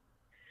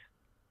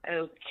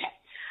 Okay.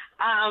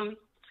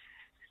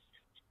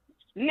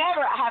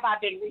 Never have I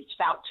been reached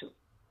out to.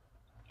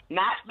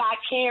 Not by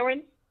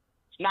Karen,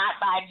 not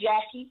by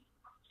Jackie,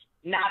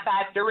 not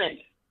by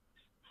Dorinda.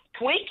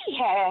 Twinkie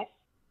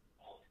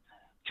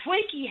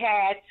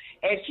had,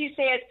 and she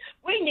said,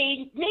 we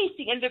need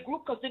Niecy in the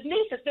group because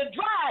Denise is the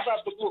drive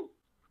of the group.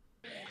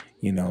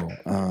 You know,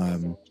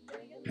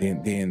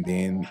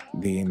 then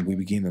we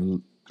begin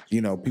to,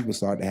 you know, people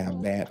start to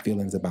have bad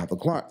feelings about the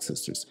Clark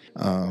sisters.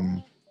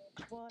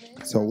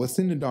 So what's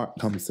in the dark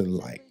comes to the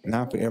light.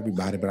 Not for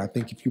everybody, but I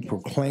think if you're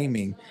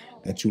proclaiming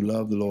that you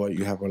love the Lord,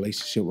 you have a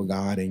relationship with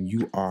God, and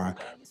you are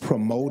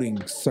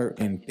promoting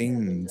certain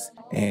things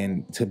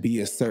and to be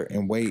a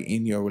certain way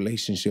in your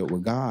relationship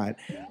with God,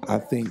 I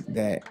think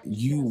that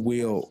you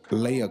will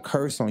lay a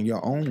curse on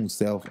your own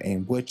self,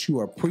 and what you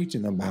are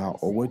preaching about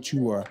or what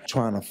you are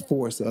trying to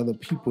force other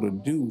people to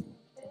do,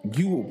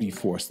 you will be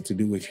forced to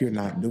do if you're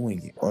not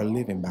doing it or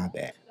living by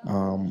that.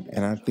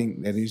 And I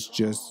think that it's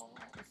just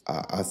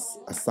a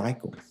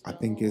cycle. I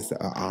think it's an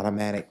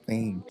automatic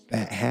thing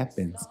that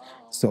happens.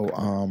 So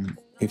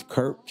if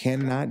Kirk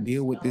cannot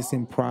deal with this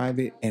in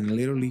private and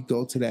literally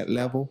go to that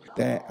level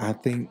that I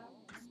think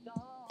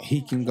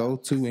he can go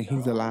to and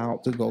he's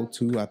allowed to go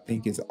to, I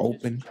think it's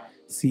open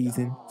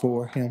season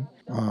for him,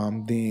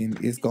 then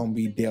it's going to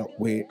be dealt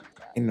with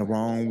in the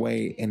wrong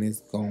way, and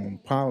it's going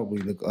to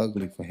probably look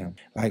ugly for him.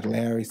 Like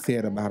Larry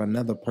said about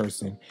another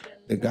person,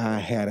 the guy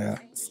had a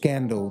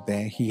scandal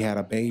that he had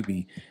a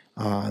baby.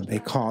 They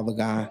called the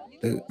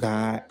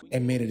guy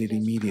admitted it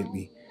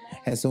immediately.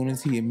 As soon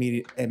as he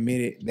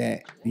admitted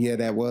that, yeah,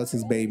 that was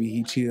his baby,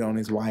 he cheated on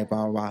his wife,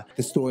 blah, blah, blah,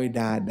 the story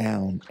died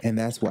down. And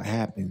that's what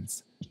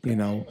happens. You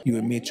know, you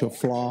admit your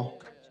flaw,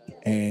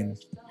 and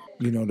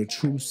you know, the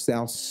truth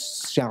shall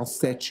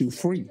set you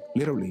free.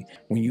 Literally,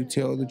 when you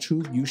tell the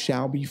truth, you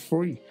shall be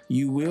free.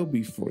 You will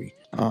be free.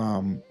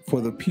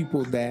 For the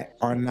people that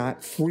are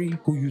not free,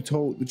 who you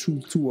told the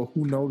truth to or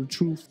who know the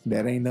truth,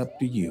 that ain't up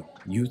to you.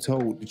 You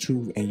told the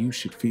truth and you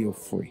should feel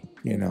free.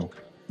 You know,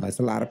 there's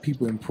a lot of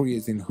people in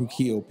prison who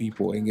kill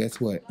people, and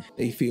guess what?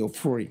 They feel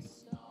free.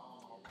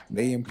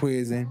 They in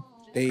prison.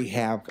 They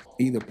have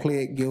either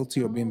pled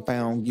guilty or been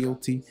found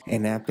guilty,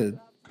 and after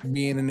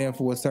being in there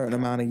for a certain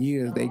amount of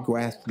years, they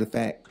grasp the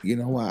fact, you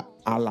know what,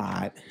 I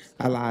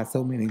lied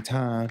so many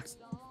times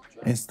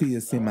and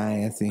still sent my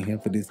ass in here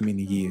for this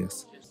many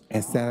years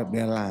and sat up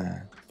there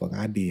lying. Fuck,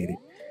 I did it.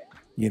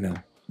 You know,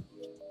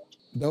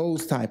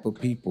 those type of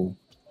people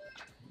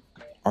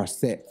are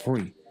set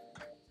free.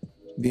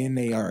 Then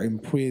they are in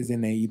prison.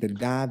 They either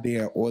die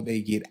there or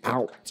they get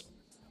out,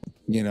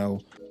 you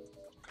know,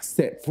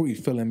 set free,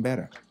 feeling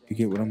better. You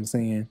get what I'm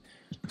saying?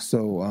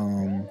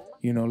 So,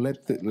 you know,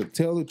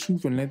 tell the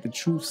truth and let the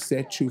truth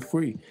set you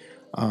free.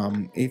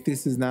 If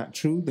this is not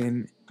true,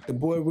 then the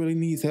boy really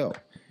needs help.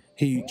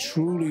 He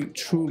truly,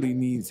 truly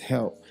needs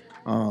help.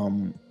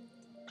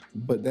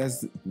 But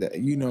it's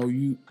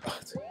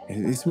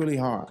really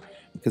hard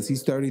because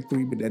he's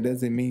 33, but that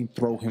doesn't mean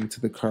throw him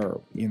to the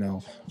curb. You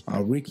know,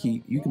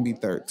 Ricky, you can be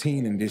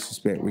 13 and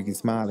disrespect Ricky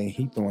Smiley, and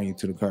he throwing you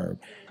to the curb.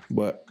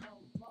 But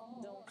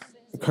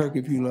Kirk,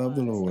 if you love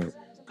the Lord,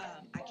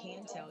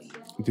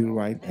 do the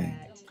right thing.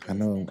 I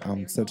know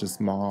I'm such a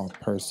small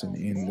person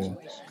in the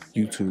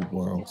YouTube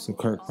world, so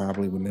Kirk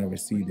probably would never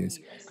see this.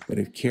 But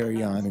if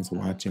Kerrion is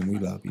watching, we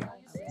love you.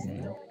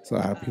 You know, it's a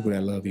lot of people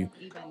that love you.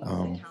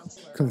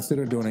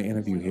 Consider doing an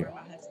interview here.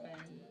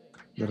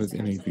 Let us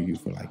interview you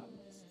for like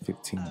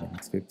 15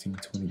 minutes,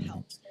 20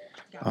 minutes.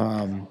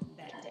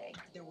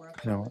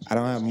 You know, I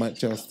don't have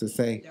much else to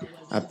say.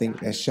 I think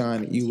that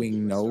Sean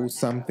Ewing knows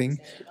something.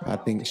 I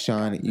think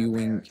Sean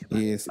Ewing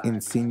is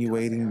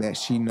insinuating that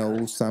she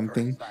knows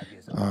something.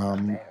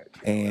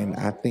 And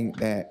I think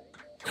that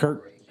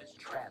Kirk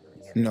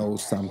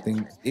knows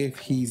something. If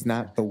he's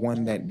not the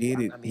one that did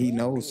it, he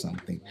knows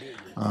something.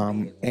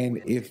 And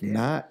if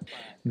not,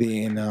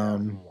 then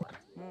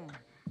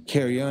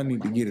Kerrion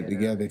need to get it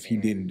together if he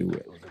didn't do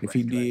it. If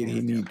he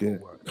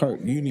did, Kirk,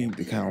 you need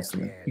the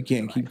counseling. You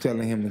can't keep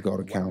telling him to go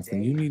to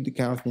counseling. You need the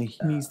counseling. He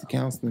needs the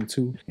counseling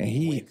too. And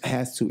he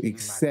has to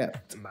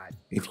accept,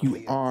 if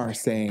you are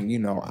saying, you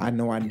know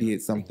I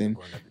did something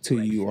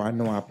to you, or I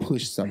know I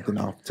pushed something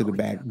off to the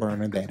back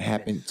burner that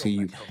happened to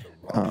you.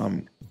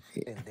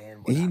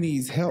 He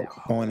needs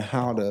help on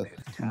how to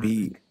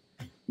be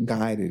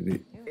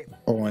guided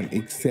on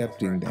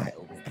accepting that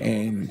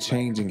and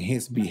changing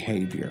his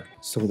behavior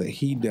so that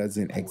he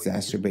doesn't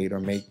exacerbate or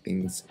make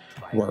things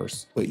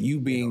worse. But you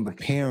being the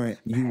parent,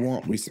 you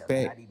want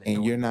respect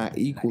and you're not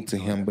equal to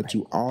him, but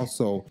you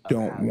also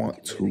don't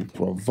want to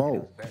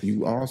provoke.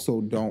 You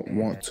also don't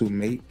want to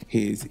make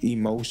his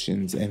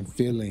emotions and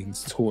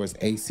feelings towards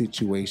a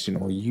situation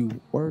or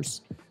you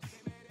worse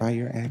by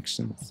your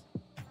actions.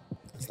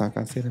 It's like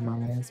I said in my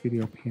last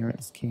video,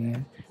 parents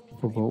can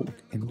provoke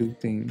and do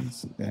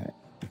things that,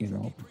 you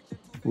know,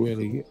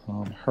 really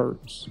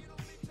hurts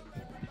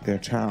their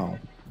child,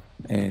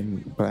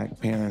 and black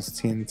parents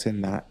tend to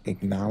not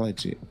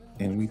acknowledge it,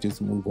 and we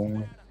just move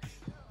on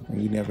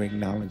and we never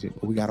acknowledge it.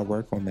 But we got to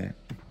work on that.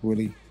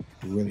 Really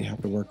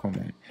have to work on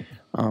that.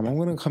 I'm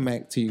going to come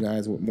back to you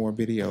guys with more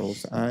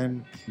videos.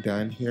 I'm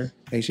done here.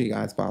 Make sure you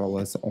guys follow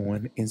us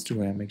on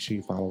Instagram. Make sure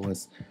you follow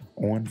us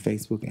on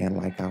Facebook and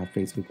like our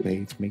Facebook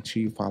page. Make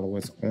sure you follow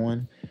us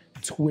on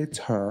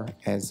Twitter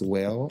as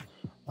well.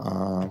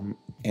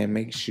 And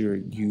make sure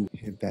you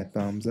hit that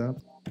thumbs up.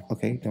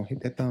 Okay, don't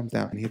hit that thumbs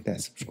down, and hit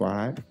that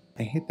subscribe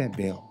and hit that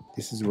bell.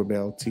 This is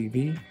Rebel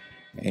TV.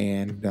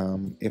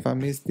 And if I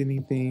missed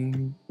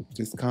anything,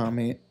 just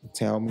comment,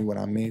 tell me what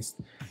I missed.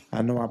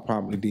 I know I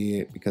probably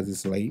did because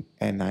it's late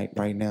at night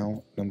right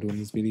now. I'm doing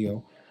this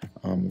video.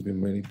 I've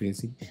been really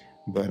busy,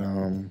 but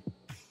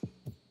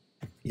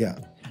yeah,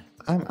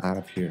 I'm out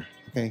of here.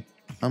 Okay,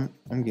 I'm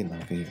getting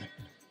out of here.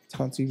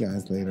 Talk to you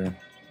guys later.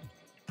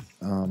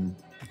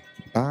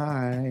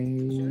 Bye.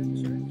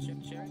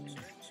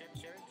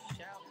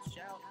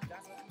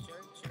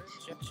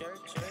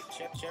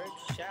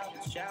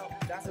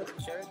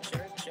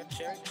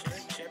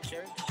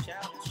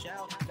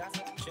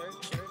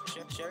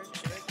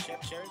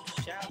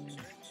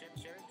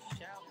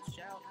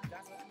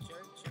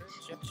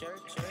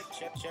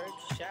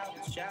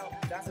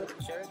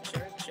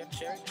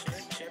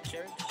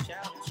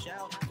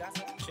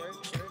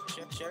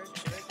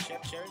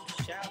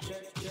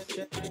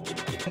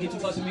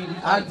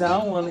 I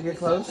don't want to get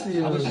close to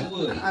you. I wish you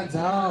would. I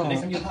don't.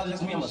 Next time you apologize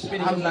to me, I'm gonna spit in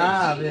your I'm face.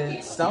 not,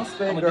 bitch. Don't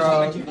spit, girl.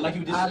 Like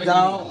you I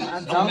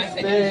don't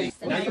spit.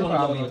 Now you want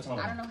to know your tone.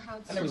 I don't know how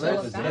to I never go said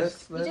about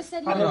possessed. it. You just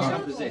said you I were never the said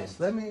devil. possessed.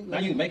 Let me. Now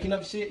you making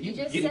up shit. You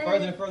just getting said-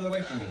 further and further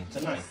away from me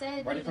tonight. You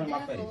said Right you're in front of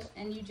my the devil, face.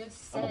 and you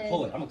just I'm said a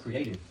poet. I'm a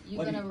creative. you're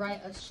What do gonna you-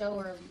 write a show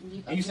or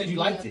And you said you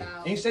liked it.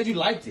 about- And you said you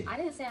liked it. I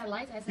didn't say I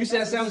liked it. I You said it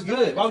that's sounds what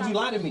good. Why would that's you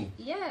how- lie to me?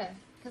 Yeah,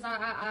 because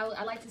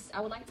I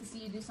would like to see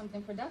you do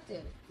something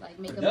productive, like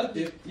make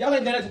Productive? Y'all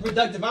ain't done nothing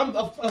productive. I'm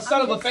a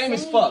son of a just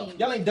famous saying. fuck.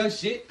 Y'all ain't done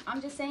shit.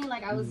 I'm just saying,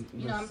 like I was,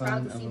 you know, I'm son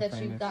proud to of see a that you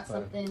famous got fuck.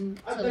 something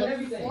I've to done look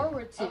everything.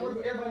 forward to. I work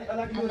with everybody. I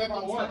like to do And then whatever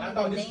I you want. tell I me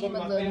thought the this was name my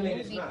of the family and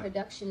it's movie not.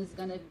 production is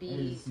gonna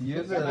be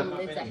You're The Devil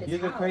Lives at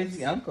His the House.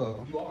 crazy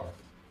uncle. You are.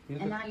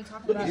 And now you're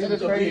talking Look about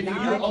at you. crazy. You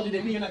look older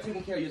than me. You're not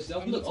taking care of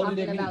yourself. and You you're look older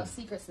talking than me. about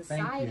secret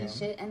society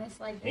shit, and it's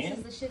like this And?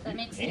 is the shit that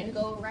makes And? me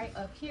go right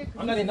up here. 'cause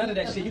I'm not in none of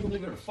that you shit. You can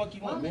believe whatever the fuck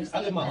you want, Well, man. you I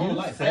live said my that. own You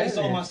life. I ain't said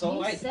sold it. my soul. You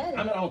Like, said it.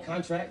 I'm not on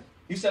contract.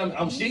 You said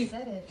I'm You she.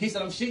 said it. He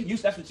said I'm she.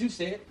 That's what you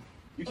said.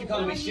 You keep But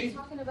calling why me are you she.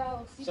 talking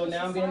about secret So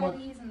now I'm being more.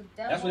 societies and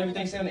That's devil? what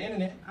everything say on the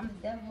internet. I'm the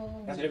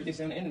devil. That's what everything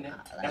say on the internet.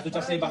 That's like, what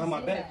y'all say why behind would my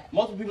you say back. that?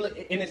 Multiple people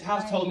in this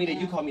house told me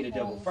that you called me the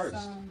devil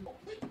first.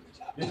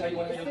 This how you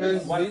want to hear your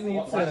Because we need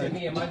watching to-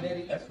 me and my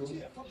daddy? That's cool.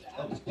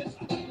 I'm used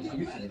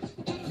to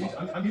this.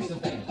 I'm used to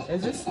things.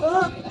 Is this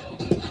fuck?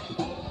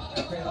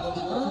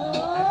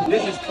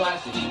 This is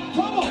classic.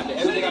 After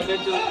everything I've been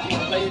through,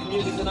 you play his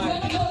music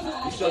tonight.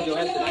 You showed your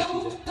ass tonight,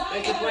 teacher.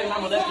 Thank you for playing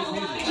Mama Left's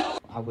music.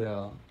 I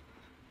will.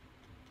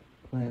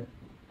 But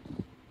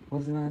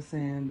wasn't I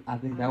saying? I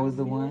think that was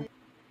the one.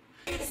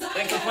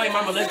 Thanks for playing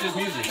Mama Left's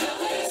music.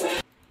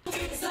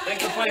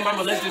 Thanks for playing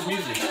Mama Left's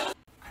music.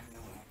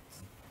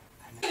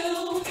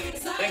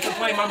 Thanks for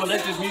playing Mama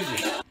Left's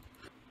music.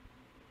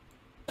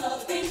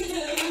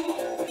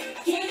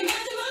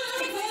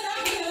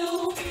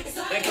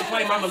 Thanks for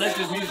playing Mama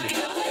Left's music.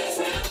 I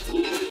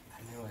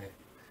knew it.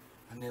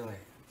 I knew it.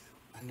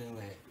 I knew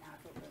it.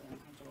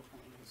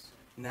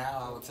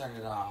 Now I will turn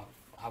it off.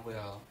 I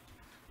will.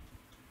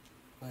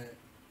 But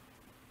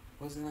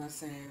wasn't I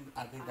saying?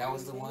 I think that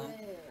was the one.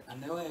 I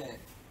knew it.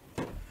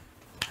 I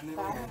knew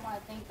But I it. don't want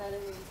to think that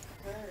it was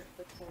Kirk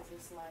because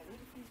it's like, what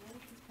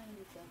if he's playing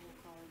the devil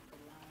calling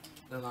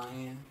the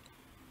lion?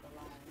 The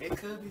lion. It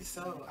could be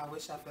so. I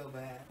wish I felt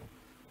bad.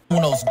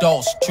 Unos,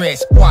 dos,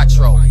 tres,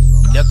 cuatro,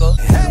 nigga.